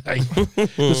 Next day.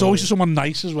 There's always someone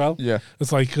nice as well. Yeah.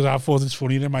 It's like, because I thought it's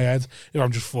funny in my head if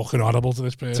I'm just fucking horrible to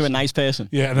this person. To a nice person.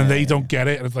 Yeah, and then they don't get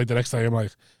it, and it's like the next day I'm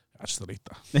like, I just delete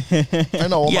that. I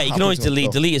know. Yeah, you can always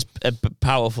delete. Delete is a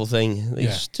powerful thing.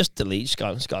 Yeah. Just delete.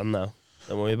 It's gone now.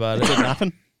 Don't worry about it. It didn't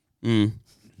happen.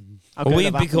 Well,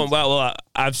 we've become,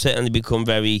 I've certainly become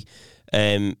very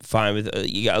fine with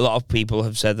you get a lot of people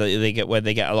have said that they get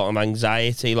a lot of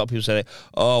anxiety. A lot of people say,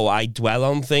 oh, I dwell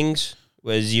on things.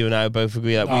 Whereas you and I both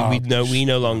agree that we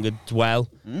no longer dwell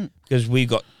because we've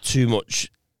got too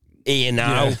much here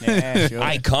now. Yeah, sure.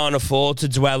 I can't afford to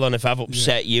dwell on if I've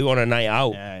upset you on a night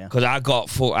out because I've got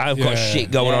shit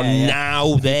going on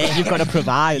now. There, you've got to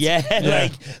provide. I've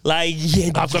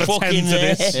got to tend to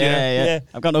this. Yeah.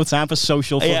 I've got no time for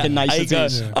social fucking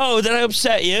niceties. Oh, did I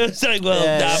upset you? It's like, well,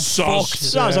 that's fucked.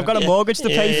 Sounds. I've got a mortgage to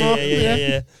pay for.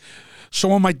 Yeah.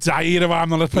 Someone might die here if I'm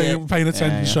not paying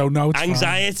attention, so no, it's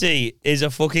anxiety is a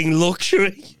fucking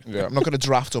luxury. Yeah, I'm not going to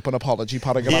draft up an apology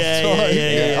paragraph.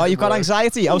 Oh, you've got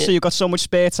anxiety. Also, you've got so much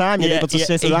spare time. You're able to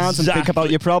sit around and think about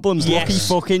your problems. Lucky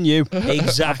fucking you.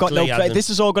 Exactly. I've got no. This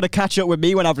is all going to catch up with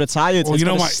me when I've retired. Well, it's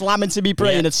going to slam into me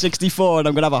brain at 64, and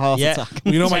I'm going to have a heart attack.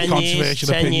 Well, you know my controversial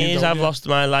 10 opinion. years I've lost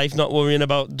my life not worrying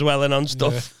about dwelling on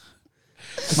stuff.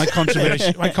 My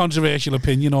controversial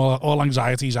opinion: all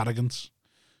anxiety is arrogance.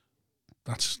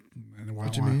 That's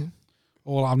what do you mean?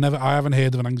 I haven't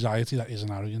heard of an anxiety that isn't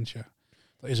arrogance,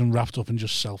 that isn't wrapped up in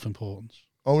just self-importance.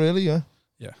 Oh, really? Yeah.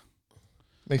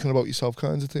 Making it about yourself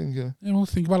kinds of thing. Yeah. Well,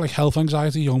 think about like health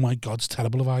anxiety. Oh my God, it's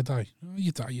terrible if I die. Oh,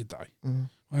 you die.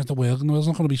 Where's the world? And the world's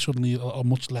not going to be suddenly a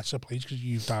much lesser place because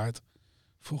you've died.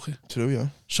 Fuck it. True, yeah.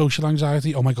 Social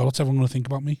anxiety. Oh my God, what's everyone going to think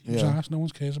about me? Yeah. No one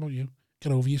cares about you.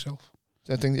 Get over yourself.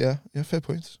 I think, yeah, fair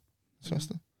point.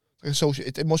 Interesting.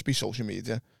 It must be social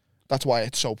media. That's why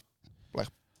it's so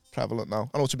prevalent now.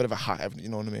 I know it's a bit of a hack, you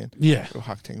know what I mean? Yeah. A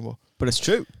hack thing, but it's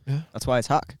true. Yeah. That's why it's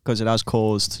hack, because it has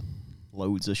caused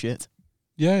loads of shit.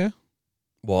 Yeah.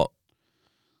 What?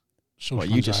 Social what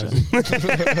you just said.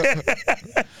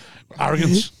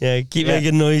 Arrogance. Yeah, keep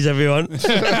making noise, everyone. It's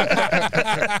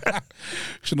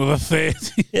another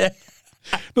 30. Yeah.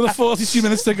 Another 42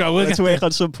 minutes to go. Let's work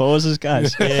on some pauses,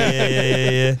 guys.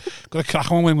 Yeah. Got to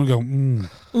crack on when we go,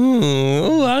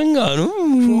 Oh, hang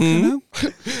on.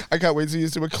 I can't wait to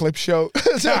use to a clip show.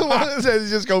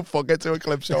 Just go fuck it to a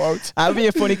clip show out. That'd be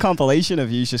a funny compilation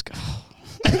of you just go.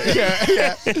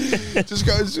 yeah.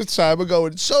 Just Simon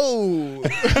going, so.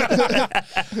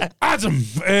 Adam.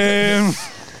 Yeah.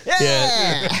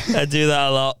 I do that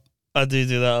a lot.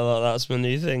 That's my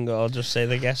new thing. I'll just say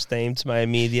the guest name to my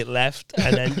immediate left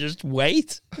and then just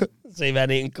wait. See if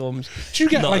anything comes. Do you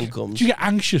get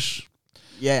anxious?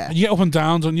 Yeah. You get up and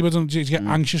down, don't you? But do you get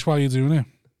anxious while you're doing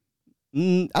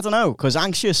it? I don't know, because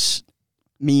anxious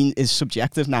is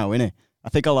subjective now, innit? I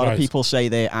think a lot of people say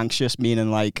they're anxious, meaning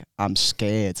like, I'm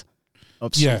scared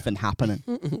of something happening.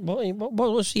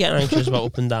 What's you getting anxious about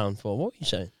up and down for? What are you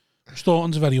saying?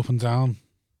 Staunton's a very up and down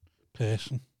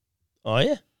person. Are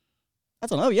you? I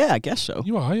don't know, yeah, I guess so.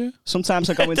 You are, yeah. Sometimes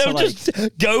I go into don't just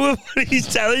go with what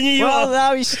he's telling you.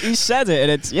 No, he said it, and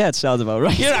it sounds about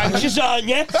right. You're anxious, aren't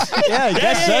you? Yeah, I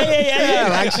guess so. Yeah,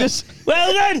 I'm anxious.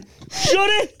 Well then, shut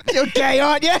it. You're gay,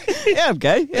 aren't you? Yeah, I'm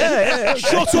gay. Yeah.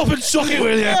 Shut up and suck it,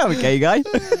 will you? Yeah, I'm a gay guy.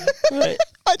 Right.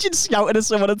 Imagine shouting at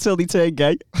someone until they turn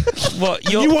gay.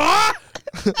 What? You are?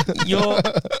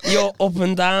 you're up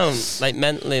and down, like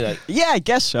mentally, like. Yeah, I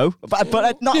guess so.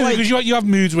 But not Yeah, like. because you have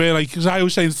moods where, like, because I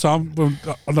always say to Tom, when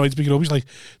I know he's picking up, he's like,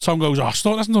 Tom goes,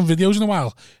 Staunton hasn't done videos in a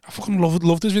while. I fucking love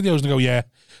his videos. And I go, yeah.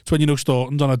 It's when you know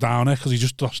Staunton's on a downer because he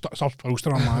just stops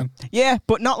posting online. Yeah,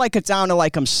 but not like a downer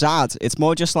like I'm sad. It's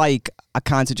more just like I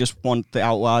kind of just want the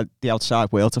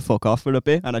outside world to fuck off for a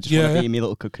bit, and I just want to be in my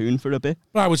little cocoon for a bit.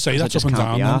 But I would say that's up and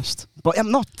down. But I'm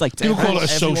not like. People call it a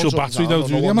social battery, though.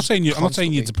 I'm not saying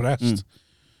you're depressed.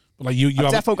 But like you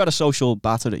have definitely got a social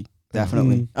battery.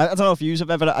 Definitely. I don't know if you have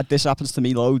ever. This happens to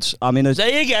me loads. I mean,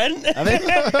 say again.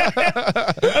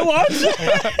 What?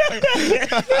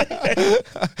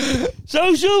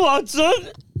 Social Watson.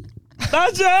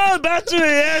 That's our battery,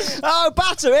 yes. Oh,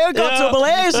 battery. I've got double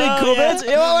A's in cupboard.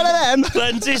 Yeah. You want one of them?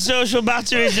 Plenty social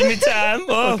batteries in my time.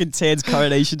 Oh. Fucking turns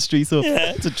Coronation Street up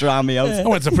to drown me out. I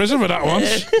went to prison for that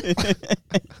once.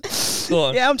 Go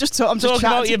on. Yeah, I'm just talk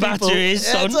about your batteries,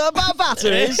 son. Talk about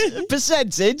batteries.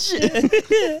 Percentage.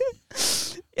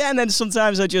 Yeah, and then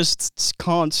sometimes I just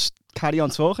can't carry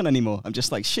on talking anymore. I'm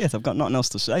just like, shit, I've got nothing else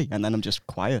to say. And then I'm just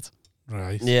quiet.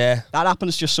 Right. Yeah. That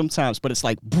happens just sometimes, but it's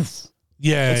like, poof.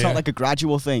 Yeah. It's not like a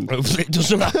gradual thing. Hopefully it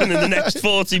doesn't happen in the next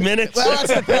 40 minutes. Well,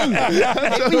 that's the thing.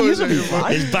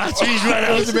 His batteries ran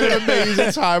out. It's a bit of an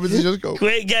amazing time and they just go,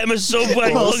 quick, get him a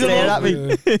Subway. Well, Look stare at at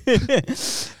me.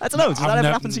 I don't know. Does that ever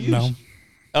happen to you? No.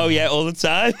 Oh, yeah, all the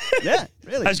time. Yeah,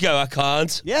 really. I just go, I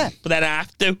can't. Yeah. But then I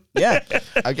have to. Yeah.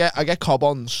 I get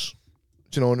cob-ons.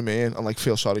 Do you know what I mean? And like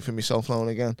feel sorry for myself now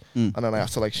and again. And then I have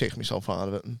to like shake myself out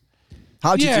of it. And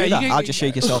How'd you do that? How'd you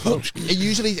shake yourself up?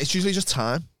 it's usually just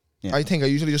time. Yeah. I think I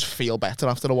usually just feel better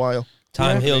after a while.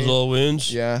 Time heals all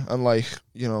wounds. Yeah, and like,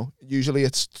 you know, usually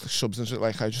it's substance,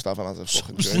 like I just haven't had a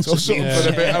fucking joint or something for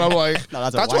a bit, and I'm like,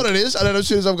 that's what it is. And then as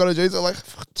soon as I've got a joint, I'm like,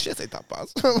 fuck, shit ain't that bad.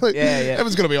 Like,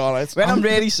 everyone's going to be alright. When I'm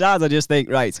really sad, I just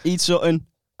think, right, eat something,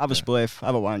 have a spliff,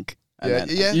 have a wank. And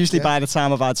usually by the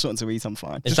time I've had something to eat, I'm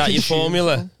fine. Is that your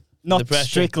formula? Not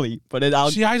strictly, but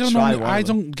I'll See, I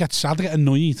don't get sad, I get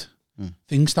annoyed.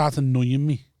 Things start annoying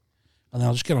me. And then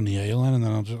I'll just get on the ale and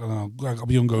then I'll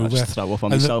be hungover. I'll just throw up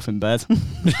on myself in bed.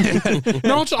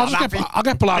 No, I'll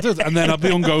get bladdered and then I'll be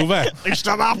hungover. At least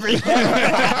I'm happy.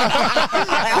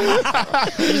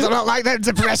 I'm not like them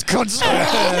depressed cunts.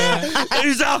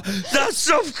 Who's that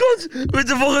soft cunt with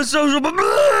the fucking social battery?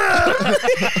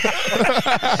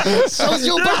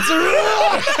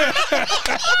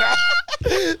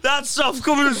 That soft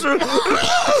coming through.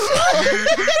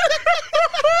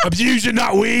 Abusing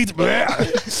that weed.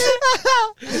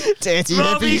 Dirty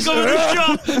Rob, you come in the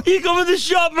shop. You come in the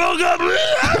shop, bro.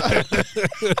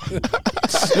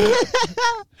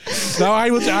 No,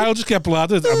 I'll just get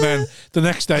bladdered, and then the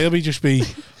next day I'll just be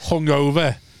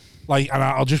hungover, like, and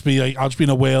I'll just be in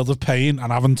a world of pain,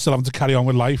 and still having to carry on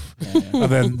with life. And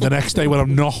then the next day when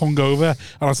I'm not hungover,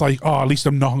 and it's like, oh, at least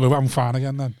I'm not hungover, I'm fine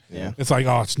again. Then it's like,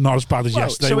 oh, it's not as bad as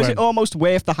yesterday. So is it almost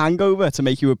worth the hangover to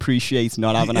make you appreciate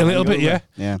not having a little hangover? bit,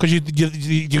 yeah. Because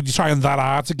you're trying that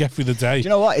hard to get through the day. Do you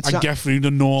know what? Get through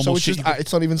the normal. So it's just,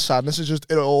 it's not even sadness. It's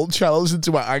just it all channels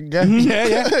into anger.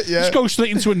 Yeah. Just go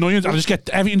straight into annoyance. I just get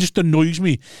everything just annoys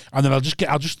me, and then I'll just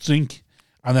drink,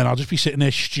 and then I'll just be sitting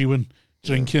there stewing,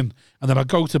 drinking, and then I'll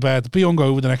go to bed, be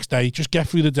hungover the next day, just get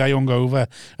through the day hungover,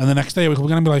 and the next day I wake up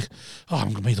again and be like, oh,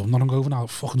 I'm not hungover now,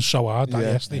 fucking so hard that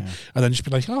yesterday, and then just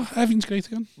be like, oh, everything's great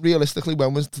again. Realistically,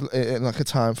 when was in like a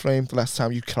time frame the last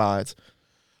time you cried?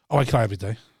 Oh, I cry every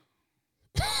day.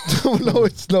 No,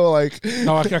 it's not like.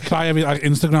 No, I cry every. Like,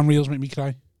 Instagram reels make me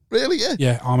cry. Really? Yeah.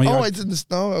 Yeah. I didn't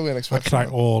know. I wouldn't expect. I cry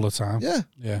all the time.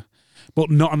 Yeah. But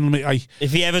not on me.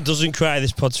 If he ever doesn't cry,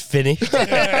 this pod's finished.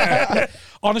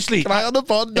 Honestly, can I on the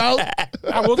pod now?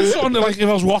 I would have something like if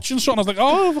I was watching something, I was like,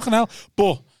 oh fucking hell.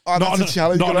 But not in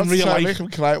real life.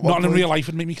 Not in real life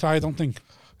would make me cry. I don't think.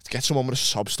 Get someone with a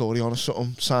sob story on or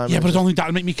something, Simon. Yeah, but I don't think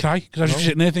that'd make me cry because I was just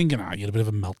sitting there thinking, you're a bit of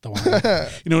a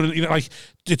meltdown. you know, like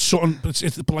it's something.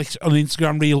 It's like an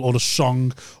Instagram reel or a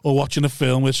song or watching a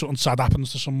film where something sad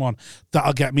happens to someone.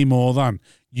 That'll get me more than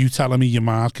you telling me your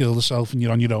ma killed herself and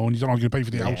you're on your own. You don't know you're going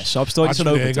to pay for the house. Sob stories are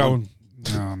overdone.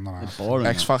 No. Boring.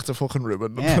 X Factor fucking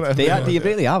ruined them. Yeah, they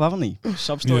really have, haven't they?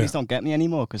 Sob stories don't get me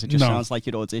anymore because it just sounds like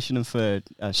you're auditioning for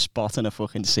a spot in a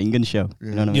fucking singing show.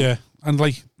 You know what I mean? Yeah, and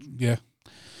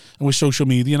and with social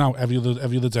media now, every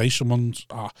other day, someone's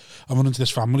I'm running into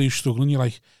this family who's struggling. You're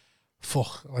like,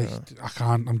 fuck, I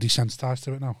can't. I'm desensitized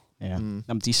to it now. Yeah, I'm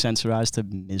desensitized to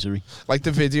misery. Like the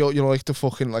video, like the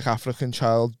fucking like African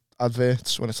child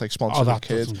adverts when it's like sponsored for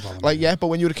kids. Like, yeah, but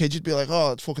when you were a kid, you'd be like,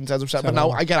 oh, it's fucking dead upset. But now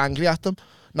I get angry at them.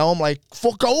 Now I'm like,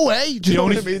 fuck, go away. Do you know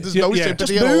what I mean? There's no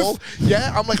sympathy at all.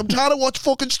 Yeah, I'm like, I'm trying to watch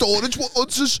fucking storage.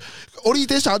 Hurry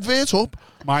this advert up.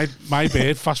 My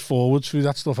beard fast forwards through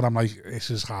that stuff, and I'm like, this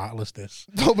is heartless. This.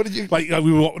 No, but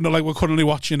we're currently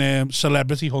watching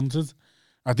Celebrity Hunted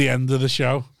at the end of the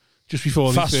show. Just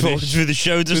before fast forward through the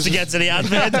show just to get to the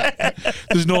advert.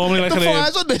 There's normally like the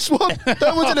flies on this one.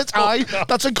 That one's in its eye.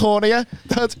 That's a cornea.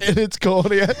 That's in its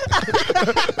cornea.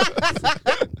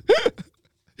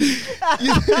 you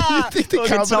think the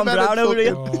camera Tom Brown over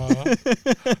here?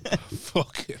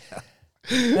 Fuck it.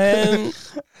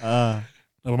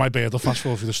 No, my beard will fast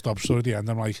forward through the stop story at the end.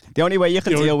 I'm like, the only way you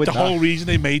can deal with the whole reason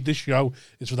they made this show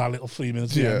is for that little 3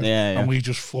 minutes. Yeah. And we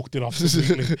just fucked it off.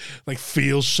 Like,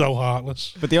 feels so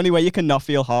heartless. But the only way you can not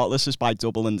feel heartless is by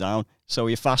doubling down. So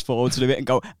you fast forward to the bit and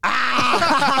go,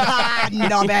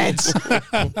 knobheads.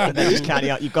 And then just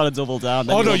carry out. You've got to double down.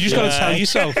 Oh no, you just got to tell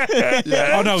yourself.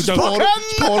 Oh no, don't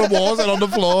pour the water on the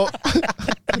floor.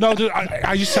 No,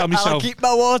 I just tell myself. I'll keep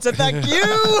my water, thank you.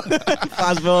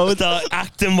 Fast forward. Start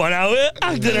acting 1 hour,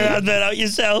 acting an advert out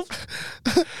yourself.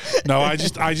 No, I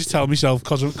just tell myself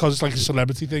because it's like a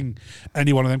celebrity thing.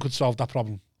 Any one of them could solve that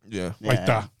problem. Yeah, like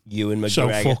that. You and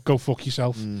McGregor. So go fuck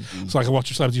yourself. So I can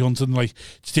watch a Celebrity Hunter and like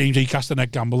James A. Cast and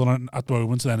Ed Gamble on at the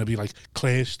moment, and then it'll be like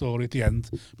Claire's story at the end.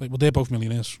 Like, well, they're both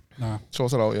millionaires. Nah,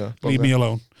 sort it out. Yeah, leave me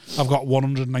alone. I've got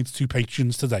 192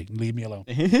 patrons today. Leave me alone.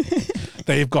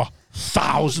 They've got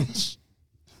thousands.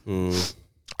 Do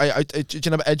you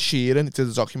remember Ed Sheeran did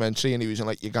a documentary and he was in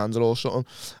like Uganda or something,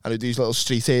 and these little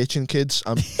street urchin kids,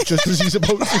 and just as he's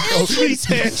about to go, street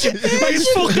urchin, like it's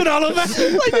fucking Oliver.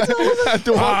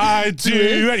 I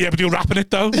do, yeah, but you're rapping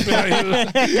it though.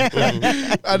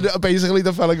 And basically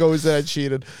the fella goes to Ed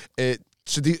Sheeran,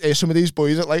 so some of these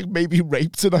boys are like maybe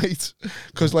raped tonight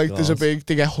because like there's they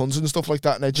get hunts and stuff like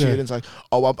that, and Ed Sheeran's like,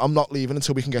 oh, I'm not leaving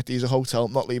until we can get these a hotel.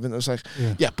 I'm not leaving. And it's like,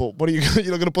 yeah, but what are you're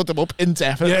not going to put them up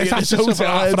indefinitely? Yeah, it's for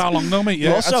how long though, mate?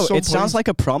 Yeah. Also, it sounds like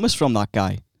a promise from that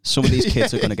guy. Some of these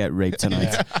kids are going to get raped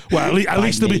tonight. Yeah. Well, at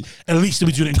least they'll be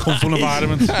doing it in comfortable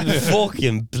environments.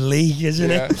 Fucking bleak,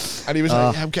 isn't it? And he was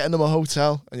like, I'm getting them a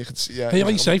hotel, and you can see. Yeah, hey,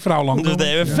 like you say, for how long?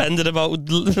 They're offended about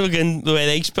the way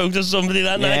they spoke to somebody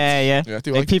that night. Yeah.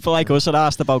 Like people like us are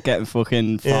asked about getting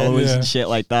fucking followers and shit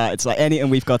like that. It's like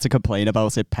anything we've got to complain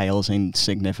about, it pales in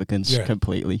significance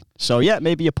completely. So yeah,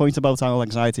 maybe your point about our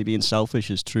anxiety being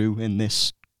selfish is true in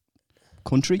this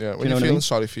country. Yeah, when you're feeling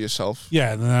sorry for yourself.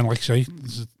 Yeah, and then like say,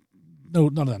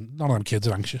 none of them kids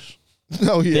are anxious.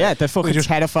 No, yeah, they're fucking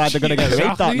terrified they're going to get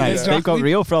raped that night. Exactly. They've got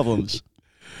real problems.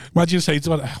 Imagine saying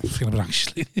to them, I'm feeling a bit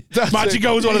anxious. Imagine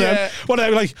going to one of them,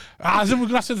 like, we're going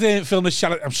to have to film this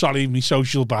challenge. I'm sorry, my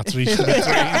social battery's let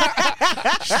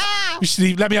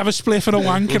me have a spliff and a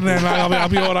wank, and then I'll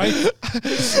be all right. Get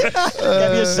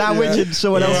me a sandwich in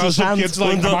someone else's hands. Kids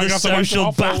like, the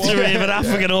social battery of an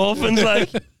African orphan's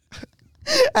like...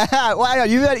 Why are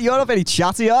you're not very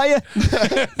chatty, are you?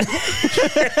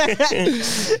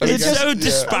 It's so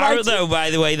disparate though,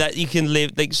 by the way, that you can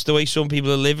live like the way some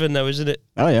people are living though, isn't it?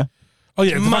 Oh yeah.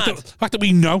 The fact that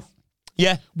we know.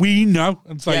 Yeah. We know.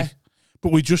 It's like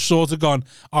but we just sort of gone,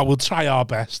 we'll try our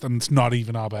best, and it's not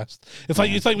even our best. It's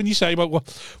like when you say about what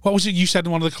was it you said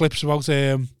in one of the clips about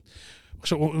so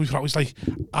what was like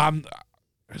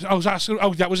I was asking.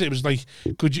 Oh, that was it. It was like,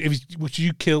 would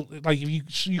you kill? Like,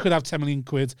 if you could have 10 million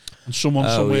quid and someone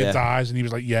somewhere dies, and he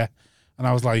was like, yeah, and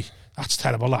I was like, that's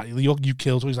terrible. Like, you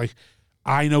killed. So he's like,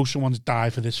 I know someone's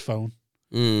died for this phone,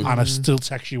 and I still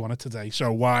text you on it today.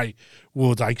 So why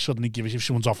would I suddenly give it if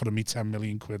someone's offering me 10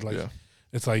 million quid? Like,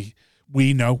 it's like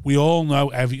we all know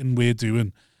everything we're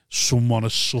doing. Someone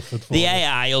has suffered for the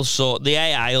AI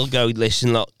will go,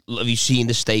 listen, look, have you seen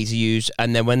the state of use?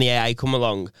 And then when the AI come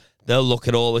along, they'll look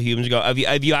at all the humans and go, have you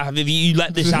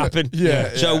let this happen?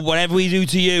 So whatever we do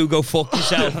to you, go fuck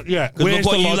yourself. Where's look the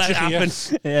what you logic let happen.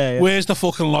 Where's the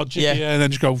fucking logic here? And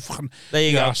then just go, there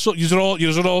you go. So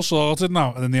you're all sorted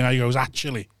now. And then the AI goes,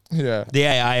 actually. Yeah. The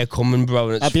AI are coming,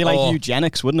 bro. That'd be like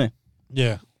eugenics, wouldn't it?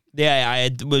 Yeah. The AI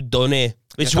we're done here.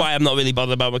 Which is why I'm not really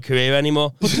bothered about my career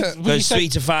anymore. Because 3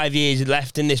 to 5 years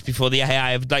left in this before the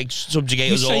AI have like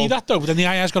subjugated us all. You say that though, but then the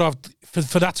AI's got to have,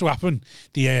 for that to happen,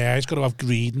 the AI's got to have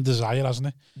greed and desire, hasn't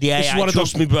it? The AI,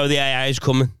 trust me, bro, the AI is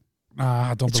coming.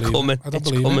 I don't believe coming. it. I don't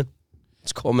believe it.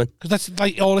 It's coming. Because that's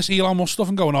like all this Elon Musk stuff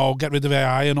and going, get rid of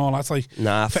AI and all that. It's like,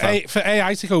 for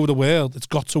AI to take over the world, it's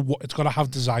got to have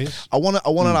desires. I want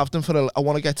to have them I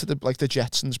want to get to the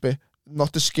Jetsons bit,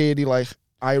 not the scary like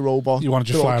iRobot. You want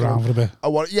to just fly around for a bit. I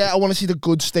want to see the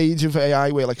good stage of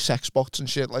AI where like sex bots and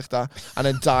shit like that, and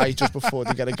then die just before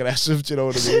they get aggressive. Do you know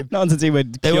what I mean? Nothing to do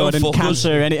with curing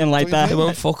cancer or anything like that. They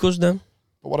won't fuck us then.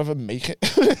 But whatever, make it.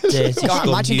 God,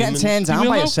 imagine getting turned down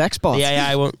by a sex bot. The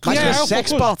AI won't. Imagine a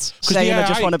sex bot saying I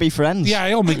just want to be friends. The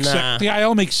AI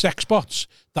will make sex bots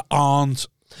that aren't.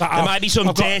 There might be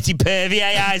some dirty pervy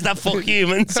AIs that fuck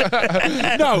humans.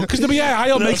 No, because the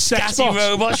AI will make sex bots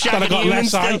robots that have got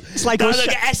less eye. It's like us.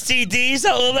 Look at STDs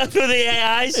that all that for the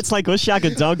AIs. It's like us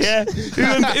shagging dogs. Yeah.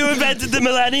 Who invented the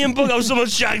Millennium Bug? Oh, someone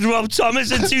shagged Rob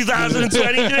Thomas in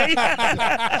 2023.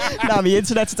 Now my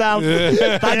internet's down.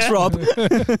 Thanks, Rob.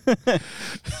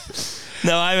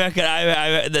 No, I reckon.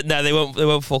 No, they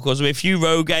won't fuck us. A few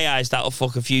rogue AIs that'll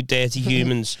fuck a few dirty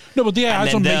humans. No, but the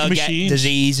AIs will make get machines.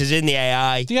 Diseases in the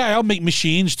AI. The AI will make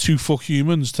machines to fuck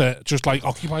humans to just like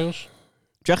occupy us.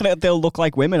 Do you reckon they'll look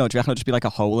like women, or do you reckon it'll just be like a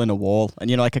hole in a wall, and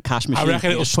you know, like a cash machine? I reckon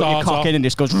it'll just put your start cock off. in and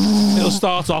just goes. It'll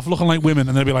start off looking like women,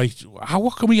 and they'll be like,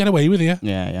 "What can we get away with here?"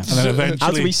 Yeah. And then eventually, how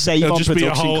do we save it'll on just be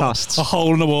production costs? A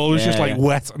hole in the wall is just like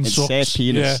wet and sucks. Insert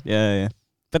penis. Yeah.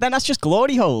 But then that's just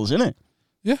glory holes, isn't it?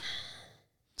 Yeah.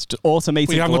 It's just automated.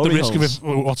 But you haven't got the risk holes. of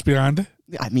what's behind it.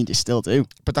 I mean, you still do.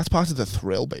 But that's part of the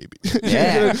thrill, baby.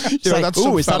 Yeah. you know, that's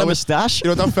ooh, is that a moustache? You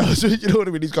know that fella's, you know what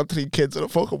I mean? He's got 3 kids and a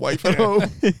fucking wife at home.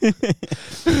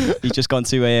 He's just gone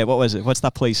to what was it? What's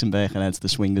that place in Birkenhead? The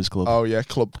Swingers Club. Oh yeah,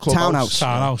 club Townhouse.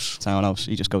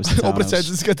 He just goes to Open Townhouse.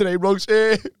 attention to get the name wrong. What's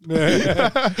that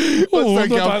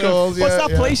gap called? What's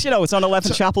that place? You know, it's on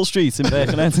 11 Chapel Street in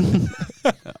Birkenhead.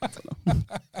 I don't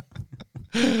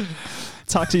know.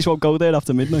 Taxis won't go there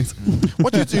after midnight.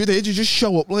 What do you do there? Do you just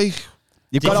show up like?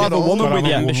 You've got to have a woman with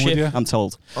you. Membership. I'm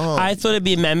told. Oh. I thought it'd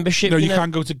be a membership. No, you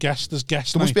can't go to guests. There's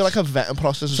guest There must be nights. like a vetting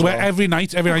process as So well. every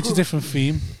night's a different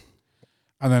theme.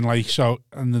 And then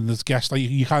and then there's guests, like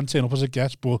you can't turn up as a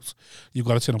guest, but you've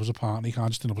got to turn up as a partner. You can't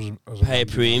just turn up as a pay a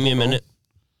premium, innit?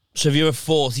 So if you're a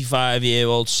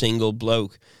 45-year-old single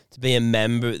bloke, to be a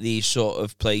member at these sort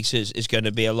of places is going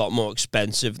to be a lot more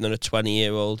expensive than a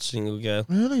 20-year-old single girl.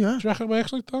 Really? Yeah. Do you reckon it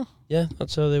works like that? Yeah,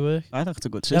 that's how they work. I think it's a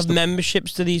good They have system.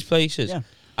 memberships to these places. Yeah.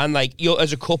 And like,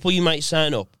 as a couple, you might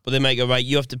sign up, but they might go, right,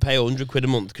 you have to pay £100 a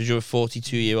month because you're a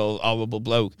 42-year-old horrible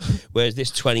bloke. Whereas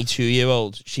this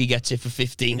 22-year-old, she gets it for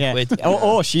 15 quid.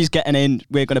 Or she's getting in,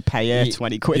 we're going to pay her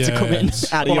 20 quid to come in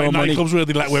out of your money. Nightclubs where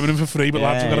they let women in for free, but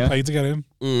lads have got to pay to get in.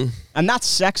 And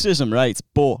that's sexism, right?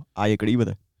 But I agree with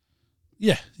it.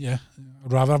 Yeah.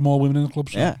 I'd rather have more women in the club.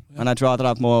 So. Yeah. And I'd rather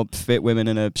have more fit women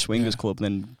in a swingers club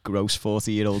than gross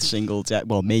 40-year-old single.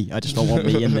 Well, me. I just don't want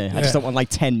me in there. I just don't want like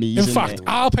 10 me's in fact, there.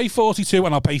 I'll pay 42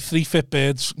 and I'll pay 3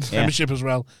 Fitbirds membership as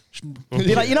well.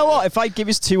 Be like, you know what? If I give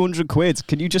you 200 quid,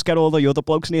 can you just get all the other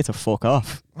blokes in here to fuck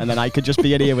off? And then I could just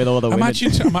be in here with all the women.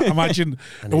 Imagine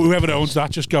whoever owns that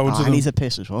just going to I them. need to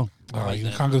piss as well. Oh, you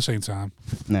can't go at the same time.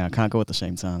 No, I can't go at the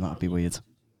same time. That would be weird.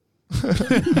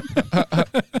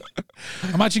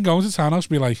 Imagine going to Townhouse and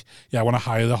be like, yeah, I want to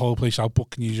hire the whole place out, but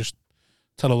can you just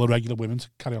tell all the regular women to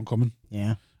carry on coming?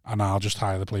 Yeah. And I'll just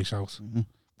hire the place out.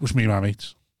 Just me and my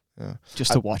mates. Yeah.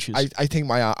 Just to watch us. I think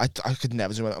I could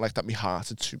never do it like that. My heart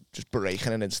would just break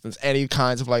in an instant. Any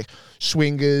kinds of like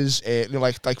swingers,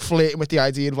 like flirting with the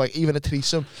idea of like even a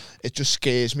threesome, it just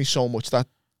scares me so much that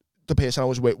the person I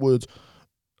was with would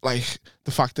like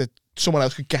the fact that someone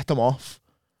else could get them off.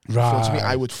 Right. To me,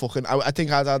 I would fucking. I think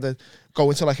I'd have to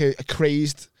go into like a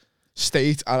crazed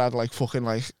state, and I'd like fucking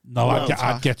like. No,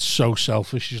 I'd get so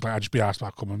selfish. She's like, I'd just be asked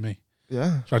about coming me.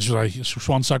 Yeah. So I'd just like,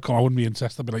 so once I'd come, I wouldn't be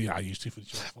interested. I'd be like, yeah, I used to for the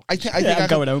job. I think I'm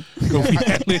going home.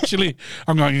 Literally,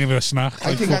 I'm going to give her a snack.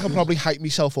 I think I could probably hype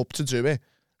myself up to do it,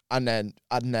 and then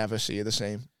I'd never see her the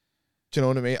same. Do you know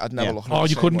what I mean? I'd never look at her. Oh,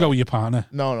 you couldn't go with your partner?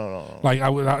 No. Like,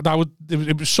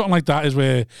 it was something like that is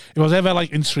where, if I was ever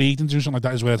like intrigued and doing something like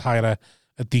that is where I'd hire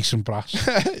a decent brass,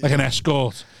 like an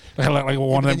escort. Like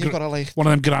one of them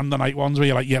grand the night ones where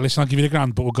you're like, yeah, listen, I'll give you the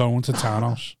grand, but we're going to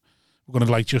Townhouse. We're going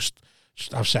to like just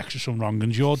have sex with some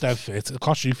wrong'uns. You're dead fit. It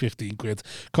costs you 15 quid.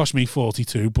 Cost me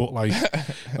 42, but like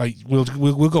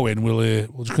we'll go in. We're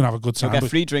just gonna have a good time. We'll get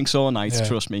free drinks all night. Yeah.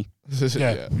 Trust me.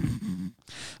 Yeah.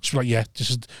 Just like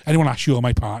anyone asks you're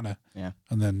my partner. Yeah.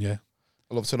 And then I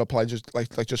love to apply just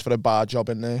just for a bar job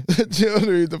in there. Do you know what I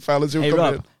mean? The fellas who come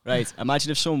Rob, in. right?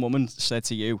 Imagine if some woman said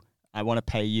to you, I want to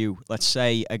pay you, let's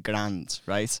say, $1,000,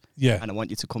 right? Yeah. And I want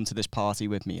you to come to this party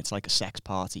with me. It's like a sex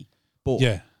party. But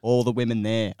Yeah. all the women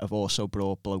there have also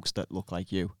brought blokes that look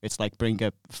like you. It's like bring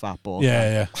a fat ball.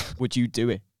 Yeah. Would you do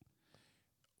it?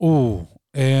 Oh,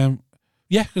 yeah,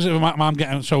 because I'm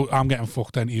getting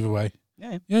fucked then either way.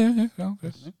 Yeah. Yeah.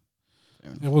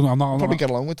 I'm not, Probably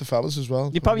get along with the fellas as well.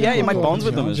 You probably, you might bond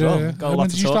with them as well. Got a lot When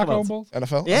to did you talk start about. going bald?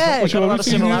 NFL? Yeah, you got a lot of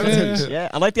similarities. Yeah. Yeah,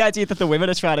 I like the idea that the women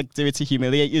are trying to do it to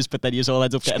humiliate you, but then you all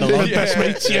end up getting along. Best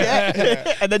mates,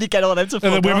 yeah. And then you get all them to And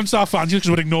the fuck women off. start fanning you because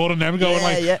we're ignoring them, going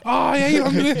oh yeah, you're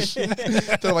on this.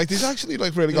 They're like, these actually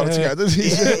like really got it together.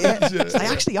 They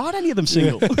actually are any of them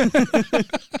single. Turn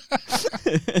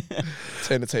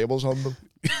the tables on them.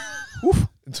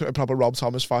 Into a proper Rob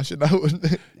Thomas fashion now.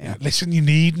 Yeah, listen, you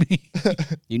need me.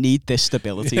 You need this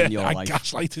stability in your I life.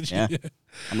 gaslighted you. Yeah.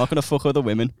 I'm not going to fuck other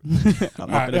women. I'm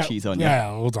not going to cheat on you.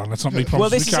 Yeah, hold on. Let's not make Well,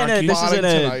 promises. this is in a... This is in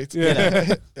a tonight. you know.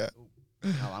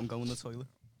 Oh, I'm going to the toilet.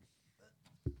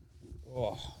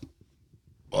 Oh,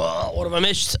 what have I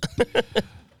missed?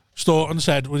 Staunton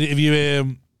said, if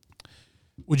you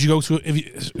would you go to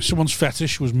if someone's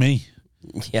fetish was me,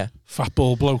 Yeah. fat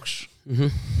ball blokes,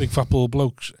 big fat ball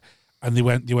blokes, and they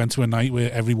went to a night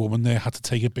where every woman there had to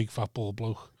take a big fat ball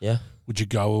bloke. Yeah. Would you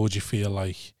go, or would you feel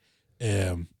like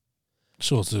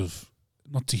sort of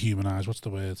not dehumanized? What's the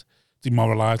word?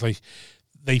 Demoralized? Like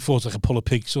they thought like a pull a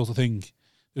pig sort of thing.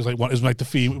 It was like what? It was like the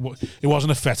theme. It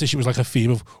wasn't a fetish. It was like a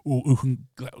theme of who can.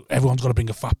 Everyone's got to bring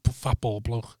a fat ball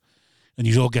bloke, and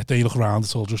you all get there. You look around.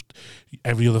 It's all just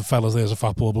every other fella's there's a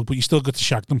fat ball bloke, but you still get to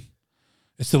shag them.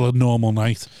 It's still a normal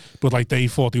night, but like they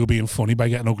thought they were being funny by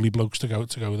getting ugly blokes to go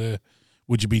there.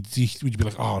 Would you be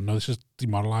like, oh no, this is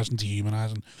demoralising,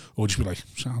 dehumanising, or would you be like,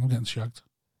 I'm getting shagged?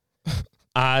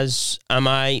 As am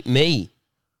I me?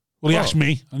 Well, he asked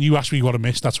me, and you asked me what I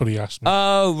missed. That's what he asked me.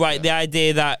 Oh, right. The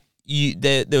idea that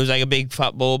there was like a big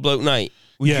fat ball bloke night.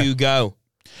 Would you go?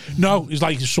 No, it's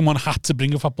like someone had to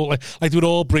bring a fat ball. Like they were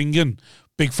all bringing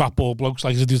big fat ball blokes.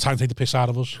 Like they were trying to take the piss out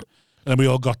of us, and then we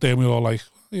all got there, and we were all like,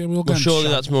 yeah, we'll go. Well, surely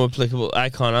that's more applicable. I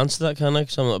can't answer that, can I?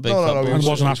 Because I'm not a big fat ball. I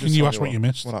wasn't asking you. Asked what you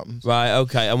missed. What happened? Right.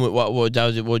 Okay. And what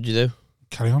did you do?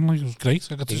 Carry on. Like it was great.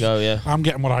 I got to go. Yeah. I'm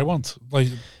getting what I want. Like.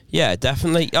 Yeah,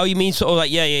 definitely. Oh, you mean sort of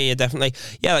like yeah, definitely.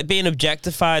 Yeah, like being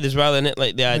objectified as well, isn't it?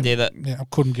 Like the idea that I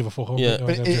couldn't give a fuck. Yeah,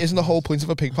 but isn't the whole point of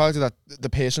a pig party that the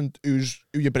person who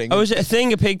you bring? Oh, is it a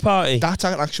thing? A pig party? That's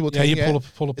an actual thing. Yeah, you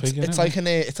pull a pig. It's like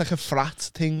a frat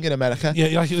thing in America.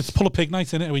 Yeah, like it's pull a pig night,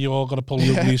 isn't it? Where you all got to pull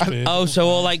the ugliest bird. Oh, so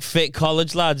all like fit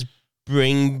college lads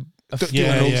bring an ugly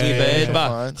bird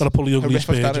back. Got to pull the ugliest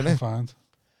bird you can find.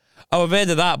 Oh, I've heard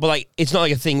of that, but like it's not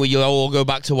like a thing where you all go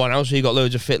back to one house where you got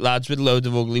loads of fit lads with loads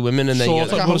of ugly women, and then you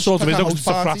get it's a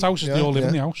frat house. They all live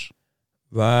in the house.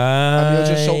 Right. And you're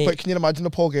just so quick. Can you imagine the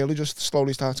poor girl who just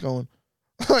slowly starts going,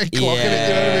 like clocking it? You know what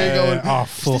I mean? Going, oh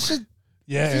fuck. Is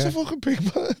this a fucking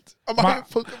pig bird?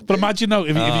 But imagine though, if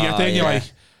you get there and you're like,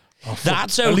 oh,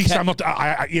 that's okay. At least I'm not.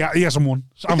 Yeah, he hasn't won.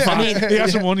 I'm fine. He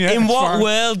hasn't won. Yeah. In what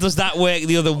world does that work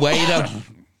the other way though?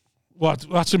 What?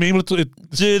 That's what I mean. Do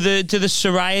the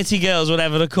sorority girls,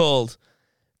 whatever they're called,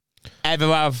 ever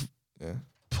have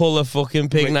pull a fucking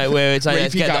pig night where it's like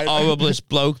let's get the horriblest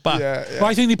bloke back? Well,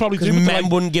 I think they probably do. Men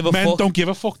wouldn't give a fuck. Men don't give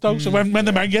a fuck though. So when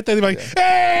the men get there, they're like,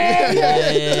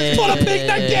 hey, pull a pig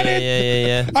night, get it.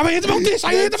 Yeah. I heard about this.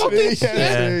 My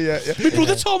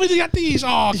brother told me they had these.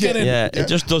 Oh, get it. Yeah, it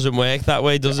just doesn't work that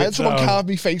way, does it? I had someone carve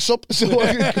me face up. So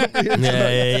yeah.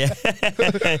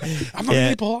 I'm not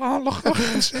really bored. Oh, look.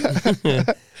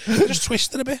 Just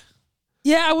twist it a bit.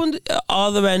 Yeah, I wonder,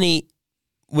 are there any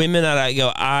women that I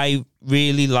go, I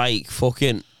really like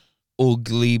fucking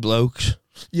ugly blokes?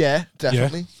 Yeah,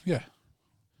 definitely. Yeah.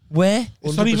 Where?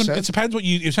 It's not even. It depends what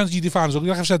you. It depends what you define as ugly.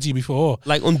 Like I've said to you before,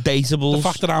 like undateables. The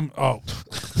fact that I'm. Oh,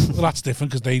 well, that's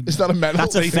different because they. It's not a mental.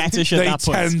 That's a fetish. They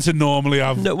tend to normally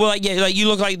have. No, well, like, yeah, like you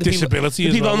look like the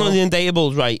disability. People on the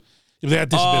undateables, right? If they had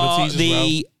disabilities as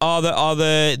well. Are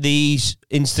these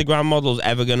Instagram models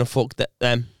ever gonna fuck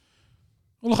them?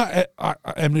 Well, look at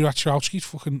Emily Ratajkowski's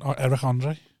fucking Eric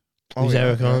Andre. Who's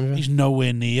Eric Andre? He's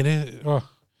nowhere near it. Oh.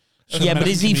 Yeah, but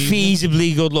is he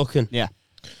feasibly good looking? Yeah.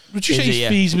 Would you say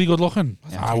he's feasibly good looking?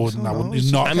 Yeah, I wouldn't. He's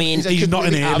not. I mean, he's not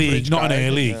an A league. Not an A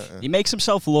league. He makes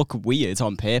himself look weird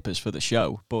on purpose for the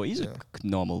show, but he's a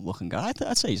normal looking guy.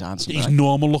 I'd say he's handsome. He's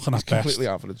normal looking at best. Completely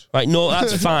average. Right? No,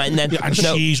 that's fine. Then and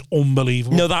she's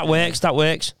unbelievable. No, that works.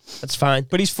 That's fine.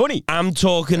 But he's funny. I'm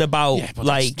talking about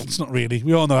like it's not really.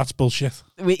 We all know that's bullshit.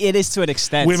 It is to an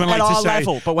extent. Women like to say,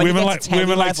 level, but when women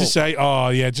women like to say, "Oh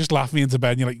yeah, just laugh me into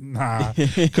bed." And you're like, nah,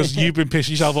 because you've been pissing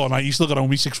yourself all night. You still got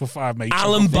only 6'5", mate.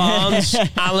 Alan Barnes.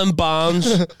 Alan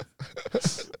Barnes.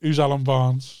 Who's Alan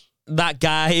Barnes? That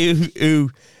guy who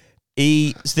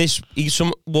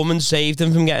some woman saved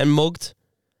him from getting mugged,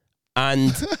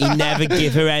 and he never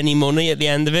give her any money at the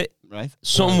end of it. Right.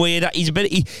 Some weird. He's a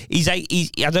bit. He's like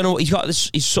I don't know.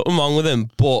 He's something wrong with him,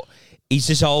 but He's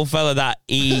this old fella that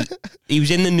he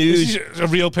was in the news. Is he a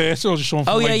real person or just someone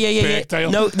from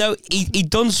Birkdale? No, he'd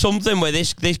done something where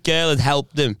this girl had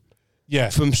helped him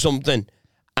from something,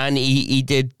 and he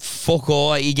did fuck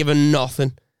all. He given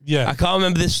nothing. Yeah. I can't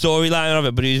remember the storyline of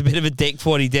it, but he was a bit of a dick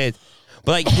for what he did.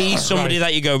 But like he's somebody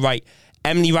that you go, right,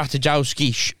 Emily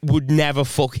Ratajkowski would never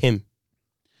fuck him.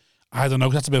 I don't know,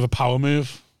 that's a bit of a power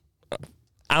move.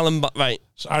 Right.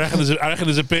 So I reckon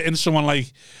there's a bit in someone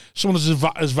that's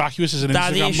as vacuous as an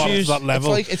Instagram model to that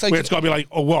level. It's like where it's got to be like,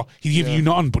 oh, what? He'd give you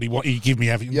nothing, but he'd give me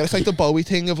everything. Yeah, it's like the Bowie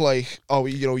thing of like, oh,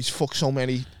 he's fucked so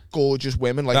many gorgeous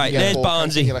women. Like, right, there's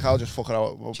Barnsley. Like, I'll just fuck it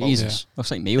out. Jesus.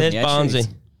 Looks like me with the Barnsley.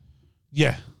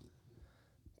 Yeah.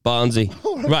 Barnsley.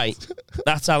 Right.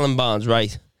 That's Alan Barnes,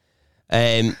 right.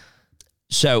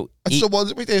 So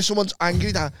someone's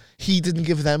angry that he didn't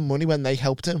give them money when they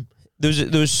helped him. There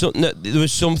was something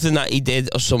that he did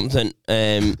or something.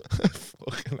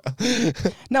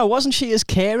 No, wasn't she his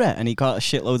carer and he got a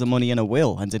shitload of money in a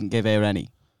will and didn't give her any?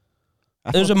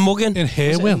 There was a mugging. In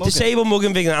her will. Disabled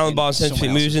mugging figure Alan Barnes essentially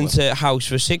moves will. into house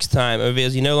for a sixth time and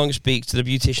reveals he no longer speaks to the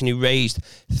beautician who raised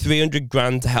 300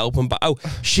 grand to help him. But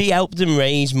she helped him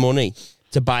raise money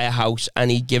to buy a house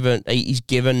and he's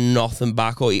given nothing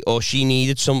back or she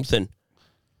needed something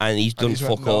and he's done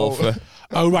fuck all for her.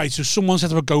 Oh, right, so someone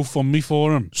set up a GoFundMe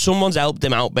for him. Someone's helped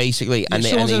him out, basically. And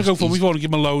someone set up a GoFundMe for him and give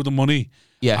him a load of money.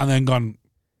 Yeah. And then gone,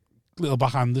 little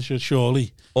backhander,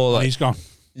 surely. And he's gone.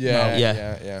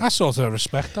 Yeah. I sort of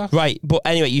respect that. Right, but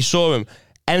anyway, you saw him.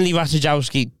 Emily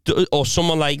Ratajkowski, or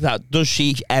someone like that, does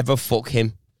she ever fuck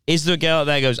him? Is there a girl out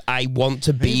there who goes, I want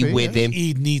to be with him?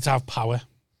 He'd need to have power.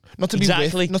 Not to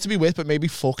be with, but maybe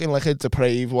fucking like a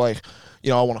depraved, like,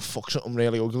 I want to fuck something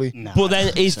really ugly. No, but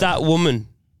then is that woman?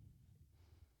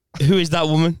 Who is that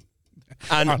woman?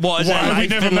 And what is her life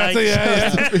been like?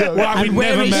 And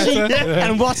where is she?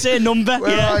 And what's her number?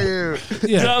 Where are you? Do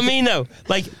you know what I mean, though?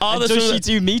 Like, does she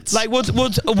do meets? Like, would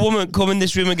a woman come in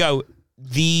this room and go,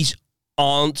 these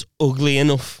aren't ugly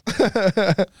enough?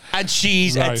 And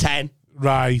she's a 10.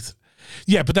 Right.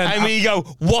 Yeah, but then... I mean, you go,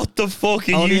 what the fuck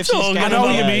are you talking about? I know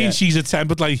what you mean, she's a 10,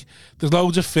 but, like, there's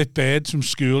loads of fit birds from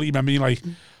school. You remember, like...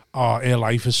 Oh, her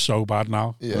life is so bad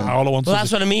now. Yeah.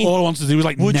 That's what I mean. All I want to do is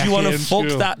like. Would you want to fuck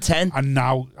that 10? And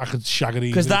now I could shag it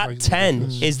easy. Because that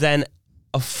 10 is then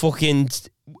a fucking.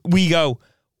 We go.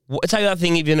 I tell you that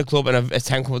thing if you're in a club and a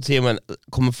 10 come up to you and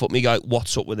come and fuck me. Go,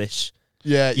 what's up with this?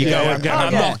 Yeah, you go. I'm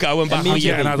not going back.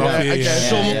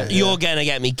 You're gonna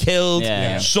get me killed.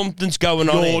 Something's going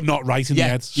on. You're not right in the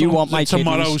head. You want my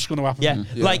tomorrow's going to happen.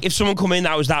 Yeah. Like if someone come in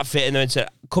that was that fit and then said,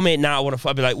 "Come in now,"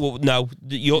 I'd be like, "Well, no,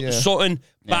 something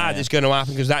bad is going to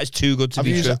happen because that is too good to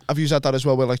be true." I've used that as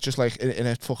well. Where like just like in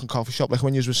a fucking coffee shop, like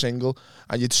when you were single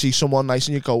and you'd see someone nice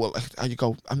and you go,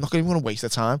 I'm not even going to waste their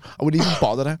time. I wouldn't even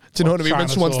bother her. Do you know what I mean? When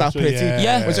someone's that pretty,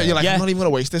 you're like, I'm not even going to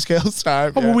waste this girl's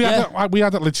time. Oh, well, we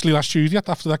had that literally last Tuesday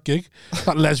after that gig.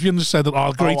 That lesbian just said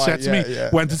that, great set to me.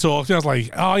 Went to talk to me. I was like,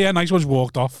 oh yeah, nice one's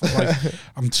walked off. Like,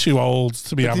 I'm too old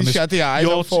to be having this. She had the eyes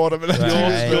out for him.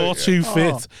 You're too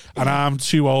fit and I'm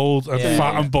too old and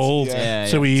fat and bald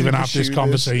to even have this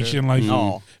conversation. Like,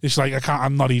 it's like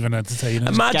I'm not even entertaining.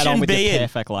 Imagine being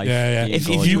perfect life. Yeah. If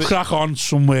you crack on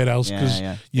somewhere else because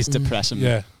it's depressing.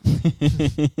 Yeah.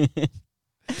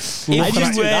 Looking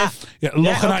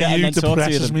at you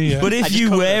depresses me. But if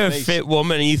you were a fit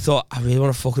woman and you thought, I really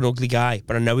want to fuck an ugly guy,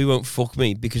 but I know he won't fuck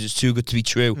me because it's too good to be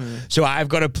true, so I've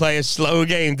got to play a slow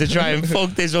game to try and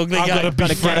fuck this ugly guy. I've got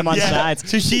to get him on side.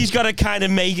 So she's got to kind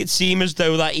of make it seem as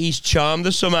though that he's charmed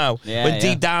her somehow. When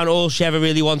deep down, all she ever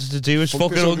really wanted to do was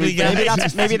fuck an ugly guy.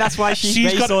 Maybe that's why she's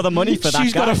raised all the money for that guy.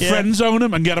 She's got to friend zone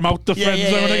him and get him out the friend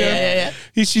zone again.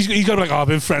 He's got to be like, I've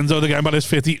been friend zoned again by this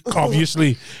 50,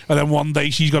 obviously. And then one day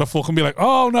she's got to fuck and be like,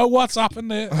 oh no, what's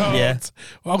happened there?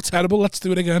 Oh, terrible, let's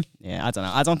do it again. Yeah, I don't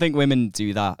know. I don't think women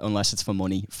do that unless it's for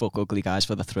money. Fuck ugly guys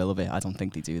for the thrill of it. I don't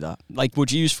think they do that. Like,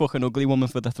 would you fuck an ugly woman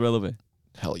for the thrill of it?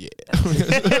 Hell yeah.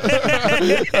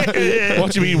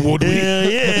 What do you mean, would we?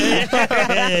 Yeah.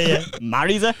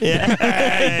 Married her? Yeah.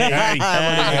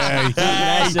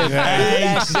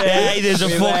 Hey, there's a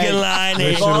fucking line here.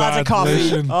 We've all had a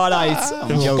coffee. All right.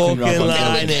 I'm joking, fucking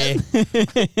line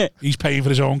here. He's paying for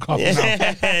his own coffee now.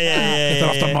 Get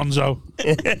off the Monzo.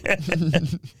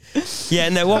 Yeah,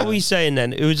 no, what were we saying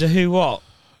then? It was a who what?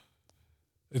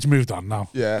 It's moved on now.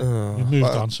 Yeah. You've moved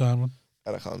on, Simon.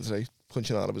 And I can't say.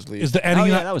 Punching out of his league. Is there any?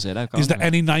 That was it. Is there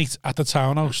any night at the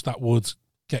townhouse that would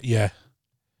get you?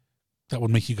 That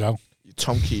would make you go?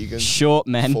 Tom Keegan. Short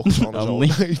men fucks on only.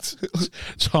 His own night.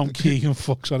 Tom Keegan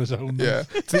fucks on his own night. Yeah,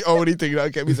 it's the only thing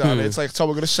that get me down. It's like, Tom,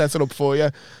 we're going to set it up for you.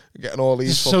 You're getting all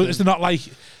these. So is there not where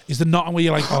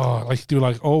you're like,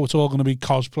 it's all going to be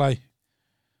cosplay?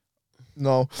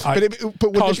 No. But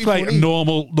wouldn't it be funny?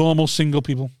 Normal single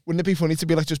people. Wouldn't it be funny to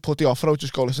be like, just put the offer out,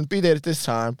 just go, listen, be there at this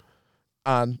time,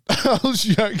 and I'll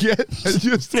shag you, and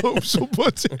just hope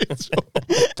somebody hits up.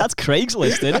 That's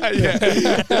Craigslist, isn't it? Yeah.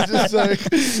 It's just like,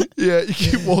 you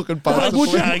keep walking past.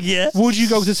 Would you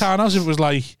go to townhouse if it was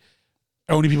like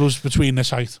only people between this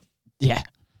height? Yeah.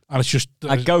 And it's just...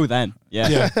 I'd go then.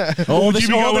 Yeah. Would you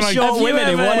be going like... short women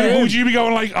in one room. Would you be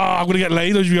going like, I'm going to get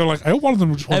laid? Or would you be going like, I hope one of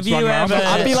them just wants to hang around?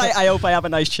 I'd be like, I hope I have a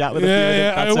nice chat with a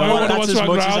few of them. That's as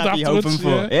much as I'd be hoping for.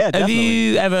 Yeah, definitely. Have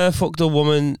you ever fucked a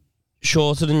woman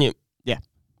shorter than you? Yeah.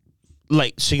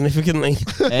 Like, significantly?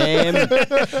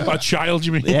 A child,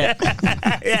 you mean? Yeah.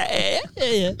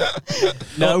 Yeah.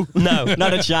 No,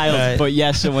 not a child, but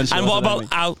yes, someone shorter. And what than about me.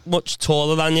 how much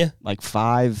taller than you? Like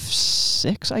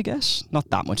 5'6", I guess. Not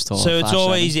that much taller. So it's 5'7".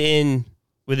 always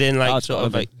within like sort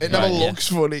of like... It never looks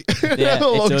funny. Yeah,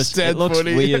 it looks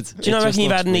weird. Do you not reckon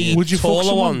you've had any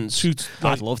taller ones?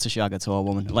 I'd love to shag a tall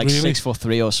woman, like Really?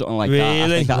 6'3" or something like that. I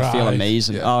Really? think that'd feel Right.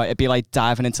 amazing. Yeah. Oh, it'd be like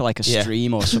diving into like a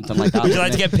stream or something like that. Would you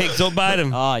like to get picked up by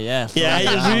them? Oh yeah. Yeah,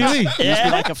 Really? It must be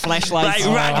like a flashlight. Like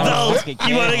ragdoll.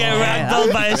 You want to get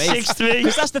ragdolled by a 6'3"?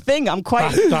 Because that's the thing. I'm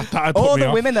quite. That'd put All me the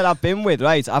off. women that I've been with,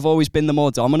 right? I've always been the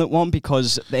more dominant one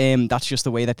because that's just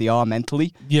the way that they are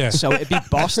mentally. Yeah. So it'd be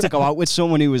boss to go out with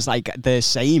someone who was like the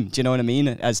same. Do you know what I mean?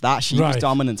 As that, she was Right.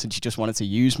 dominant and she just wanted to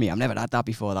use me. I've never had that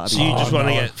before. That'd So be you just want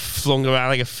to no. get flung around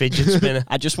like a fidget spinner?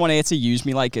 I just want her to use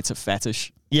me like it's a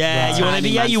fetish. Yeah, Right. you want to be.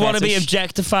 Yeah, you want to be Fetish.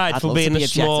 objectified I'd for love being to be a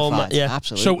small. objectified. Yeah.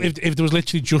 Absolutely. So if there was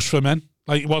literally just for men,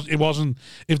 like it wasn't,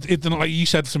 if like you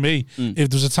said to me, if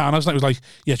there was a townhouse that was like,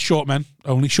 short men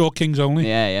only, short kings only.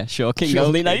 yeah, sure. King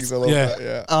only night.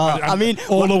 Yeah. I mean,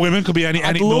 all the women could be any.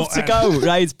 I'd any love to more, go,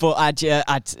 right? But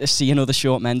I'd see another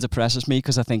short men depresses me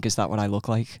because I think, is that what I look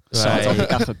like? So I don't Right.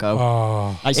 think I could go.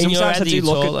 Oh. In your Sometimes head, I do you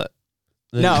look taller. at.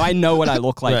 No, I know what I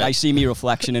look like. Right. I see me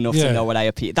reflection enough Yeah. to know what I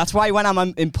appear. That's why when I'm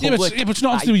in Yeah, public, but it's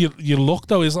not to do with your look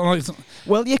though. Is like,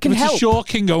 well, you can if it's help. a short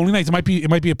king only night, it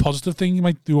might be a positive thing. You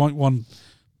might do one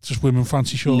just women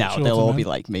fancy short. No, short they'll all men. be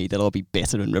like me. They'll all be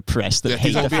bitter and repressed and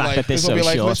hate They'll the be fact like, that they're they'll so be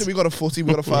like, short. listen, we got a footy,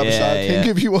 we got a five-a-side. Yeah, yeah.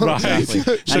 Think if you want. Right. Exactly.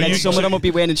 So And then you- some of them will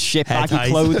be wearing shit Head baggy height.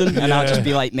 clothing, and I'll Yeah. just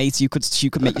be like, mate, you could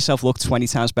make yourself look 20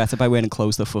 times better by wearing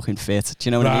clothes that fucking fit. Do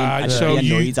you know what I mean? Right, I'd just so be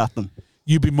you- annoyed at them.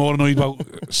 You'd be more annoyed about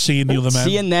seeing the other men.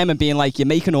 Seeing them and being like, you're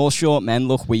making all short men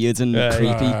look weird and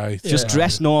creepy. Right. Just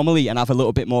dress normally and have a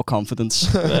little bit more confidence.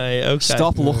 Right, okay.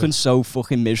 Stop looking so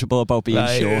fucking miserable about being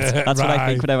Right, short. yeah, That's what I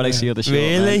think right, whenever I see other short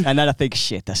Really? men. And then I think,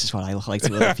 shit, this is what I look like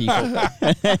to other people.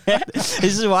 This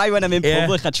is why when I'm in Yeah.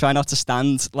 public, I try not to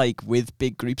stand like with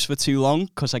big groups for too long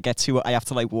because I have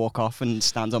to like walk off and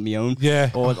stand on my own. Yeah.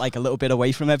 Or like a little bit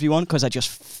away from everyone because I just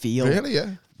feel Really,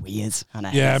 yeah. weird. And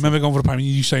I Yeah, I hate it. remember going for a pint.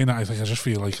 You saying that, I think I just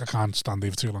feel like I can't stand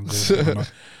here for too long.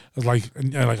 It's like,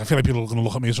 I feel like people are going to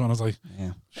look at me or something. I was like,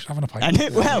 Yeah. just having a pint.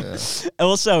 And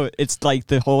also, it's like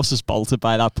the horse is bolted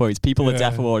by that point. People are Yeah.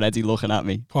 definitely already looking at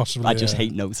me. Possibly. I just yeah.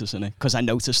 hate noticing it because I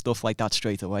notice stuff like that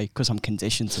straight away because I'm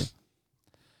conditioned to.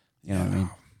 You know what I mean?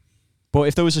 But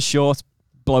if there was a short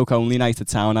bloke only night at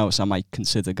Townhouse, I might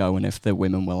consider going if the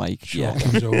women were like, Short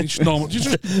kings only. It's normal. Just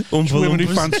Oompa women who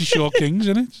Loompas. fancy short kings,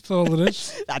 isn't it? That's all it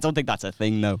is. I don't think that's a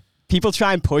thing though. People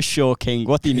try and push short king.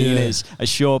 What they mean Yeah. is a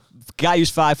short guy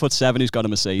who's 5'7" who's got a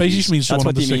Mercedes. Basically just means that's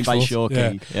someone what under they mean 6 by foot. short Yeah.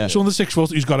 king. Yeah. Someone under 6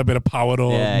 foot who's got a bit of power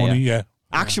or Yeah, money, yeah.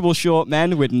 Actual short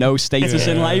men with no status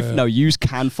in Yeah. life, no, yous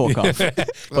can fuck off.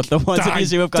 But the ones of you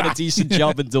who have got a decent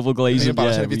job and double It's glazing,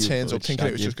 embarrassing yeah, if you we turns up would thinking it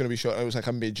shag was you. just going to be short. It was like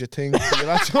a midget thing.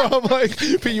 That's what I'm like.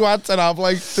 But you had to have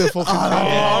like the fucking.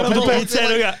 Yeah, but but the- you tell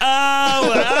them,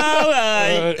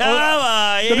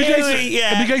 Let me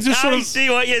get to sort I of- see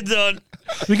what you've done.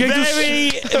 We get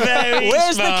Very, very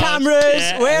Where's smart. the cameras?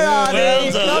 Yeah. Where are Well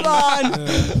they? done. Come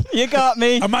on. You got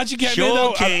me. Imagine getting Short in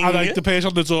though, king. and like the person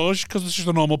on the doors, because it's just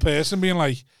a normal person, being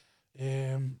like,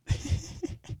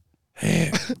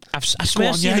 I've go swear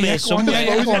on, I've seen yeah, them yeah, here go on, somewhere.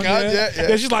 yeah, go on, Yeah, yeah. yeah.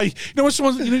 It's just like, you know when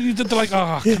someone's, they're like,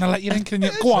 can I let you in? Can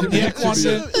you? Go on, yeah, go on,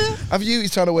 yeah. Have you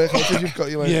trying to work out if you've got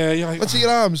your like? Yeah, you're like, Let's see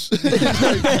your arms. Got a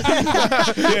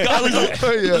little,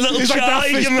 Yeah. little It's like that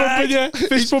Charlie, fist you bumping mad. you,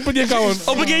 fist bumping you going.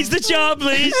 Up against the chart,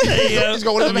 please. There you go. He's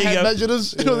got one of them There you head go.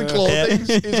 measurers, you know, the claw Yeah. things.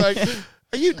 He's like,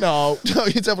 are you? No, you're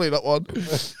definitely not one.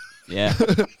 Yeah.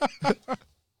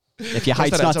 If your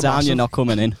height's that not it's a down, massive- you're not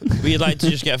coming in. We'd like to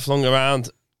just get flung around.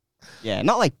 Yeah,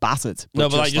 not like battered. No,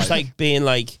 but like just like being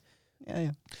like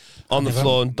Yeah. on the Never-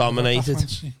 floor and never had that dominated.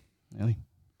 fancy. Really?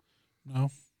 No.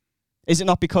 Is it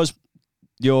not because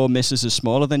your missus is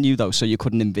smaller than you though, so you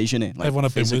couldn't envision it? Like, Everyone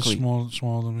I've been with physically?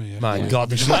 smaller than me. Yeah. My Yeah.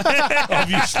 God.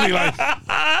 Obviously, like,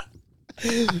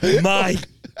 My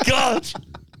God.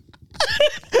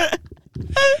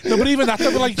 No, but even that, they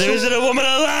were like, There isn't a woman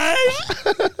alive.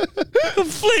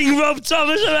 Fling Rob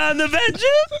Thomas around the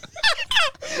bedroom.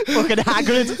 Fucking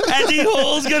Hagrid. Eddie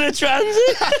Hall's gonna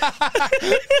transit.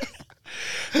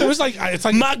 it was like, it's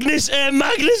like Magnus. the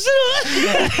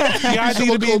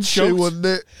idea of being choked. wouldn't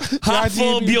it? Half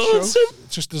for Bjornsson. It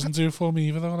just doesn't do it for me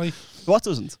either, though. Like, What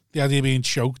doesn't? the idea of being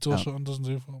choked or something doesn't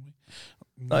do it for me.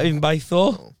 Not even by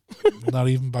Thor. Not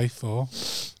even by Thor.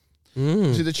 See,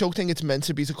 the choke thing, it's meant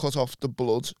to be to cut off the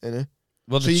blood, innit?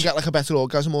 Well, So you get like a better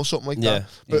orgasm or something like that.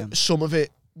 But some of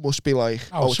it must be like,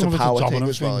 it's some a of it's a power thing dominant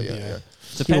as well. thing, Yeah.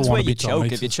 Depends wanna where be you choke.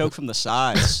 dominated. If you choke from the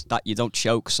sides, that you don't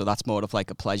choke, so that's more of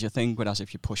like a pleasure thing. Whereas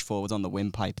if you push forward on the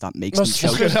windpipe, that makes them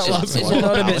choke. Is it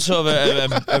not a bit sort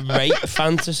of a rape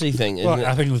fantasy thing? Isn't Well, it?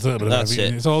 I think it's a little bit of That's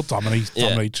everything. it. It's all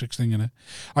dominatrix thing, innit?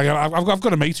 I've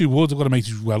got a mate who would. I've got a mate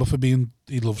who's well up for being.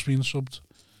 He loves being subbed.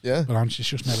 Yeah. But it's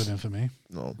just never been for me.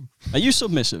 No. Are you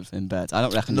submissive in bed? I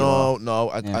don't reckon you are.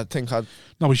 No. Yeah. I think I'd.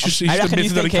 No, he's I reckon you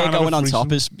admitted that he think can't have going a on threesome.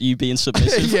 top is you being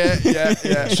submissive. yeah.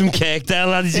 Some Kirkdale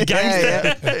lad, he's a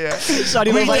gangster. Yeah.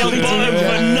 Sorry, We but I only don't bother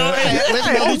for nothing.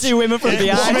 I only do women from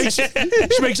behind.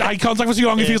 She makes eye contact with you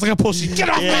and he feels like a pussy. Get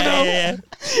off me now! Yeah.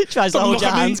 Tries to Don't hold look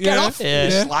your at me. hands. Get Yeah. off.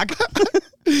 Yeah. Slag.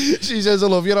 She says I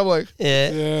love you, and I'm like,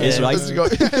 Yeah. It's right. It's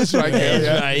right. Yeah.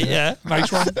 Yeah. Right, yeah.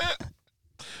 Nice one.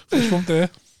 First one there.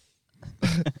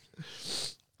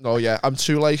 No, yeah, I'm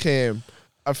too like I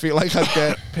feel like I'd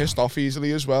get pissed off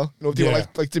easily as well. You know, if they were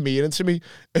like demeaning to me,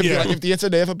 if Yeah. if they hit a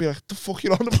nerve, I'd be like, "The fuck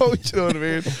you on about?" You know what I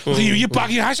mean? You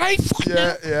baggy ass, hey, fuck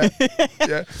Yeah.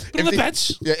 in the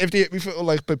beds. Yeah, if they hit me for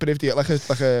like, but if they hit like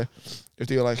a. If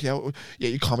they were like, yeah,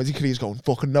 your comedy career's going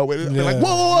fucking nowhere. They're like,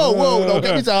 whoa, no,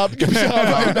 get me down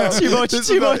right now. Too much.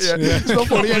 Yeah. It's not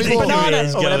funny anymore. Banana,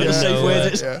 or whatever the safe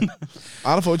word is. Yeah.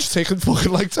 I'd have just taken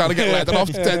fucking like trying to get leather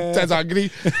off, dead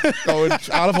angry. Going, I'd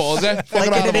have paused it. Like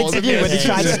in an interview when they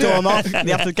try to storm off,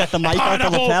 they have to get the mic out the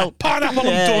lapel. Pineapple, I'm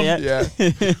done. Yeah.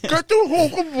 Get the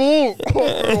fucking ball.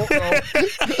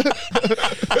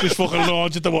 Just fucking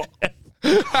launch at the what?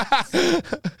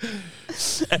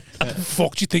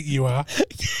 Fuck do you think you are?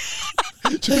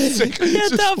 Get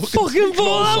that fucking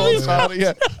ball out of me.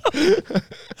 Yeah.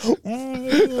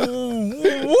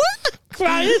 What?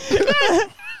 Crying.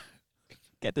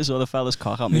 Get this other fella's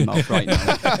cock out my mouth right now.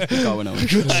 What's going on?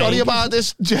 Sorry about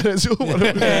this genital.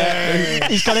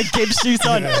 He's got a gimp suit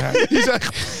on. He's like,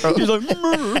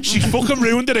 She's fucking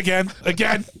ruined it again.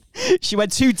 She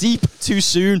went too deep, too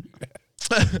soon.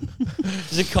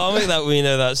 There's a comic that we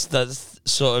know that's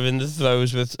sort of in the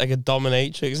throes with like a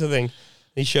dominatrix, I think.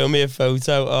 He showed me a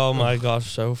photo. Oh my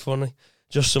gosh, so funny.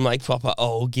 Just some like proper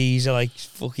old geezer, like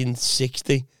fucking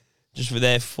 60, just with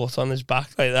their foot on his back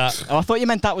like that. Oh, I thought you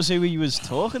meant that was who he was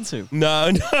talking to.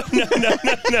 No.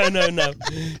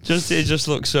 It just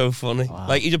looks so funny. Wow.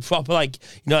 Like he's a proper like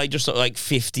like just like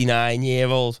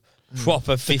 59-year-old,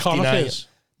 proper 59.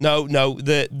 No,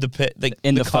 the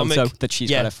In the comic, photo that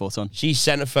she's got her foot on. She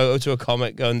sent a photo to a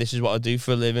comic going, "This is what I do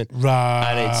for a living," Right.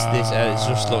 and it's this, and it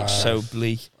just looks so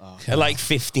bleak. At like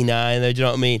 59, though, do you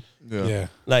know what I mean? Yeah.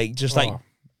 Like just like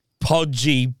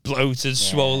podgy, bloated,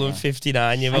 swollen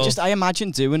 59-year-old. I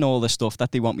imagine doing all the stuff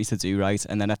that they want me to do, right?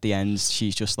 And then at the end,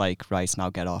 she's just like, right,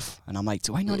 now get off. And I'm like,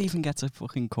 do I not even get to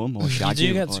fucking come or shag you?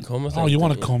 You do get to come, I think. Oh, you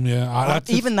want to come, yeah.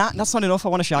 Even that's not enough. I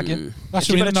want to shag you. That's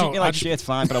If you're what going to I treat me like shit,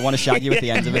 fine, but I want to shag you at the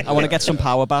end of it. I want to get some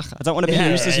power back. I don't want to be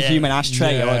used as a human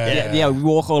ashtray or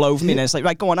walk all over me and it's like,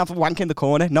 right, go on, have a wank in the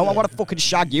corner. No, I want to fucking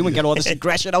shag you and get all this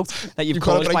aggression out that you've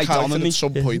got to caused by break character doming me. at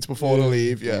some point before they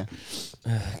leave. Yeah.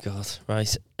 Oh, God.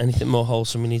 Right. Anything more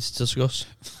wholesome we need to discuss?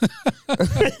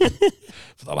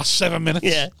 For the last 7 minutes.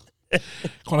 Yeah.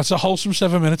 Come on, it's a wholesome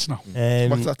 7 minutes now.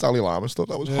 What's that Dalai Lama stuff?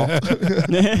 That was hot.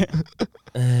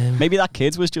 Maybe that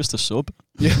kid was just a sub.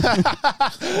 Yeah.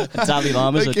 Dalai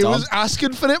Lama's Like a he dom. was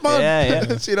asking for it, man.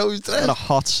 Yeah. So, you know, he's Got a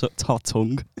hot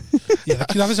tongue. Yeah, the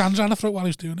kid had his hands around her throat while he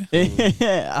was doing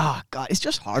it. Oh, God, it's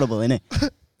just horrible, isn't it?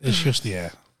 It's just, yeah.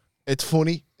 It's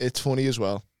funny. It's funny as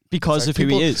well. Because of who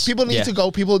he is. People need to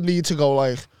go. People need to go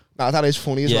like, nah, that is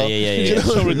funny as well. Yeah. You know?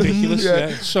 It's so ridiculous. Yeah. Yeah.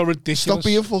 It's so ridiculous. Stop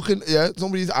being fucking,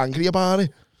 somebody's angry about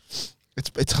it.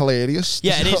 It's hilarious.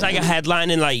 Yeah, it is like a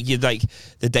headline in like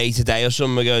the day-to-day or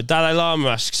something. We go, Dalai Lama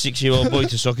asks 6-year-old boy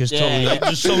to suck his tongue. Yeah.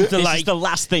 Just something This like is the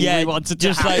last thing we wanted to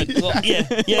just happen. like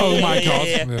Oh my God.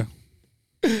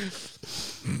 Yeah.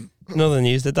 Another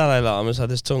news: the Dalai Lama's had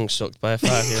his tongue sucked by a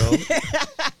 5-year-old.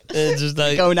 Just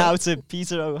like Going out to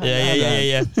Peter O'Hanlon.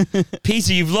 Yeah.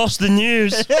 Peter, you've lost the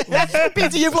news.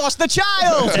 Peter, you've lost the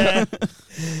child. Yeah.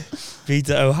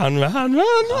 Peter O'Hanlon.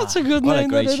 That's a good What name. a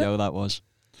great show that was.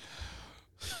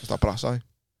 Is that Brass Eye?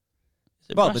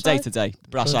 Well, the day-to-day.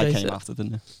 Brass Eye came Day-to-day. after,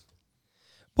 didn't it?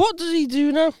 What does he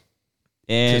do now?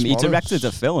 He directed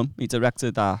a film. He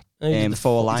directed that.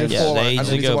 Four Lines. He did Four Lines, ages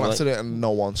and he did ago, one like- after it, and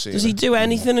no one's seen Does it. he do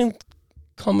anything in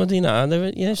comedy now?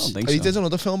 Yes. I don't think He so. did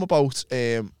another film about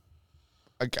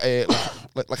like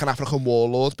an African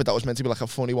warlord, but that was meant to be like a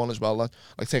funny one as well. Like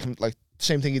taking like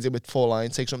same thing he did with Four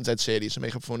Lines, take something dead serious and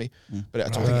make it funny. But I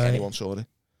don't think anyone saw it.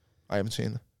 I haven't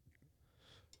seen it.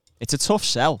 It's a tough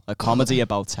sell, a comedy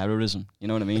about terrorism. You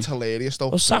know what I mean? It's hilarious though.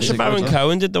 Well, Sacha Is it Baron good?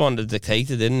 Cohen did the one that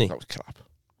Dictator, didn't he? That was crap.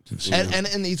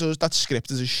 And he does that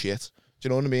script is a shit. Do you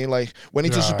know what I mean? Like when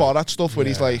he does the Borat stuff where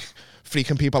he's like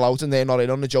freaking people out and they're not in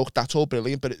on the joke, that's all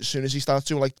brilliant. But as soon as he starts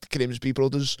doing like the Grimsby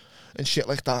Brothers and shit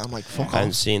like that, I'm like, fuck I haven't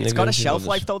off. seen It's the got a Grimsby shelf Brothers.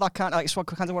 life though. That kind of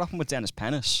what happened with Dennis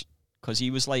Pennis, because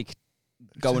he was like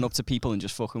going up to people and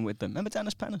just fucking with them. Remember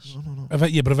Dennis Pennis?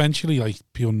 Yeah, but eventually, like,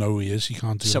 people know who he is. He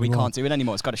can't do it So he anymore. can't do it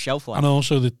anymore. It's got a shelf life. And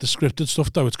also the scripted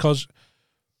stuff, though, it's because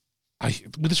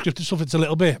with the scripted stuff, it's a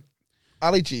little bit.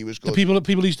 Ali G was good. The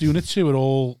people he's doing it to are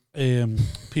all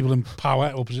people in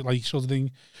power, opposite, like, sort of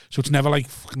thing. So it's never like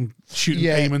fucking shooting,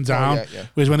 aiming down. Yeah.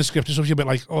 Whereas when the scripted stuff, you're a bit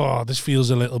like, oh, this feels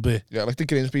a little bit. Yeah, like the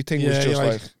Grimsby thing was just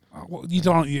like what, you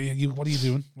don't. What are you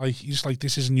doing? Like, you're just like,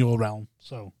 this isn't your realm,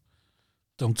 so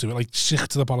don't do it. Like, stick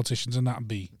to the politicians and that, and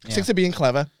be. stick to being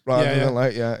clever rather than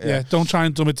like Yeah, don't try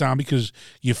and dumb it down because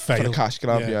you for fail. a cash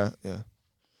grab. Yeah.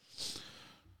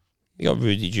 He got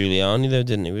Rudy Giuliani though,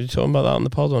 didn't he? Were you talking about that on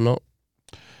the pod or not?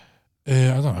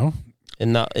 I don't know.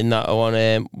 In that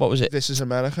one, what was it? This is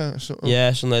America. Or something.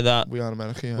 Yeah, something like that. We are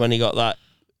America. Yeah. When he got that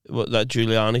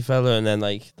Giuliani fella, and then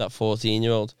like that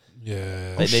 14-year-old.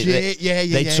 Yeah.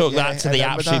 They took that to the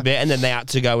absolute bit, and then they had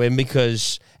to go in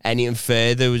because anything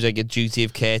further was like a duty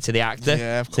of care to the actor,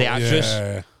 of to the actress.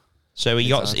 Yeah. So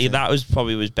that was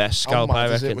probably his best scalp, I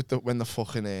reckon. When the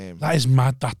fucking That is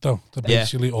mad, that though. That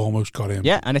basically almost got him.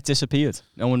 Yeah, and it disappeared.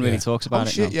 No one really talks about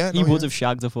it shit, now. yeah, He would have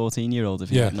shagged a 14-year-old if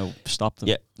he had stopped him.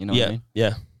 Yeah. You know what I mean?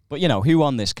 Yeah. But you know, who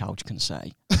on this couch can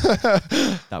say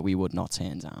that we would not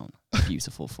turn down a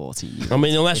beautiful 14-year-old? I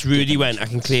mean, unless Rudy went, I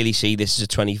can clearly see this is a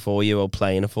 24-year-old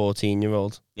playing a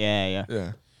 14-year-old. Yeah.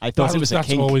 Yeah. I thought it was a That's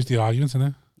kink. always the argument, isn't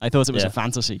it? I thought it was a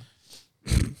fantasy.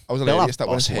 I was They'll hilarious have that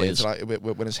boss lawyers.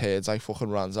 when his hair's like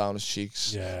fucking ran down his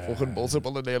cheeks, Yeah. fucking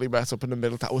multiple and nearly met up in the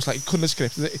middle. That was like couldn't have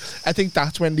scripted it. I think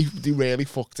that's when they really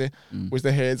fucked it. Was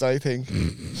the hair's I think.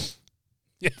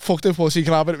 Fucked the pussy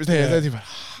grab it. It was the hair's. He went,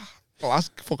 the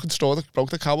last fucking straw that broke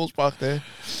the camel's back there.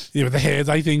 Yeah, but the hair's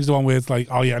I think is the one where it's like,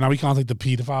 oh yeah, now we can't take the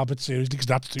paedophile bit seriously because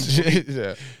that's too funny.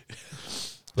 Yeah.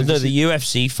 But no, the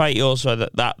UFC fight also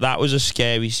that was a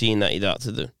scary scene that he'd had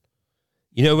to do.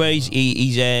 You know where he's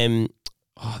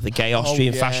the gay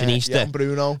Austrian fashionista. Yeah,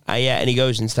 Bruno. And he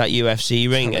goes into that UFC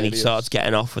ring and he starts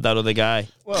getting off with that other guy.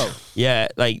 Whoa. Yeah,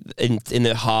 like in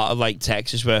the heart of like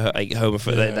Texas where like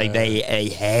homophobic, they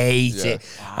hate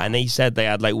it. And he said they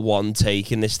had like one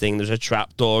take in this thing. There's a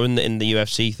trap door in the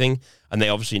UFC thing, and they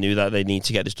obviously knew that they need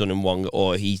to get this done in one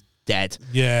or he's dead.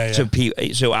 Yeah.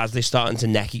 So as they're starting to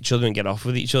neck each other and get off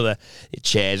with each other,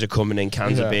 chairs are coming in,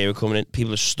 cans of beer are coming in,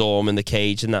 people are storming the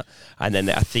cage and that. And then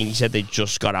I think he said they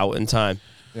just got out in time.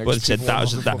 Yeah, But it said that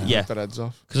was that. Yeah. Their heads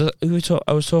off. Because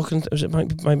I was talking. Was it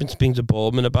might be speaking to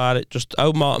Boardman about it?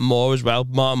 Martin Moore as well.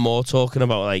 Martin Moore talking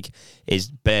about like his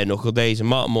bare knuckle days, and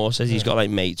Martin Moore says he's got like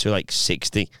mates who are like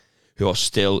 60 who are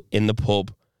still in the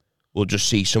pub. Will just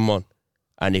see someone,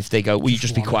 and if they go, "Will you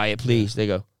just be quiet, please?" They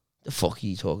go, "The fuck are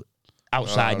you talking?"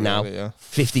 Outside now, really, yeah.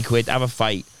 50 quid. Have a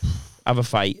fight,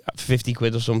 50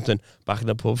 quid or something. Back in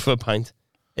the pub for a pint.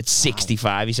 It's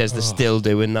 65. He says they're still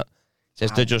doing that. He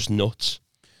says they're just nuts.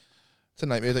 It's a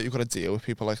nightmare that you've got to deal with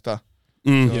people like that.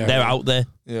 They're out there.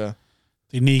 Yeah.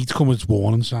 They need to come with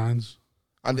warning signs.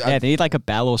 And they need like a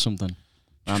bell or something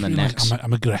around the necks.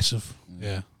 I'm aggressive.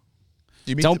 Yeah.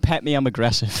 Don't pet me, I'm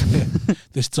aggressive.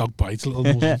 This dog bites a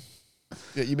little more.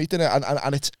 Yeah, you meet them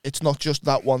and it's not just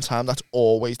that one time. That's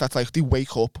like they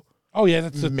wake up. Oh yeah,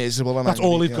 that's miserable. And that's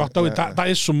angry, all they've got though. That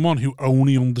is someone who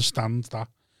only understands that.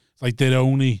 Like the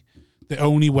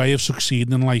only way of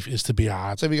succeeding in life is to be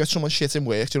hard. So if you get someone shit in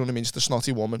work, do you know what I mean? It's the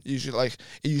snotty woman. It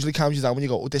usually calms you down when you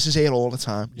go, oh, this is here all the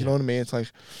time. You know what I mean? It's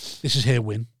like this is her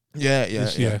win.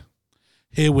 Yeah.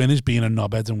 Her win is being a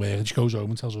knobhead and work, and she goes home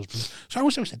and tells her husband,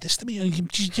 so said this to me,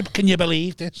 can you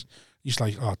believe this? He's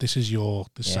like, oh, this is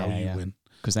how you win.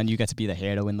 Because then you get to be the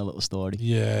hero in the little story.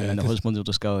 Yeah. And then the husband will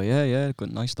just go, yeah,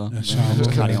 good, nice stuff. Yeah,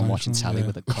 just carry on watching telly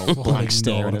with a cold blank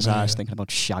stare in his eyes, thinking about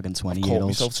shagging 20-year-olds. Caught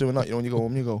myself doing that. You know, when you go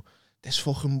home and you go, this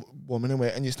fucking woman in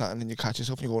work, and you're starting and you catch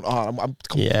yourself and you're going, I'm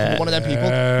one of them people.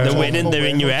 They're winning, they're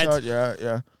in your head.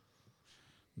 Yeah.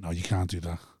 No, you can't do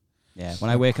that. Yeah,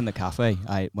 when I work in the cafe,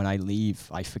 when I leave,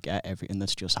 I forget everything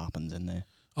that's just happened in there.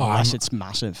 Unless it's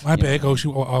massive. My bear goes,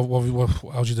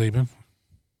 how's your day been?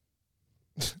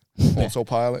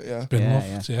 Autopilot, yeah. Been Yeah,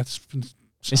 loved. Yeah, it's been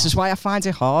This is why I find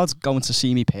it hard going to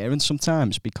see me parents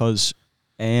sometimes, because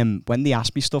when they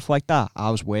ask me stuff like that,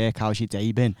 how's work, how's your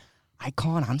day been, I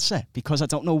can't answer because I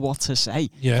don't know what to say.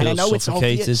 Yeah. And I know it's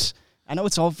Suffocated. obvious. I know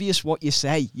it's obvious what you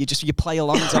say. You play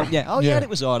along, don't you? Oh yeah, it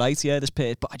was all right. Yeah, this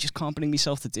bit, but I just can't bring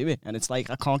myself to do it, and it's like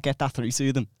I can't get that through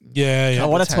to them. Yeah. I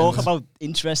want to talk pretend. about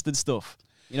interesting stuff.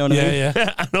 You know what I mean?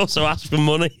 Yeah. And also ask for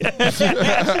money.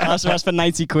 I also asked for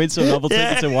 90 quid, so novel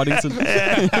ticket to Waddington.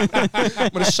 I'm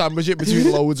going to sandwich it between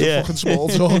loads of fucking small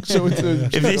talk. So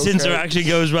If this interaction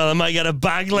goes well, I might get a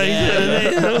bag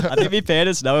later. I think my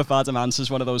parents know if Adam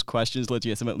answers one of those questions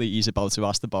legitimately, he's about to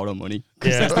ask to borrow money.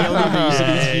 Yeah. That's the only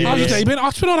reason he's How's your day been? Oh,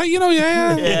 it's been alright,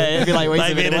 yeah. Yeah, he'd be like, wait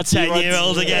Like a minute, being a what do you want?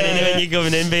 10-year-old again, when you're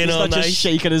coming in being He's all not just nice.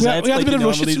 shaking his head. We had a like bit of he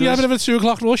rush. normally We had a does. bit of a 2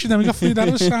 o'clock rush, and then we got food out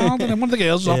of the sound, and then one of the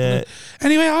girls was Yeah. off.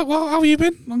 Anyway, how have you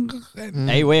been?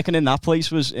 Hey, working in that place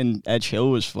was in Edge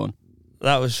Hill was fun.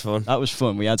 That was fun. That was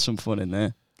fun. We had some fun in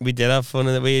there. We did have fun.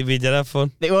 We did have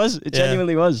fun. It was. It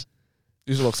genuinely was.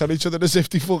 You just looked at each other as if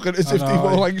they know,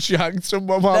 were like shagged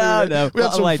someone. No, We had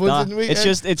not some like fun, that. didn't we? It's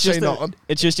just, Say nothing.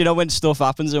 it's just, you know, when stuff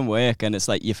happens in work and it's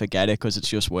like you forget it because it's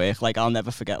just work. Like I'll never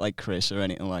forget like Chris or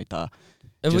anything like that.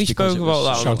 Have Just we because spoke it was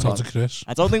about that? so on Shout the out to pod? Chris.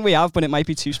 I don't think we have, but it might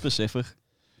be too specific.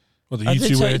 Well, the I you did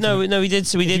two say, work. no, we did.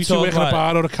 So we You did two talk work in a about.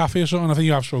 bar or a cafe or something. I think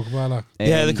you have spoken about that.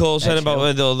 Yeah, the call centre Edge about Hill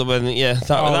with all the when. Yeah, that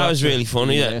that's was really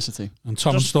funny. Yeah. University. And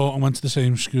Tom and Staunton went to the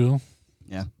same school.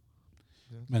 Yeah.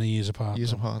 Many years apart.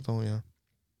 Years though. apart, though, yeah.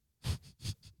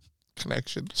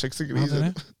 Connection, 6 Oh, degrees. didn't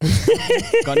in.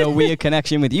 it? Got no weird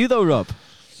connection with you though, Rob.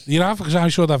 You know, because I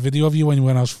saw that video of you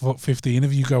when I was 15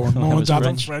 of you going, Mum and was Dad, I'm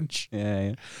French. French.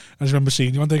 Yeah. I just remember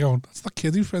seeing you one day going, that's the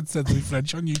kid who said to me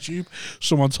French on YouTube.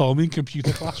 Someone told me in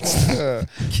computer class.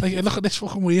 Like, look at this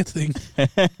fucking weird thing. I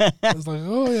was like,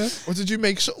 oh yeah. Or did you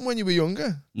make something when you were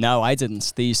younger? No, I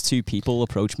didn't. These two people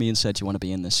approached me and said, "Do you want to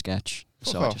be in this sketch?"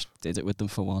 So Fuck I off. just did it with them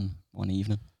for one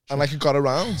evening. And like it got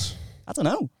around. I don't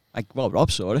know. Like, well,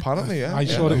 Rob saw it. Apparently, yeah. I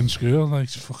saw it in school. Like,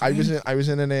 fucking I was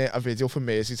in a video for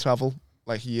Mersey Travel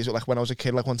like years ago, like when I was a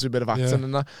kid, like wanted a bit of acting Yeah.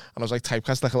 and that, and I was like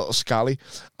typecast like a little scally,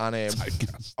 and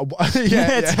typecast.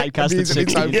 Typecast at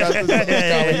 16. typecast as a little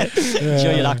scally. Yeah.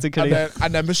 Show your acting career.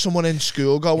 And then there's someone in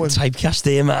school going, Typecast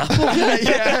here, man.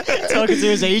 yeah, Talking to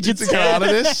his agent, to get out of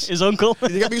this. his uncle.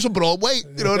 Did you get me some Broadway?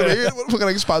 You know what I mean? Fucking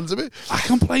expands a bit. I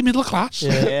can play middle class.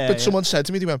 Yeah, But someone said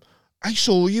to me, they went, I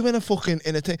saw you in a fucking,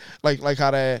 in a thing, like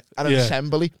at an Yeah.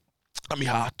 assembly. And my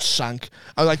heart sank.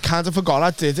 I like kind of forgot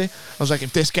I did it. I was like,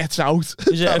 if this gets out,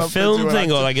 Is it then a I'm film gonna do thing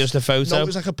an or actor. like just a No, photo? it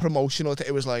was like a promotional.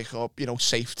 It was like, you know,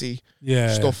 safety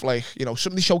Yeah. stuff, like, you know,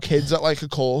 something they show kids at like a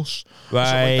course, or something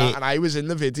like Right. that. And I was in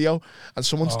the video, and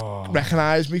someone Oh.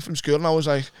 recognised me from school, and I was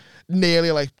like,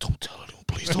 nearly like, don't tell anyone,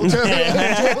 please don't tell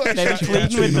anyone. They were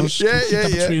pleading with them. Yeah, Keep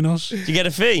that yeah. between us. Did you get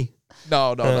a fee?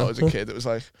 No, as a kid, it was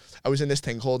like I was in this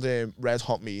thing called Red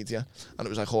Hot Media, and it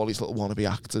was like all these little wannabe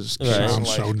actors. Right. kids, and,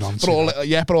 Sounds so like,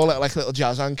 nonsense. but all like little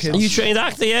jazz hand kids. Are you trained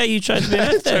actor? Yeah, you tried to be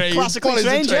an actor. Classically What is a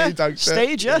trained, yeah. trained actor?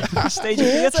 Stage, yeah. Stage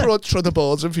and theatre. Trod the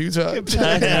boards a few times.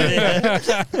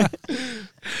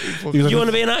 You want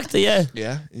to be an actor? Yeah.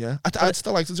 Yeah. I'd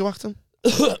still like to do acting.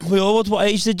 We all would. What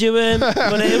age did you?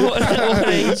 What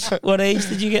age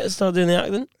did you get to start doing the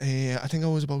acting? I think I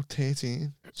was about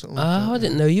 13. Something like that. Oh, I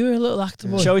didn't know you were a little actor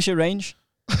boy. Show us your range.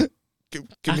 Give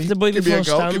Actor boy give me a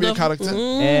before go. Give me a stand-up. character.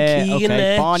 Keegan okay.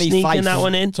 there, Barney sneaking Fife. that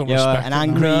one in. Some You're respect an on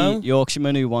angry No.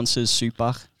 Yorkshireman who wants his suit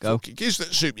back. Go. Gives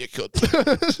that soup you cut.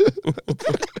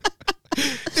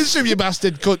 Soup you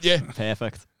bastard cut you.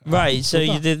 Perfect. Right, so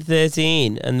you did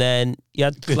 13, and then you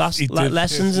had class He did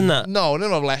lessons and that. No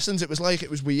lessons. It was weird. It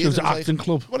was It an was like acting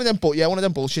club. one of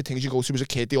them bullshit things you go to as a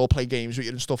kid. They all play games with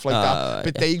you and stuff like that. right.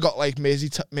 But they got like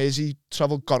Mersey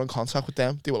Travel got in contact with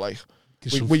them. They were like,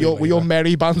 Give we something your like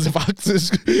merry bands of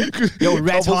actors. Yo,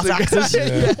 red hot actors.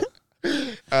 that.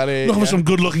 Yeah. And, Looking for some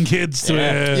good-looking kids to.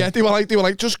 yeah, they were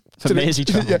like just For Mersey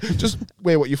Travel. yeah, just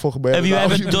wear what you fucking wear. Have you now.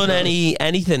 ever done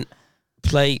anything?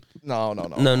 Play? No, No,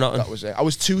 nothing. That was it. I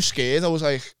was too scared. I was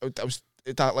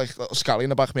that like little scally in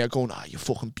the back of me. I go, nah, you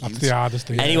fucking That's beauty. the hardest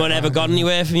thing. Anyone ever got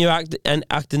anywhere from your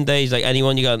acting days? Like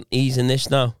anyone you got? He's in this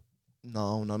now.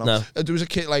 No. No. There was a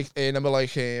kid like remember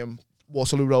like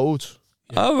Waterloo Road.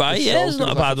 Oh right, The yeah, show, it's there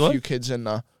not a was, like, bad A one. few kids in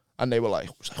there, and they were like,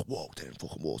 it was like, whoa, they're in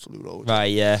fucking Waterloo Road. Right,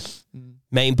 yeah.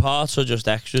 Main parts or just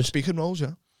extras? Speaking roles,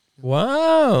 yeah,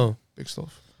 Wow. big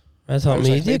stuff. Red I Hot was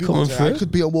like, Media maybe coming one day I through.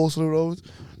 could be on Waterloo Road.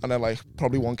 And then, like,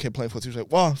 probably one kid playing footy was like,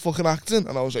 wow, fucking acting.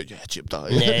 And I was like, yeah, chip that.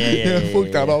 Yeah,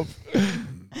 Fuck that up.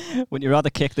 Would you rather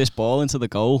kick this ball into the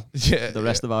goal Yeah. the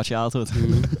rest of our childhood?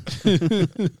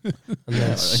 And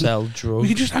then sell We drugs.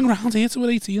 could just hang around here till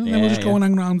we're 18 and then we'll just go Yeah. and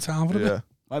hang around town for a bit. Yeah.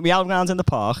 Like, we hung around in the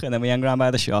park, and then we hung around by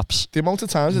the shops. The amount of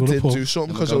times I Go to did pub. do something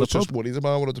Then we because go I to was the just pub. worried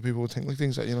about what other people would think, like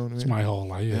things like, you know what I It's mean? my whole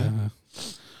life, yeah.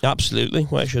 Absolutely,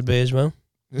 what it should be as well.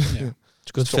 Yeah. It's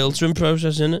a good filtering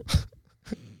process, isn't it?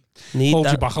 Need Holds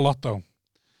you that. back a lot, though.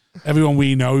 Everyone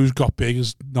we know who's got big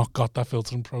has not got that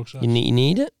filtering process. You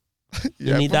need it.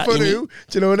 Yeah, need but that, for you who? Do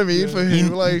you know what I mean? For who?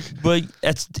 Like, But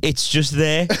it's just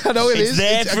there. I know it It's is.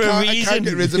 there for a I can't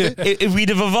get reason. rid of it. If we'd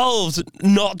have evolved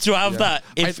not to have Yeah. that,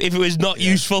 if it was not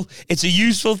useful, it's a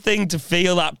useful thing to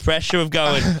feel that pressure of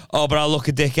going, oh, but I'll look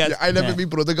a dickhead. Yeah, I never my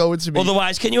brother going to me.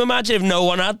 Otherwise, can you imagine if no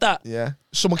one had that? Yeah,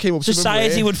 someone came up to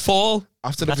Society me would fall.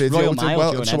 after the That's video. Royal Did Mile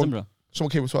well, during and someone Edinburgh.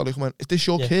 came up to Luke and went, "Is this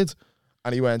your Yeah. kid?"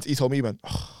 And he told me, he went,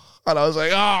 oh. And I was like,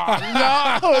 oh, no,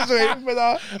 I was waiting for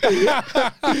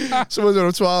that. Someone went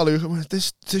up to Luke and went,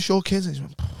 is this your kid? And he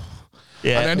went,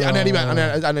 Yeah. and then he went,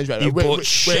 and then he went, You "Wait, put wait,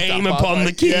 shame that bad, upon like,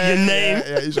 the Keegan name.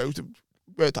 Yeah, he's like,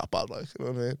 weren't that bad, like, you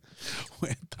know what I mean?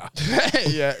 Weird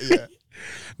that. yeah.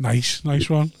 Nice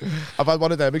one. I've had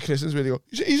one of them in Christians where they go,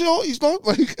 he's not,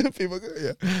 like, people go,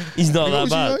 yeah. He's not People that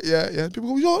go, bad. Yeah.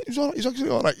 People go, he's actually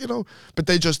all right, you know. But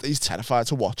he's terrified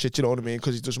to watch it, you know what I mean?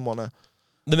 Because he doesn't want to.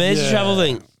 The Mersey travel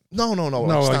thing. No, like like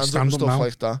stand-up and stand-up stuff now.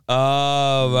 like that.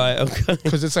 Oh, right, okay.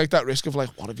 Because it's like that risk of like,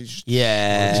 what if he just...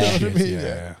 Yeah. You know what I Shit, mean?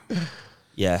 yeah.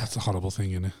 Yeah. That's a horrible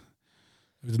thing, isn't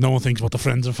it? No one thinks about the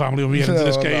friends and family when we get into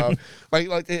this game. No.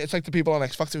 Like it's like the people on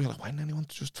X Factor who are like, why didn't anyone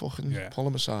just fucking pull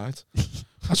him aside?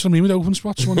 That's what I mean with open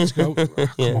spots. Someone needs to go.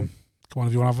 Yeah. Come on.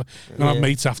 If you want to have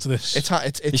mates after this.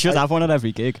 It's You should have one at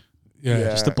every gig.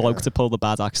 yeah. Just a bloke to pull the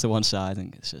bad axe to one side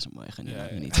and this isn't working.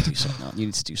 You need to do something. You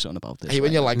need to do something about this. I hate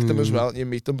when you like them as well and you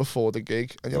meet them before the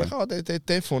gig and you're like, oh,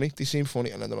 they're funny, they seem funny,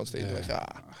 and then they're on stage and you're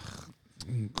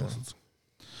like, God.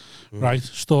 Right,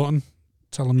 Staunton,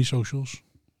 tell them your socials.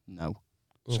 No.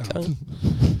 Okay.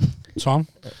 Tom,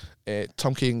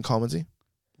 Tom Keegan Comedy,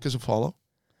 because of follow.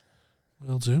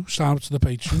 will do. Sign up to the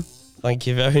Patreon. Thank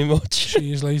you very much. See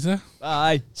you later.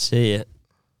 Bye. See ya.